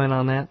quick comment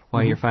on that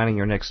while you're finding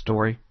your next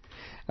story?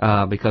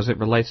 Because it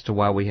relates to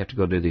why we have to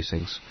go do these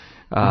things.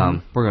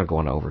 We're going to go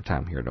into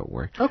overtime here, don't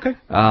worry. Okay.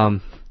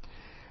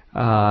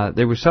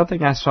 There was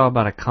something I saw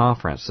about a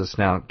conference that's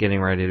now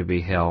getting ready to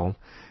be held,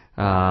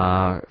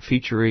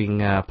 featuring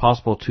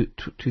possible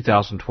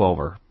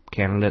 2012er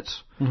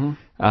candidates.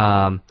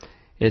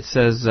 It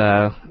says,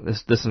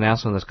 this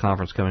announcement of this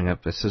conference coming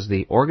up, it says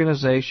the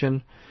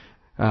organization...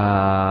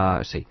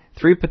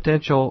 three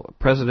potential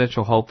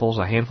presidential hopefuls,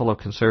 a handful of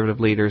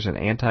conservative leaders, and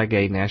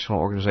anti-gay National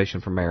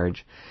Organization for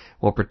Marriage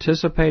will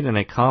participate in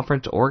a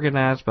conference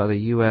organized by the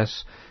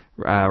U.S.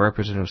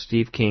 Representative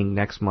Steve King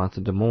next month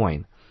in Des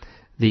Moines.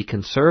 The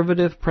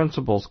Conservative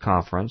Principles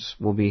Conference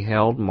will be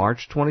held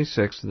March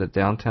 26th at the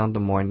downtown Des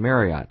Moines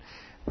Marriott.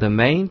 The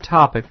main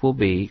topic will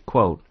be,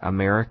 quote,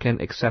 American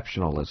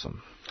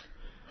Exceptionalism.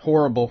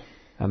 Horrible.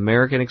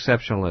 American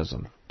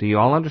Exceptionalism. Do you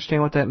all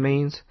understand what that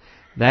means?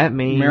 That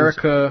means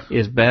America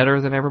is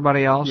better than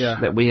everybody else, yeah.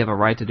 that we have a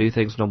right to do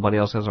things nobody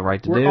else has a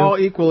right to do. We're all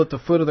equal at the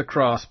foot of the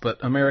cross, but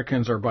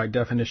Americans are by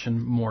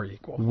definition more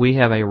equal. We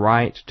have a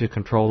right to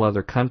control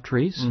other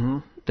countries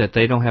that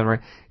they don't have a right.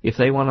 If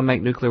they want to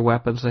make nuclear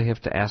weapons, they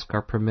have to ask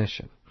our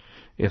permission.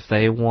 If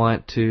they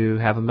want to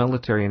have a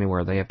military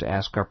anywhere, they have to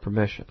ask our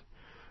permission.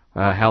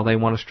 How they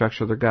want to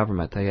structure their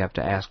government, they have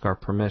to ask our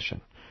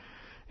permission.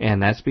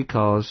 And that's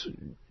because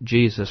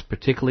Jesus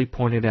particularly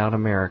pointed out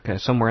America,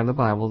 somewhere in the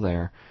Bible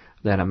there,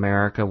 that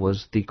America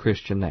was the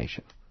Christian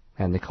nation.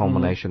 and the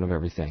culmination of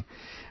everything.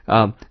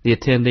 The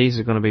attendees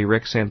are going to be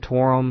Rick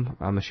Santorum,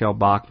 Michelle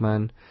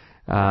Bachmann.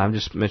 I'm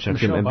just mentioning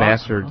him,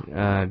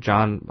 Ambassador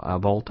John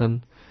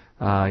Bolton.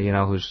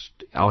 Who's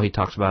all he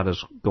talks about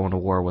is going to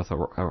war with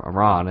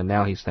Iran, and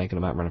now he's thinking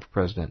about running for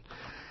president.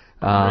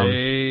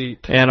 Great.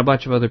 And a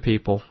bunch of other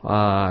people,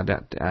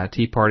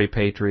 Tea Party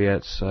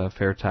Patriots,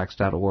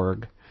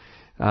 Fairtax.org.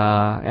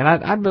 And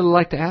I'd really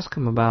like to ask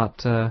them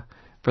about,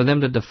 for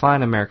them to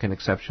define American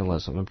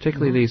exceptionalism, and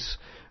particularly these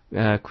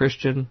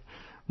Christian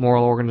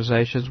moral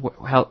organizations,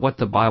 what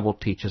the Bible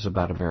teaches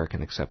about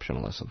American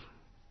exceptionalism.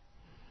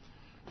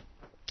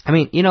 I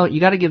mean, you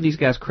got to give these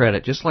guys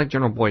credit, just like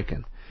General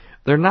Boykin.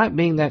 They're not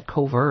being that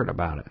covert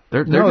about it.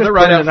 They're just right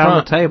putting out it front.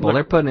 on the table. Look,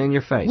 they're putting it in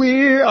your face.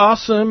 We're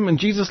awesome, and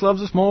Jesus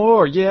loves us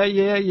more. Yeah. I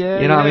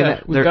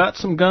mean, we've got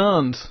some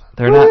guns.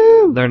 They're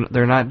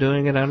not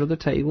doing it under the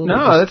table.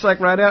 No, that's like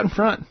right out in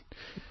front.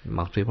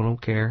 Most people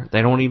don't care.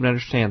 They don't even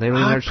understand. They don't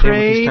even understand what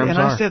these terms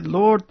are. I said,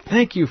 Lord,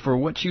 thank you for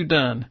what you've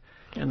done.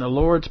 And the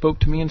Lord spoke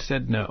to me and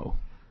said, no,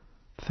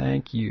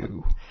 thank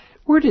you.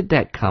 Where did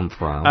that come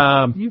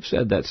from? You've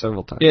said that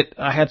several times.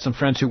 I had some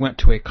friends who went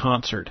to a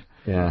concert.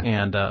 Yeah.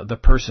 And the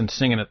person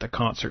singing at the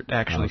concert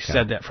actually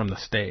said that from the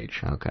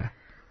stage. Okay.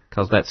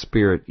 Because that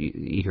spirit,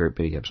 you hear at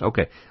Bitty Hips.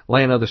 Okay.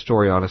 Lay another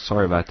story on us.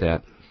 Sorry about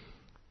that.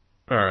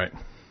 All right.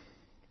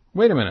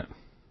 Wait a minute.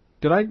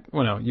 Did I?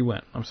 Well, no, you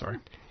went. I'm sorry.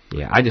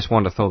 Yeah, I just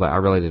wanted to throw that. I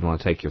really didn't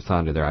want to take your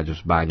thunder there. I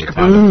just buying your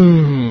time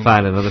to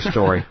find another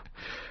story.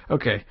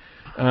 Okay.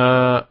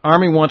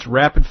 Army wants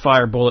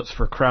rapid-fire bullets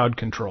for crowd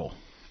control.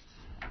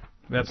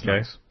 That's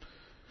nice.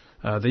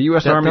 The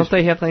U.S. Army... Don't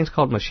they have things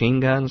called machine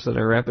guns that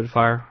are rapid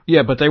fire?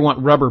 Yeah, but they want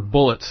rubber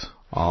bullets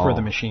for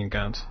the machine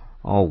guns.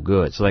 Oh,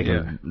 good. So they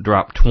can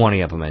drop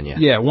 20 of them in you.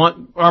 Yeah,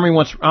 Army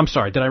wants... I'm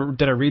sorry, did I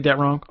read that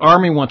wrong?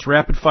 Army wants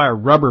rapid-fire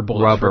rubber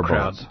bullets for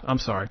crowds. I'm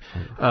sorry.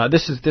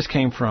 This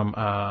came from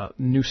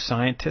New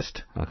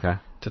Scientist. Okay.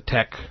 It's a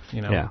tech,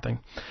 thing.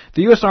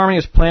 The U.S. Army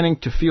is planning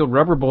to field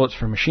rubber bullets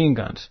for machine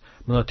guns.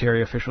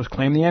 Military officials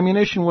claim the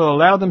ammunition will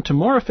allow them to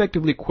more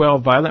effectively quell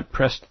violent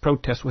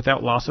protests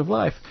without loss of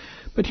life.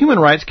 But human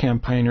rights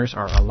campaigners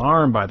are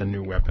alarmed by the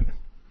new weapon.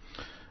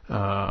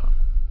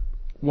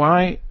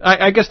 Why?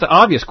 I guess the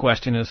obvious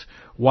question is,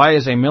 why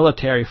is a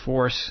military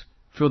force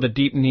feel the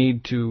deep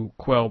need to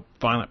quell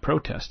violent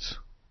protests?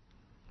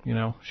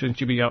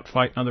 Shouldn't you be out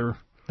fighting other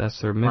That's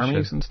their mission.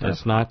 armies and stuff?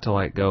 It's not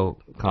to go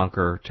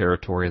conquer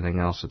territory or anything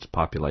else. It's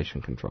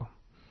population control.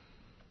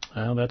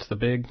 Well, that's the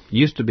big...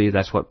 Used to be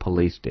that's what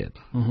police did.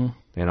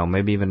 Mm-hmm.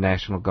 Maybe even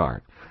National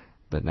Guard.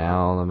 But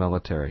now the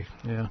military.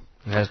 Yeah.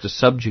 It has to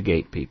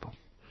subjugate people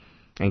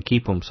and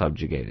keep them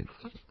subjugated.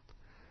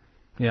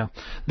 Yeah.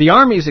 The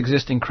Army's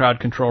existing crowd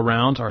control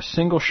rounds are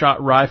single shots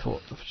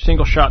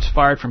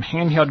fired from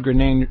handheld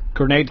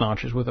grenade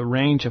launchers with a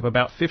range of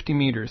about 50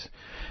 meters.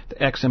 The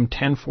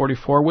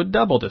XM-1044 would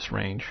double this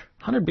range.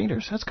 100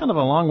 meters. That's kind of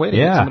a long way to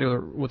hit somebody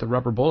with a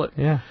rubber bullet.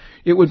 Yeah.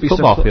 It would be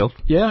football field.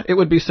 Yeah, it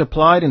would be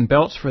supplied in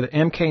belts for the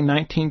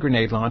MK-19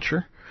 grenade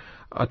launcher,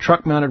 a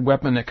truck-mounted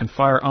weapon that can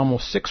fire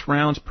almost 6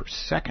 rounds per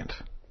second.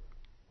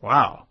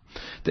 Wow.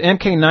 The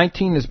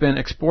MK-19 has been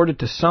exported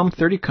to some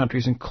 30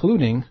 countries,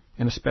 including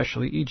and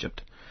especially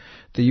Egypt.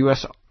 The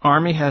U.S.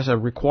 Army has a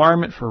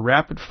requirement for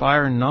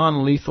rapid-fire,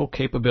 non-lethal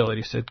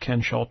capability, said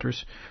Ken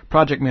Schulters,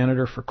 project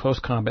manager for close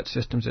combat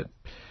systems at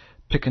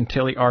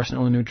Piccadilly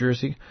Arsenal in New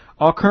Jersey.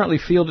 All currently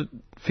fielded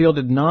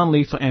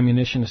non-lethal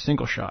ammunition is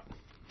single shot.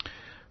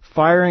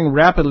 Firing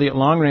rapidly at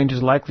long range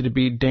is likely to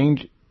be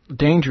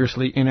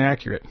dangerously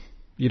inaccurate.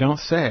 You don't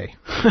say.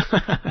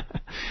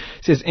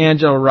 Says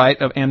Angela Wright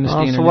of Amnesty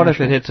International. So what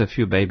if it hits a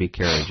few baby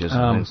carriages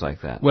and things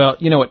like that? Well,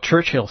 you know what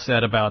Churchill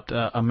said about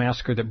a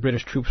massacre that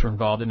British troops were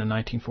involved in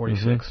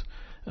 1946?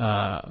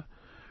 Mm-hmm.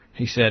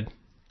 He said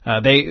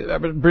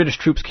British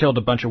troops killed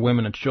a bunch of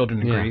women and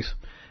children in Greece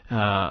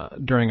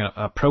during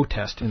a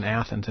protest in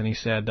Athens, and he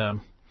said,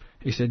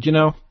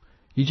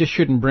 you just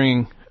shouldn't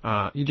bring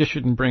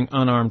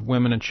unarmed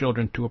women and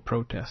children to a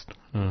protest.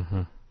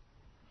 Mm-hmm.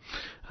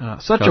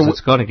 Because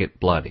it's going to get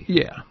bloody.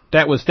 Yeah,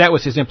 that was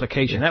his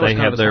implication. That was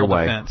kind of his whole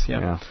defense.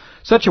 Yeah.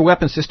 Such a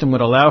weapon system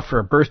would allow for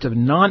a burst of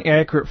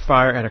non-accurate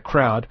fire at a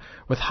crowd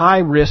with high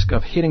risk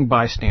of hitting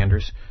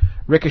bystanders,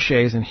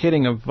 ricochets, and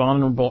hitting of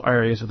vulnerable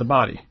areas of the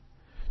body.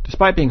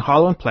 Despite being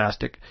hollow and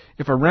plastic,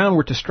 if a round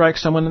were to strike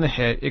someone in the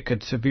head, it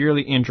could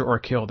severely injure or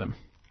kill them.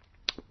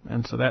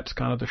 And so that's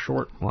kind of the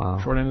short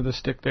end of the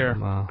stick there.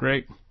 Wow.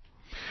 Great.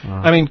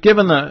 Wow. I mean,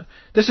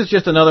 this is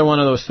just another one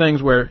of those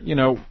things where,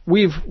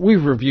 we've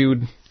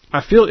reviewed.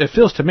 It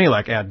feels to me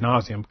like ad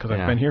nauseum because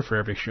I've been here for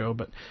every show,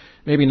 but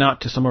maybe not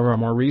to some of our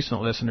more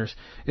recent listeners,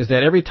 is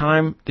that every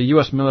time the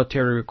U.S.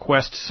 military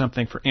requests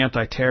something for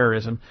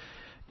anti-terrorism,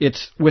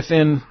 it's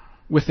within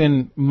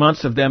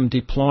months of them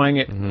deploying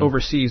it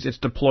overseas, it's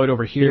deployed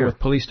over here with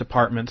police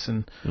departments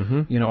and,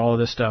 all of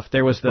this stuff.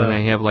 There was when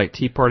they have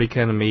Tea Party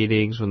kind of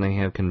meetings, when they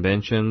have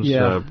conventions,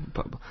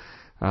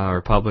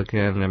 Republican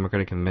and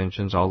Democratic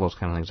conventions, all those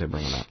kind of things they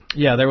bring up.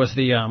 Yeah, there was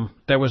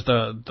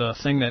the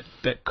thing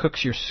that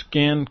cooks your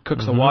skin,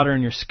 cooks the water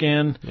in your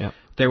skin. Yep.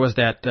 There was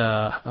that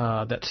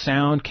that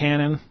sound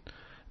cannon.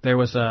 There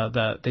was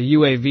the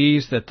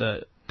UAVs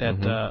that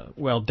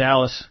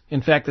Dallas.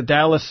 In fact, the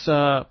Dallas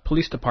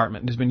Police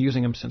Department has been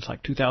using them since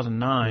like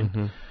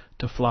 2009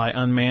 to fly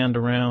unmanned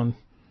around,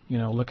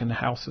 look into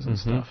houses and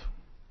stuff,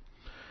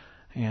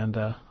 and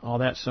all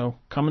that. So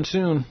coming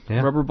soon,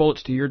 rubber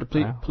bullets to your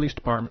police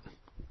department.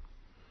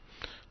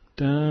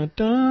 Dun,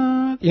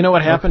 dun. You know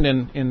what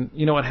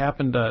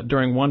happened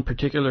during one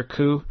particular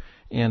coup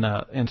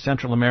in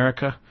Central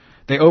America?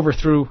 They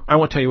overthrew. I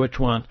won't tell you which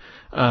one,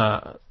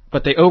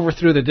 but they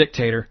overthrew the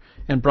dictator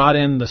and brought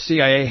in the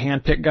CIA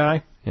handpicked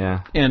guy.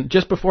 Yeah. And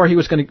just before he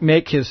was going to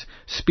make his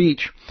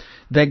speech,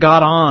 they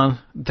got on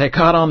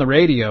the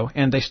radio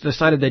and they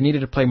decided they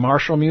needed to play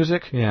martial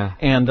music. Yeah.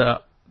 And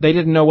they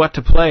didn't know what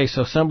to play,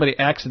 so somebody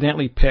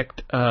accidentally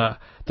picked the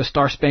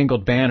Star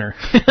Spangled Banner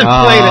and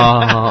played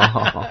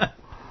it.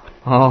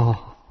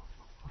 Oh,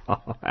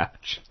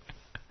 ouch.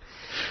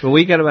 Well,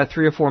 we got about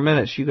 3 or 4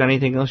 minutes. You got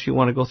anything else you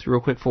want to go through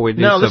real quick before we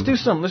do? No, let's do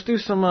some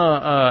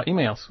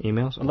emails.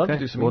 Emails? I'd love to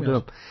do some emails.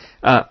 We'll do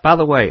them. By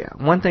the way,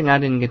 one thing I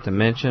didn't get to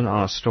mention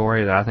on a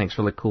story that I think is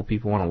really cool,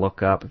 people want to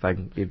look up, if I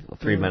can give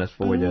 3 minutes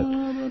before we do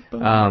it,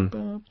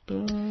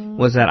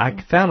 was that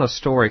I found a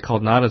story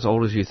called Not As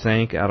Old As You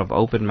Think out of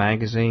Open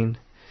Magazine,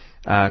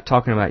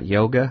 talking about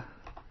yoga.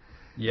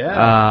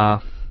 Yeah.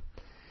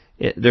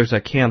 There's a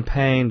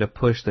campaign to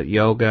push that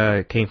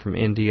yoga came from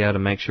India to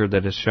make sure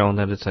that it's shown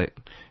that it's a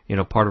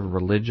part of a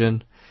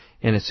religion.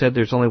 And it said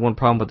there's only one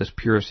problem with this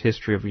purest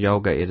history of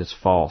yoga. It is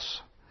false.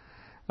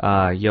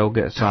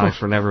 Yoga science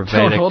were never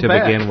Vedic to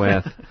begin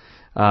with.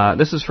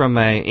 This is from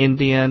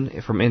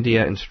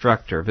India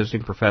instructor,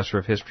 visiting professor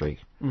of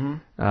history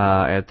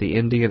at the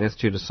Indian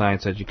Institute of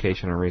Science,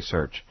 Education and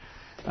Research.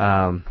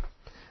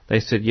 They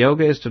said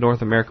yoga is to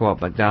North America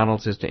what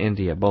McDonald's is to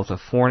India, both a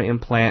foreign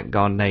implant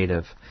gone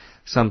native.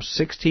 Some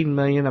 16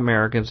 million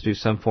Americans do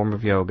some form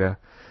of yoga,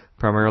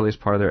 primarily as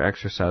part of their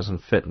exercise and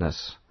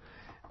fitness.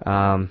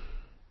 And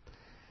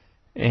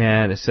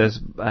it says,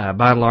 by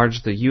and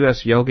large, the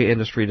U.S. yoga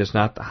industry does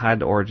not hide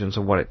the origins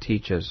of what it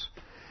teaches.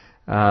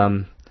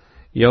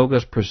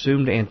 Yoga's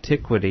presumed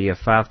antiquity, a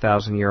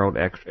 5,000-year-old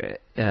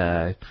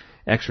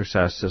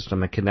exercise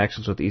system, and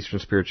connections with Eastern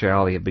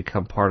spirituality have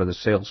become part of the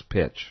sales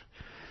pitch.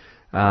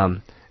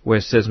 Where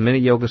it says many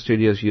yoga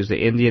studios use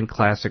the Indian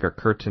classic or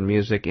kirtan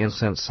music,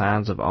 incense,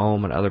 signs of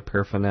Om, and other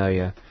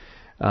paraphernalia,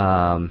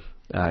 for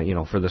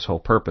this whole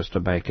purpose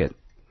to make it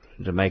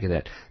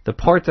that. The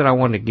part that I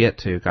want to get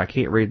to, I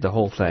can't read the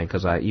whole thing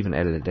because I even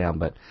edited it down,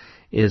 but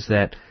is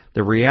that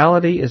the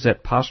reality is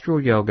that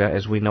postural yoga,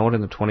 as we know it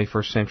in the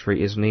 21st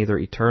century, is neither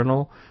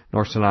eternal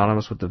nor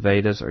synonymous with the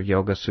Vedas or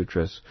Yoga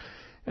Sutras.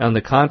 On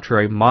the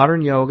contrary,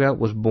 modern yoga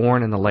was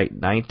born in the late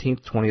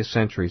 19th, 20th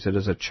centuries. It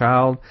is a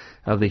child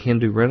of the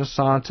Hindu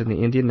Renaissance and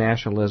the Indian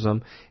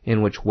nationalism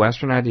in which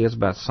Western ideas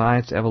about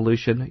science,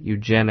 evolution,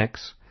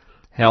 eugenics,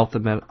 health,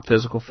 and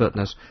physical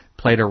fitness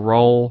played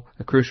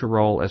a crucial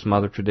role as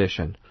mother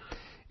tradition.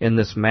 In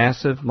this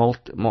massive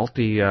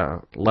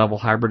multi-level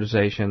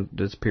hybridization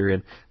this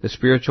period, the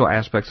spiritual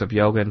aspects of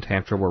yoga and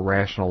tantra were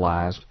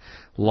rationalized,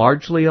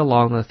 largely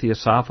along the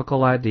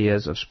theosophical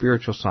ideas of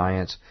spiritual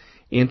science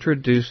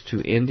introduced to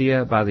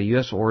India by the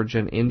U.S.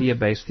 origin,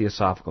 India-based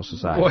Theosophical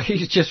Society. Boy,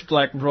 he's just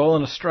like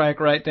rolling a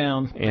strike right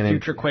down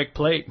future Quake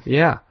plate.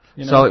 Yeah.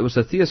 So it was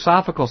the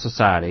Theosophical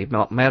Society,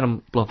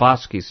 Madame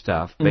Blavatsky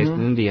stuff, based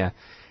in India,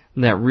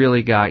 that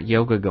really got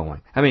yoga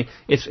going. I mean,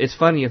 it's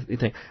funny if you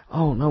think,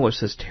 oh no, it's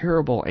this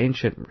terrible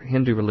ancient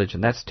Hindu religion.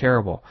 That's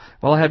terrible.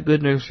 Well, I have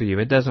good news for you.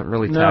 It doesn't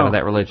really tie to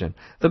that religion.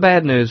 The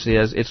bad news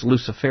is it's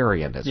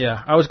Luciferianism.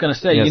 Yeah, I was going to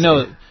say,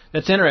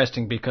 that's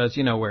interesting because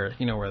you know where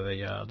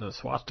the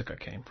swastika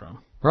came from.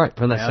 Right,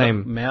 from that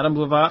same Madame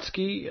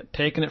Blavatsky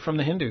taking it from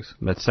the Hindus.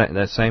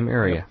 That same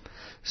area. Yep.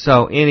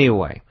 So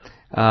anyway,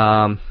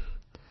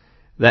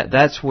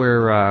 that's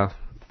where.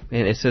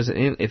 And it says,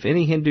 if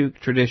any Hindu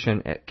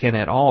tradition can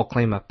at all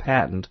claim a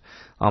patent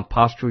on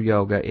postural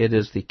yoga, it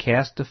is the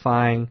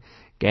caste-defying,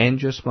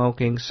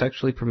 ganja-smoking,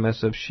 sexually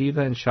permissive,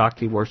 Shiva and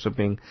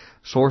Shakti-worshipping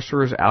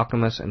sorcerers,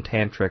 alchemists, and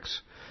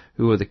tantrics,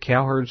 who are the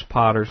cowherds,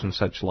 potters, and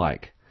such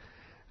like.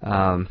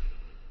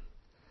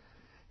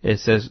 It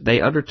says,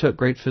 they undertook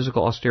great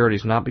physical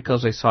austerities not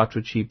because they sought to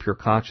achieve pure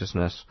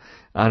consciousness,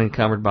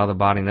 unencumbered by the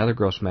body and other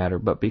gross matter,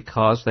 but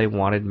because they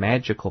wanted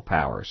magical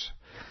powers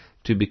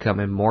to become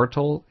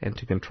immortal and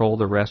to control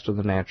the rest of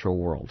the natural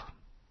world.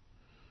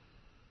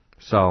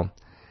 So,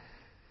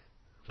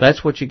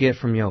 that's what you get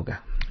from yoga.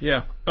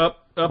 Yeah,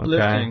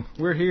 uplifting. Okay.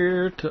 We're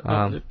here to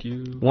uplift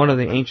you. One of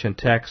the ancient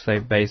texts they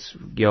base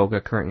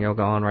current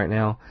yoga on right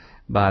now,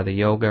 by the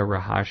Yoga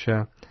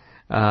Rahasya,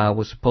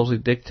 was supposedly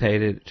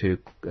dictated to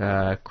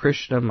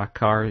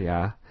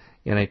Krishnamakarya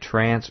in a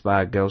trance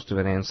by a ghost of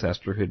an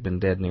ancestor who had been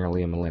dead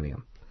nearly a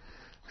millennium.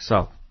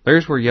 So,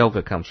 there's where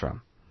yoga comes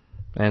from.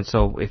 And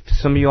so if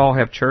some of you all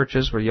have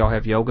churches where you all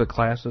have yoga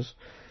classes,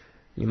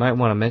 you might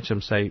want to mention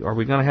them. Say, are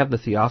we going to have the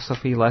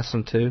Theosophy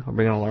lesson too? Are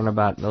we going to learn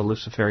about the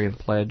Luciferian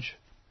pledge?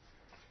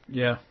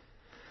 Yeah.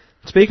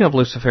 Speaking of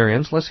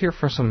Luciferians, let's hear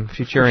from some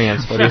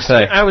Futurians. What do you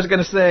say? I was going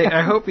to say,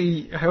 I hope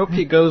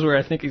he goes where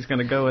I think he's going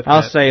to go with that.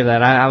 I'll save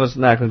that. I was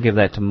not going to give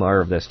that to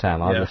Merv this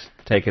time. I'll just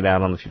take it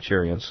out on the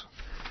Futurians.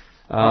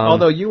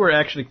 Although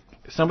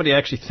somebody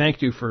actually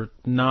thanked you for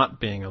not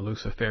being a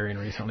Luciferian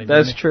recently.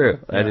 That's true.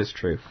 That is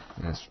true.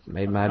 That's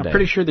made my day. I'm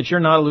pretty sure that you're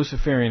not a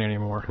Luciferian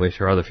anymore. We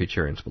sure other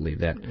Futurians believe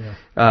that.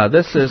 Yeah.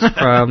 This is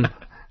from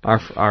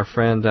our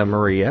friend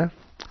Maria.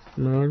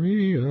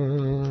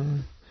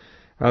 Maria.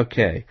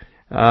 Okay.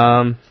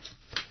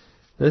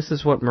 This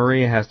is what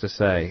Maria has to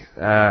say.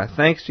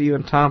 Thanks to you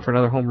and Tom for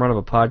another home run of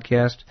a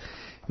podcast.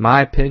 In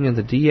my opinion,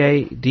 the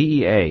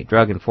DEA,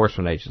 Drug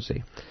Enforcement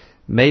Agency,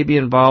 may be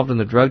involved in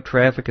the drug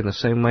traffic in the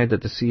same way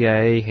that the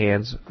CIA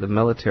hands the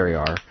military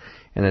are,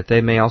 and that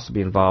they may also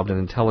be involved in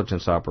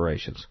intelligence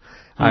operations.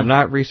 I have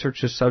not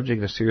researched this subject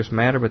in a serious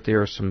matter, but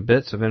there are some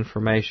bits of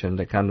information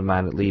that come to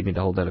mind that lead me to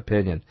hold that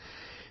opinion.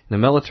 The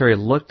military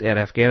looked at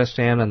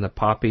Afghanistan and the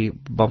poppy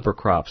bumper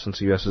crop since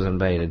the U.S. has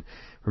invaded.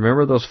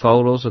 Remember those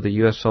photos of the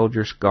U.S.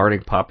 soldiers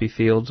guarding poppy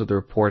fields, of the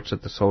reports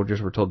that the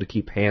soldiers were told to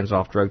keep hands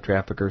off drug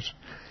traffickers?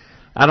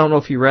 I don't know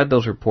if you read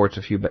those reports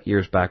a few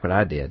years back, but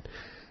I did.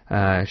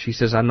 She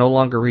says, I no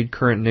longer read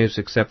current news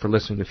except for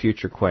listening to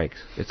future Quakes.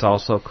 It's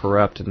also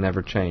corrupt and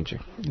never changing.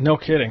 No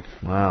kidding.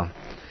 Wow.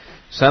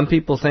 Some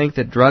people think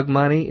that drug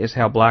money is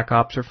how black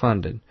ops are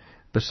funded.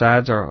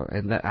 Besides,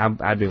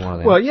 I'd be one of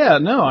them. Well, yeah,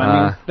 no,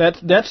 I mean,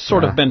 that's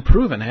sort of been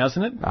proven,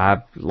 hasn't it?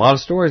 A lot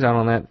of stories out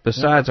on that.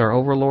 Besides, our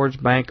overlords,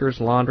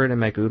 bankers, launder it and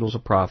make oodles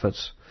of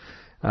profits.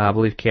 I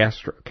believe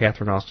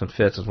Catherine Austin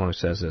Fitz is one who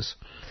says this.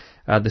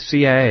 The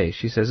CIA,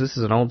 she says, this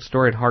is an old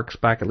story and harks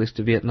back at least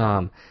to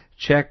Vietnam.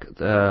 Check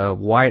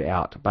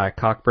Whiteout by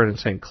Cockburn and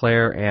St.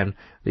 Clair and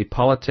The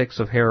Politics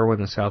of Heroin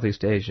in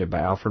Southeast Asia by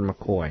Alfred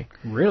McCoy.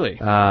 Really?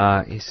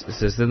 He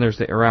says, then there's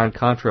the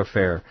Iran-Contra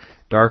affair,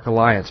 Dark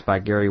Alliance by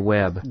Gary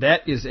Webb.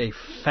 That is a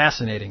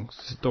fascinating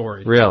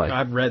story. Really?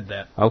 I've read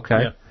that.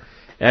 Okay. Yeah.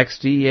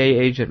 Ex-DEA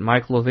agent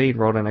Mike Levine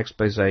wrote an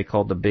expose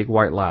called The Big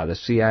White Lie, the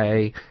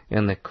CIA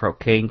and the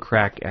Cocaine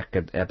Crack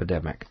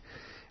Epidemic.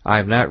 I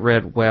have not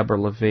read Webb or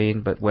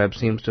Levine, but Webb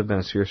seems to have been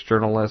a serious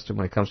journalist, and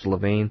when it comes to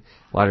Levine,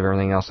 a lot of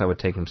everything else I would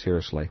take him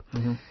seriously.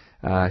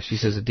 Mm-hmm. She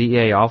says the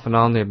DEA, off and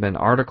on, there have been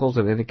articles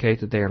that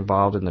indicate that they are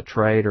involved in the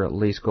trade or at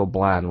least go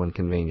blind when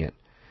convenient.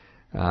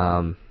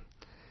 And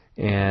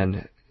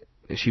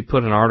she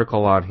put an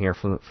article on here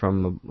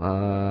from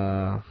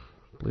I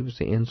believe it's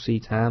the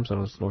NC Times, I don't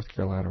know if it's North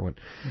Carolina or what.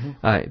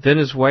 Mm-hmm.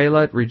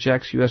 Venezuela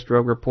rejects U.S.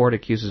 drug report,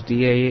 accuses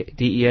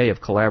DEA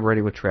of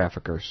collaborating with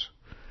traffickers.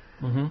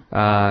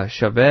 Mm-hmm.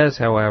 Chavez,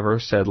 however,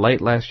 said late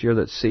last year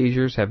that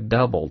seizures have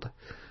doubled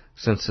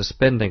since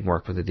suspending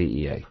work with the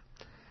DEA.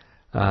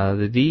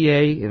 The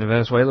DEA in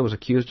Venezuela was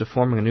accused of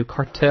forming a new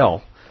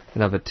cartel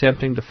and of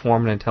attempting to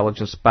form an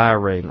intelligence spy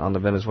ring on the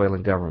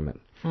Venezuelan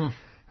government.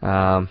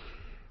 Well,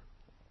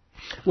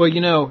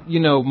 you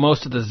know,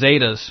 most of the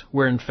Zetas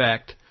were in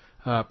fact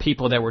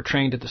people that were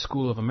trained at the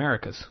School of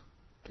Americas.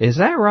 Is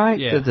that right?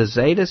 Yeah. The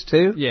Zetas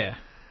too? Yeah.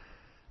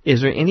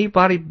 Is there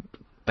anybody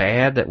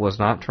bad that was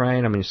not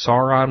trained? I mean,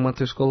 Sauron went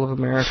through School of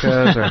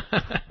Americas, or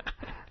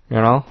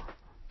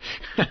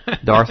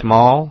Darth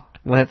Maul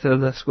went to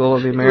the School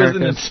of the Americas. He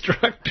was an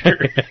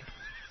instructor.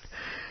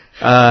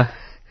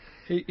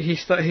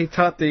 He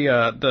taught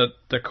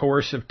the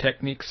coercive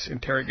techniques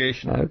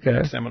interrogation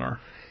seminar.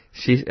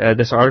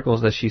 This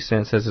article that she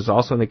sent says there's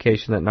also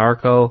indication that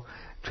narco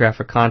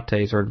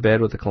traficantes are in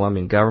bed with the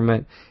Colombian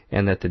government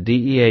and that the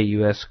DEA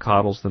U.S.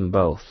 coddles them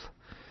both.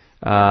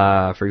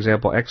 For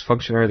example,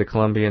 ex-functionary of the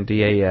Colombian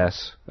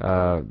DAS,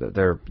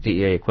 their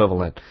DEA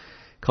equivalent,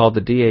 called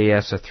the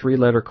DAS a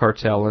three-letter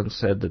cartel and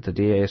said that the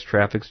DAS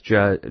traffics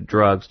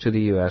drugs to the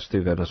U.S.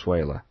 through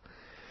Venezuela.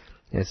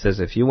 And it says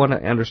if you want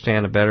to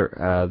understand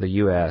better the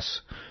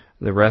U.S.,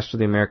 the rest of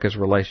the Americas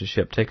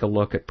relationship, take a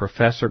look at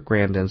Professor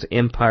Grandin's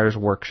Empire's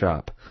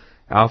Workshop.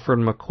 Alfred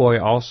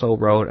McCoy also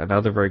wrote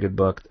another very good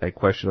book, A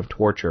Question of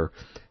Torture,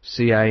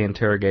 CIA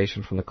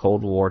Interrogation from the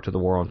Cold War to the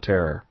War on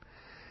Terror.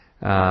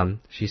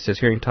 She says,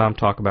 hearing Tom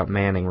talk about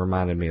Manning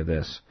reminded me of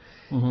this.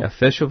 Mm-hmm.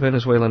 Official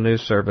Venezuelan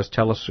news service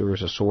Telesur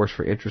is a source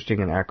for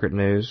interesting and accurate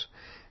news.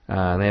 They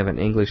have an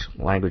English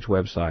language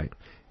website.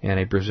 And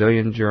a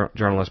Brazilian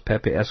journalist,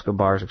 Pepe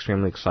Escobar, is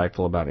extremely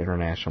insightful about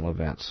international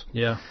events.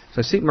 Yeah.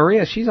 So see,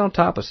 Maria, she's on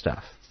top of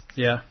stuff.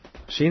 Yeah.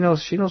 She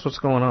knows what's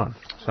going on.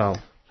 So.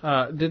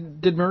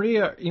 Did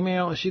Maria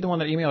email? Is she the one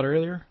that emailed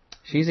earlier?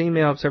 She's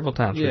emailed several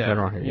times. Yeah. We've had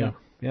her on here.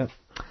 Yeah.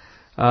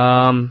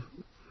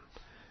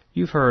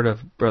 You've heard of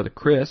Brother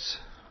Chris.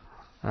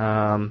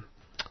 I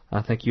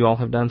think you all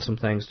have done some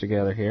things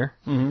together here.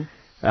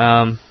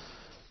 Mm-hmm.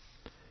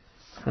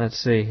 Let's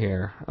see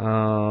here.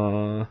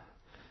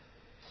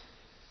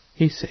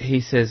 He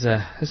says,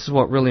 this is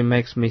what really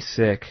makes me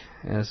sick.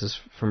 And this is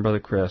from Brother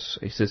Chris.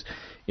 He says,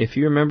 if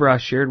you remember I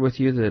shared with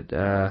you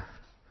that...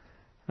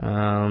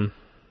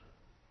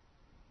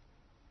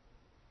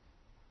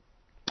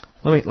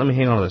 Let me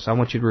hang on to this. I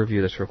want you to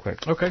review this real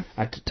quick. Okay.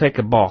 I take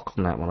a balk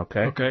on that one,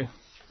 okay? Okay.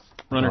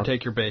 Runner,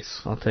 take your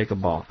base. I'll take a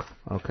balk.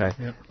 Okay.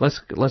 Yep.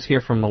 Let's hear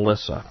from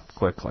Melissa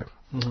quickly.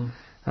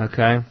 Mm-hmm.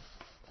 Okay.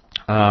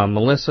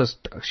 Melissa,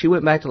 she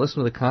went back to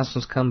listen to the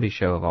Constance Cumby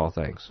show of all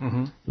things.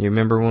 Mm-hmm. You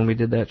remember when we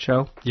did that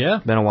show? Yeah,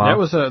 been a while.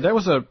 That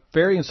was a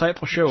very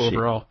insightful show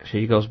overall.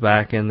 She goes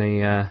back in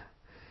the.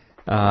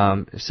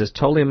 It says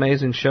totally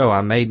amazing show.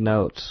 I made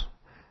notes.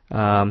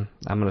 I'm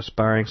an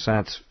aspiring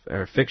science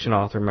or fiction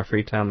author in my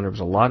free time, and there was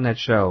a lot in that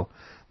show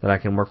that I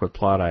can work with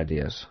plot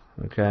ideas.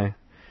 Okay.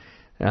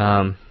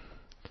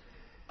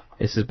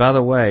 It says, by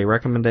the way,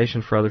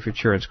 recommendation for other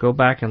Futurians: go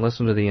back and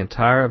listen to the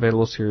entire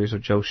available series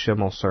of Joe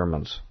Schimmel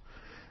sermons.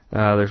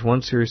 There's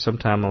one series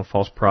sometime on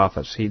false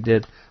prophets. He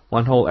did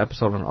one whole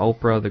episode on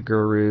Oprah, the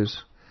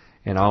gurus,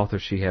 and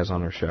authors she has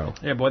on her show.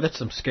 Yeah, boy, that's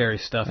some scary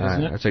stuff,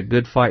 isn't it? It's at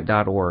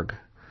goodfight.org.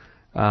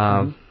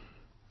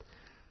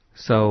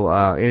 So,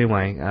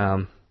 anyway,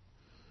 I'm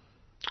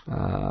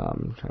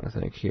trying to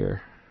think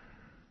here.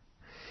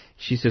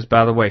 She says,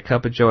 by the way,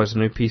 Cup of Joe has a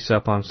new piece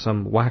up on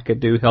some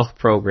wackadoo health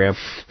program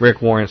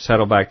Rick Warren's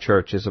Saddleback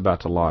Church is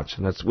about to launch.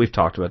 And we've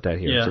talked about that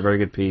here. Yeah. It's a very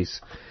good piece.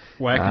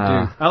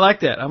 Wackadoo. I like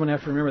that. I'm going to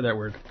have to remember that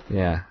word.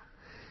 Yeah.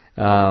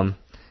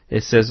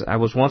 It says, I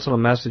was once on a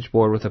message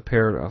board with a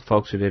pair of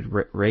folks who did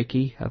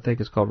Reiki. I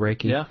think it's called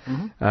Reiki. Yeah.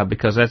 Mm-hmm.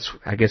 Because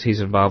I guess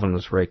he's involved in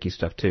this Reiki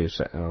stuff too,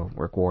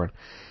 Rick Warren.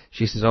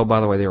 She says, oh,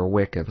 by the way, they were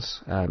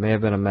Wiccans. It may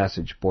have been a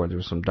message board. There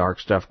was some dark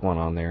stuff going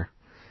on there.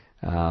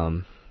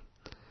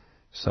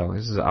 So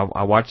this is,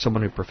 I watched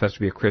someone who professed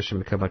to be a Christian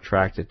become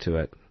attracted to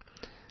it.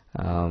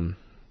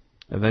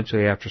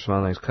 Eventually, after some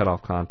other things, cut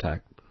off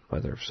contact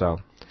with her. So,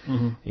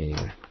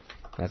 anyway,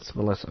 that's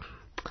Melissa.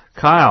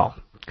 Kyle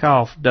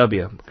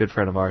W., good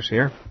friend of ours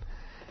here.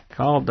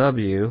 Kyle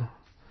W.,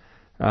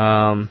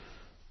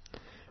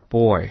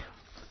 boy,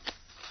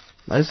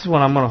 this is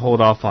one I'm going to hold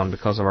off on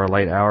because of our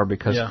late hour,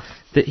 because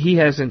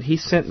he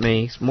sent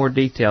me more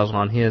details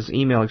on his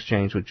email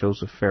exchange with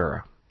Joseph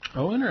Farah.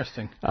 Oh,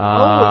 interesting. This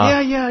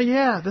guy.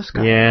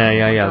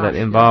 That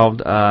involved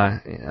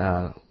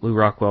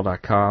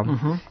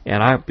LouRockwell.com.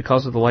 And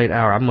because of the late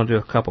hour, I'm going to do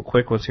a couple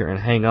quick ones here and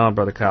hang on,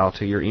 Brother Kyle,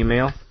 to your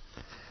email,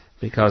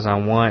 because I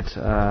want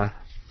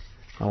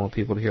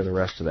people to hear the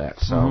rest of that.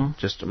 So I'm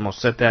going to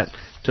set that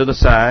to the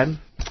side,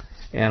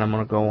 and I'm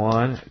going to go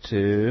on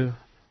to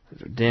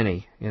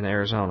Denny in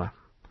Arizona.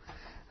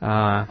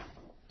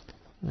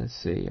 Let's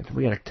see.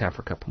 We got time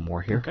for a couple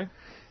more here. Okay.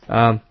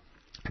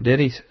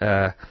 Denny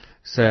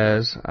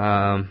says,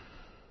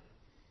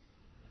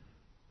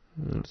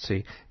 let's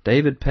see,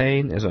 David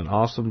Payne is an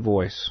awesome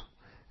voice.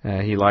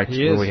 He liked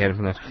when we had him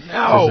from that.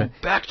 Now,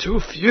 back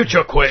to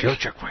Future Quake.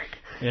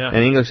 Yeah.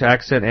 An English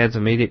accent adds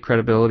immediate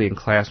credibility and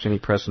class to any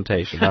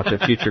presentation. Not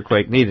that Future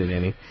Quake needed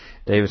any.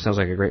 David sounds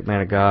like a great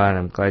man of God, and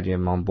I'm glad you have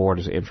him on board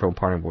as an intro and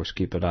parting voice.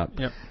 Keep it up.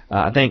 Yep.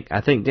 I think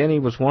Denny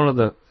was one of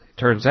the,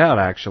 turns out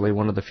actually,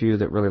 one of the few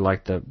that really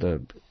liked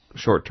the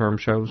short-term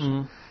shows.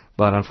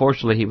 But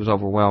unfortunately, he was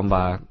overwhelmed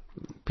by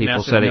people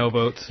massive said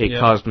it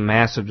caused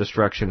massive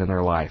destruction in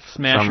their life.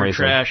 Smash or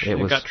trash. It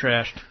got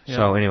trashed. Yep.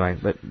 So anyway,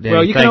 but Denny,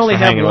 well, you can only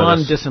have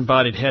one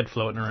disembodied head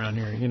floating around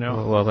here, you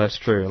know. Well, that's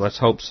true. Let's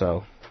hope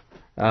so.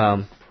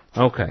 Okay,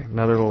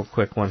 another little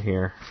quick one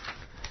here.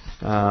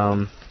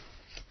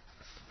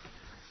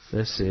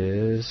 This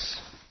is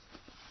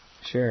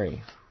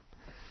Sherry.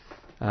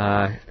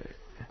 I'm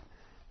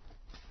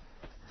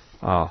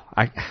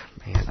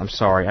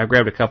sorry. I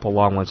grabbed a couple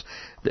long ones.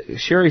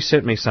 Sherry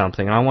sent me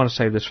something, and I want to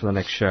save this for the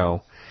next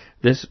show.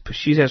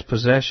 She has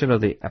possession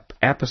of the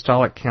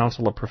Apostolic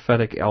Council of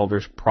Prophetic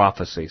Elders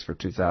Prophecies for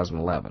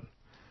 2011.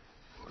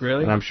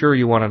 Really? And I'm sure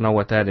you want to know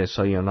what that is,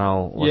 so you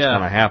know what's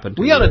going to happen.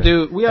 We ought to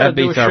do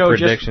a show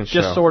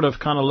just sort of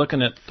kind of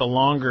looking at the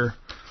longer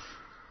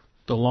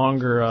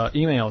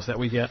emails that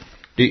we get.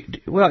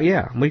 Well,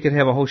 yeah, we could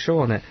have a whole show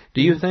on that.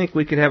 Do you think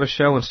we could have a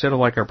show instead of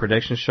like our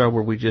prediction show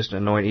where we just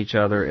anoint each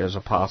other as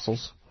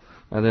apostles?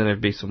 And then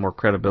there'd be some more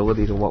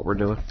credibility to what we're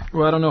doing?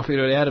 Well, I don't know if it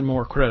would add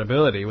more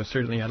credibility. It would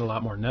certainly add a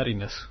lot more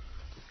nuttiness.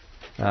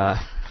 Yeah,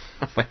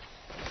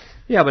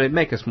 but it'd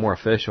make us more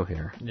official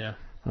here. Yeah.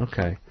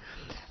 Okay.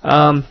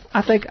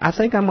 I think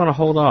I'm going to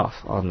hold off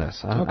on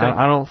this.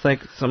 I don't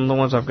think some of the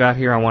ones I've got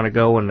here I want to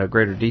go into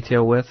greater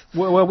detail with.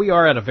 Well, we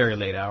are at a very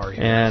late hour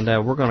here. And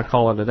we're going to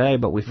call it a day,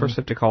 but we first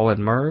have to call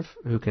in Merv,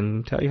 who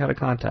can tell you how to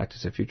contact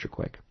us at Future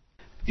Quake.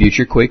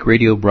 Future Quake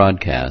radio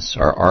broadcasts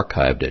are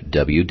archived at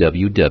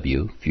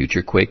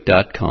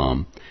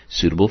www.futurequake.com,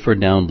 suitable for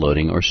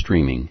downloading or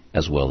streaming,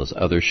 as well as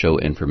other show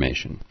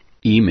information.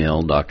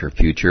 Email Dr.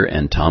 Future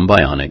and Tom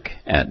Bionic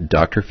at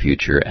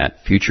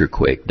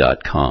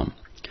drfuture@futurequake.com.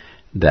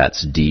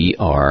 That's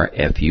DRFUTURE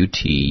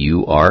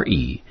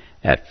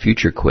at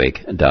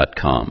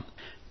futurequake.com.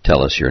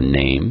 Tell us your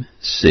name,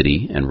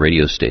 city, and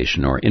radio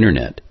station or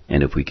internet,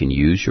 and if we can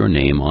use your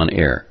name on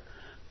air.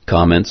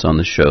 Comments on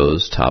the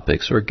show's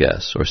topics or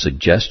guests, or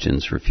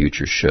suggestions for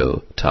future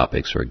show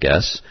topics or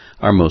guests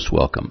are most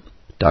welcome.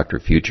 Dr.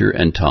 Future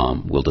and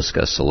Tom will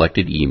discuss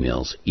selected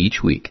emails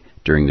each week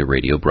during the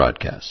radio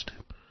broadcast.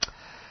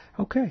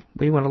 Okay,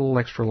 we went a little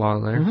extra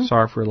long there.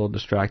 Sorry for a little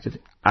distracted.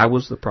 I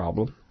was the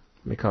problem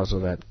because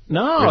of that.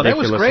 No, that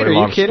was great. Are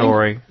you kidding?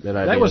 Story that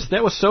I did.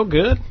 That was so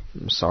good.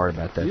 I'm sorry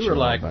about that. You were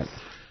like,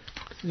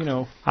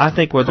 I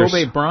think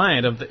Kobe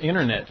Bryant of the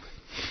internet.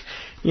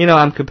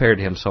 I'm compared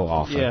to him so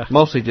often. Yeah.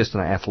 Mostly just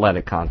in an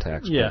athletic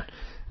context. Yeah.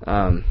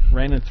 But,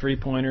 raining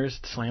 3-pointers,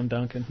 slam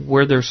dunking.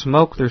 Where there's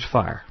smoke, there's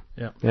fire.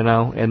 Yeah.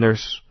 And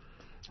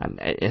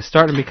it's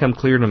starting to become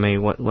clear to me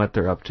what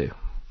they're up to.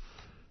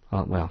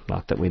 Well,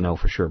 not that we know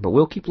for sure, but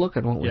we'll keep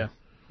looking, won't we? Yeah.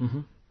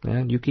 Mm-hmm.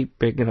 Yeah, you keep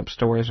picking up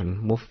stories,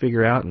 and we'll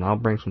figure out, and I'll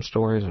bring some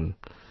stories, and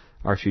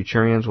our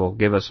Futurians will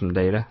give us some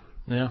data.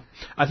 Yeah.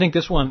 I think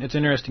this one, it's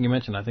interesting you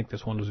mentioned, I think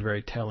this one was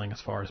very telling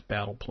as far as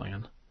battle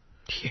plan.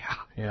 Yeah.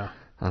 Yeah.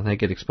 I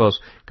think it exposed.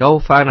 Go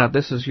find out.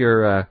 This is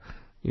your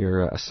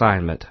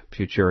assignment,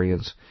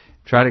 Futurians.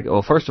 Try to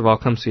well, first of all,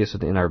 come see us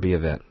at the NRB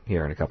event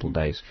here in a couple of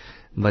days.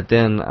 But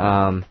then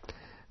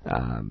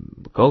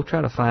go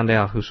try to find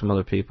out who some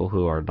other people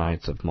who are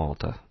Knights of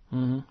Malta.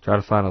 Mm-hmm. Try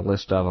to find a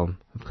list of them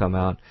who've come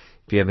out.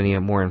 If you have any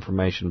more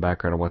information,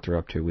 background on what they're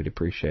up to, we'd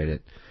appreciate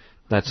it.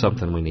 That's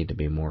something we need to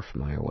be more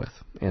familiar with.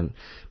 And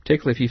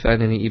particularly if you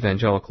find any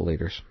evangelical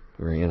leaders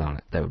who are in on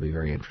it, that would be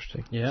very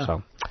interesting. Yeah.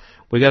 So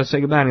we got to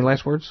say goodbye. Any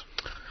last words?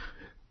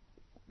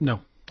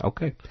 No.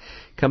 Okay.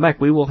 Come back.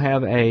 We will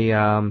have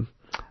a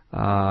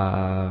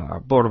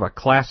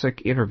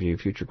classic interview,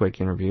 Future Quake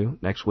interview,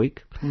 next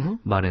week. Mm-hmm.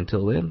 But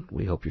until then,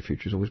 we hope your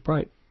future's always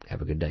bright.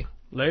 Have a good day.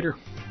 Later.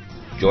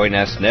 Join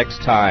us next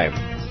time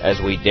as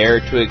we dare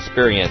to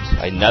experience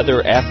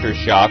another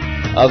aftershock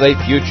of a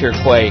future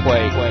quake.